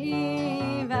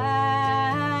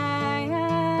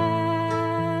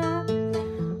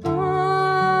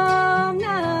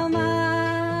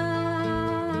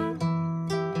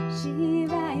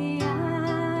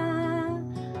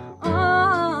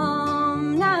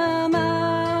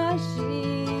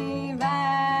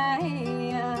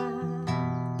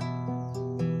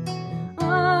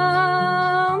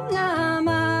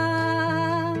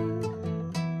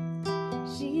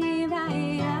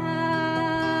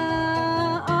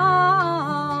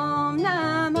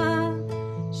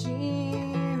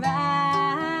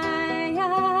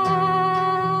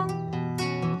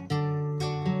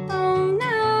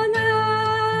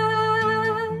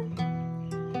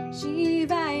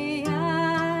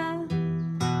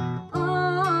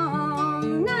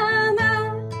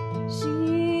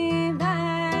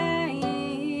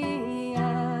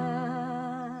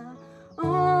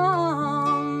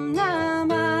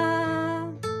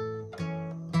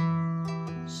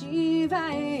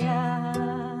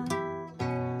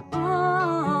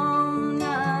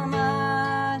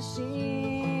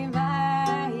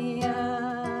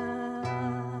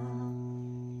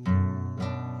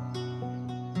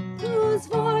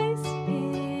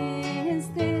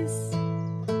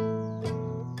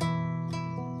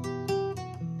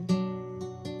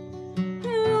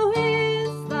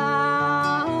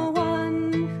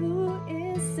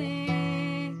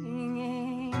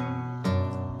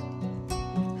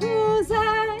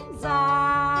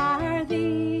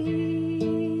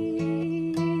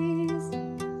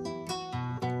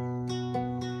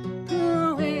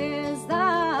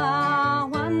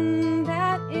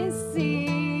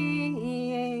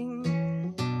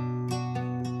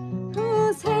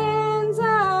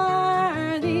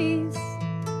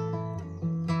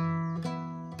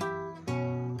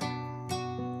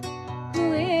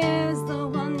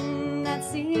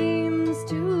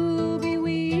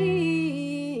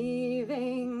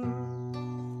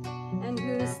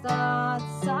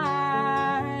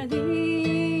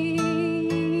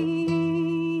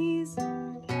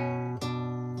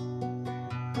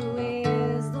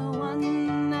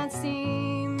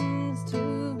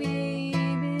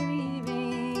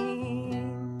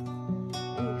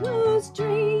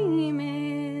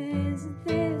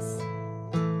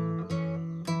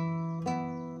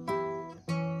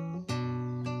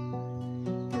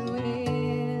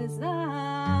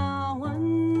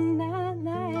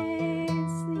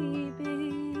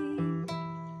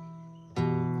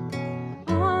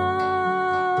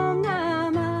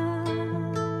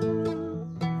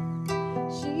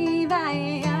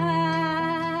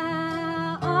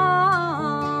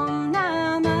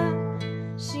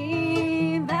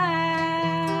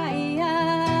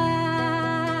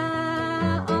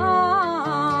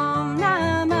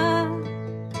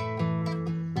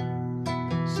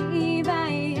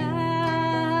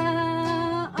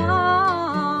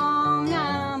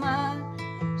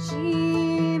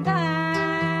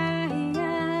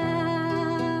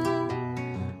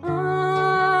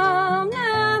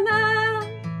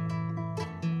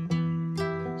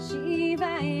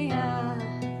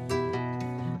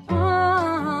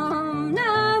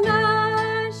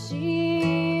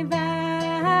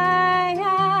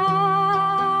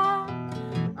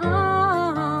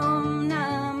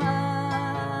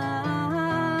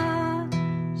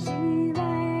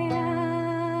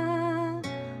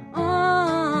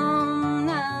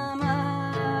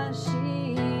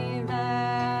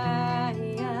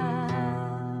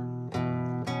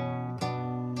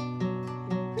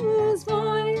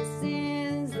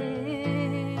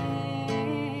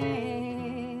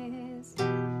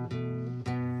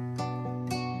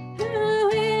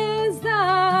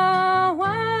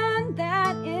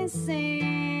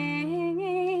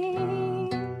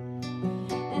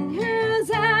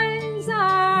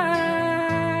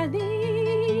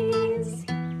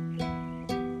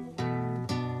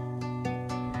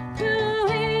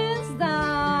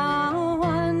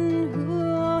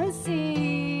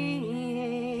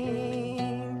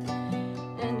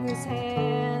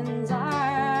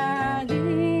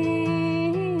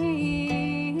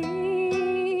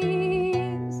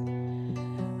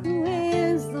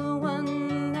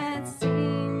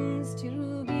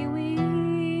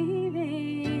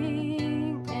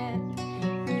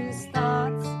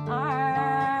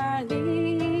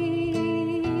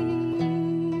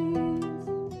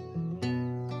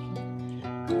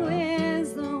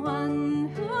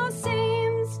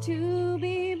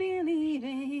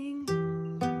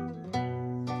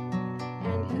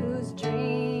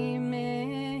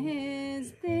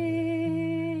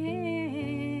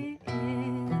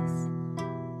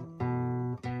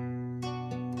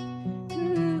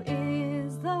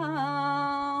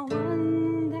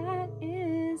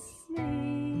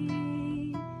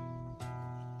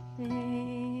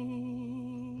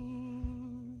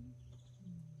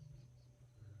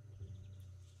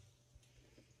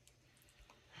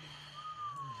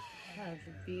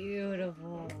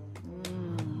Beautiful.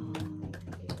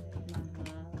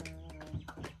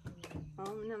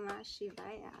 Om Namah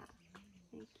Shivaya.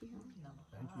 Thank you.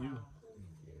 Thank you.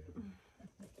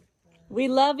 We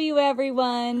love you,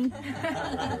 everyone.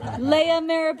 Leia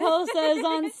Mariposa is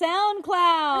on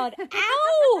SoundCloud.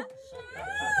 Ow!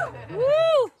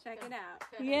 Woo! Check it out.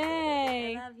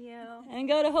 Yay! Love you. And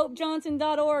go to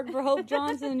hopejohnson.org for Hope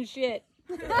Johnson shit.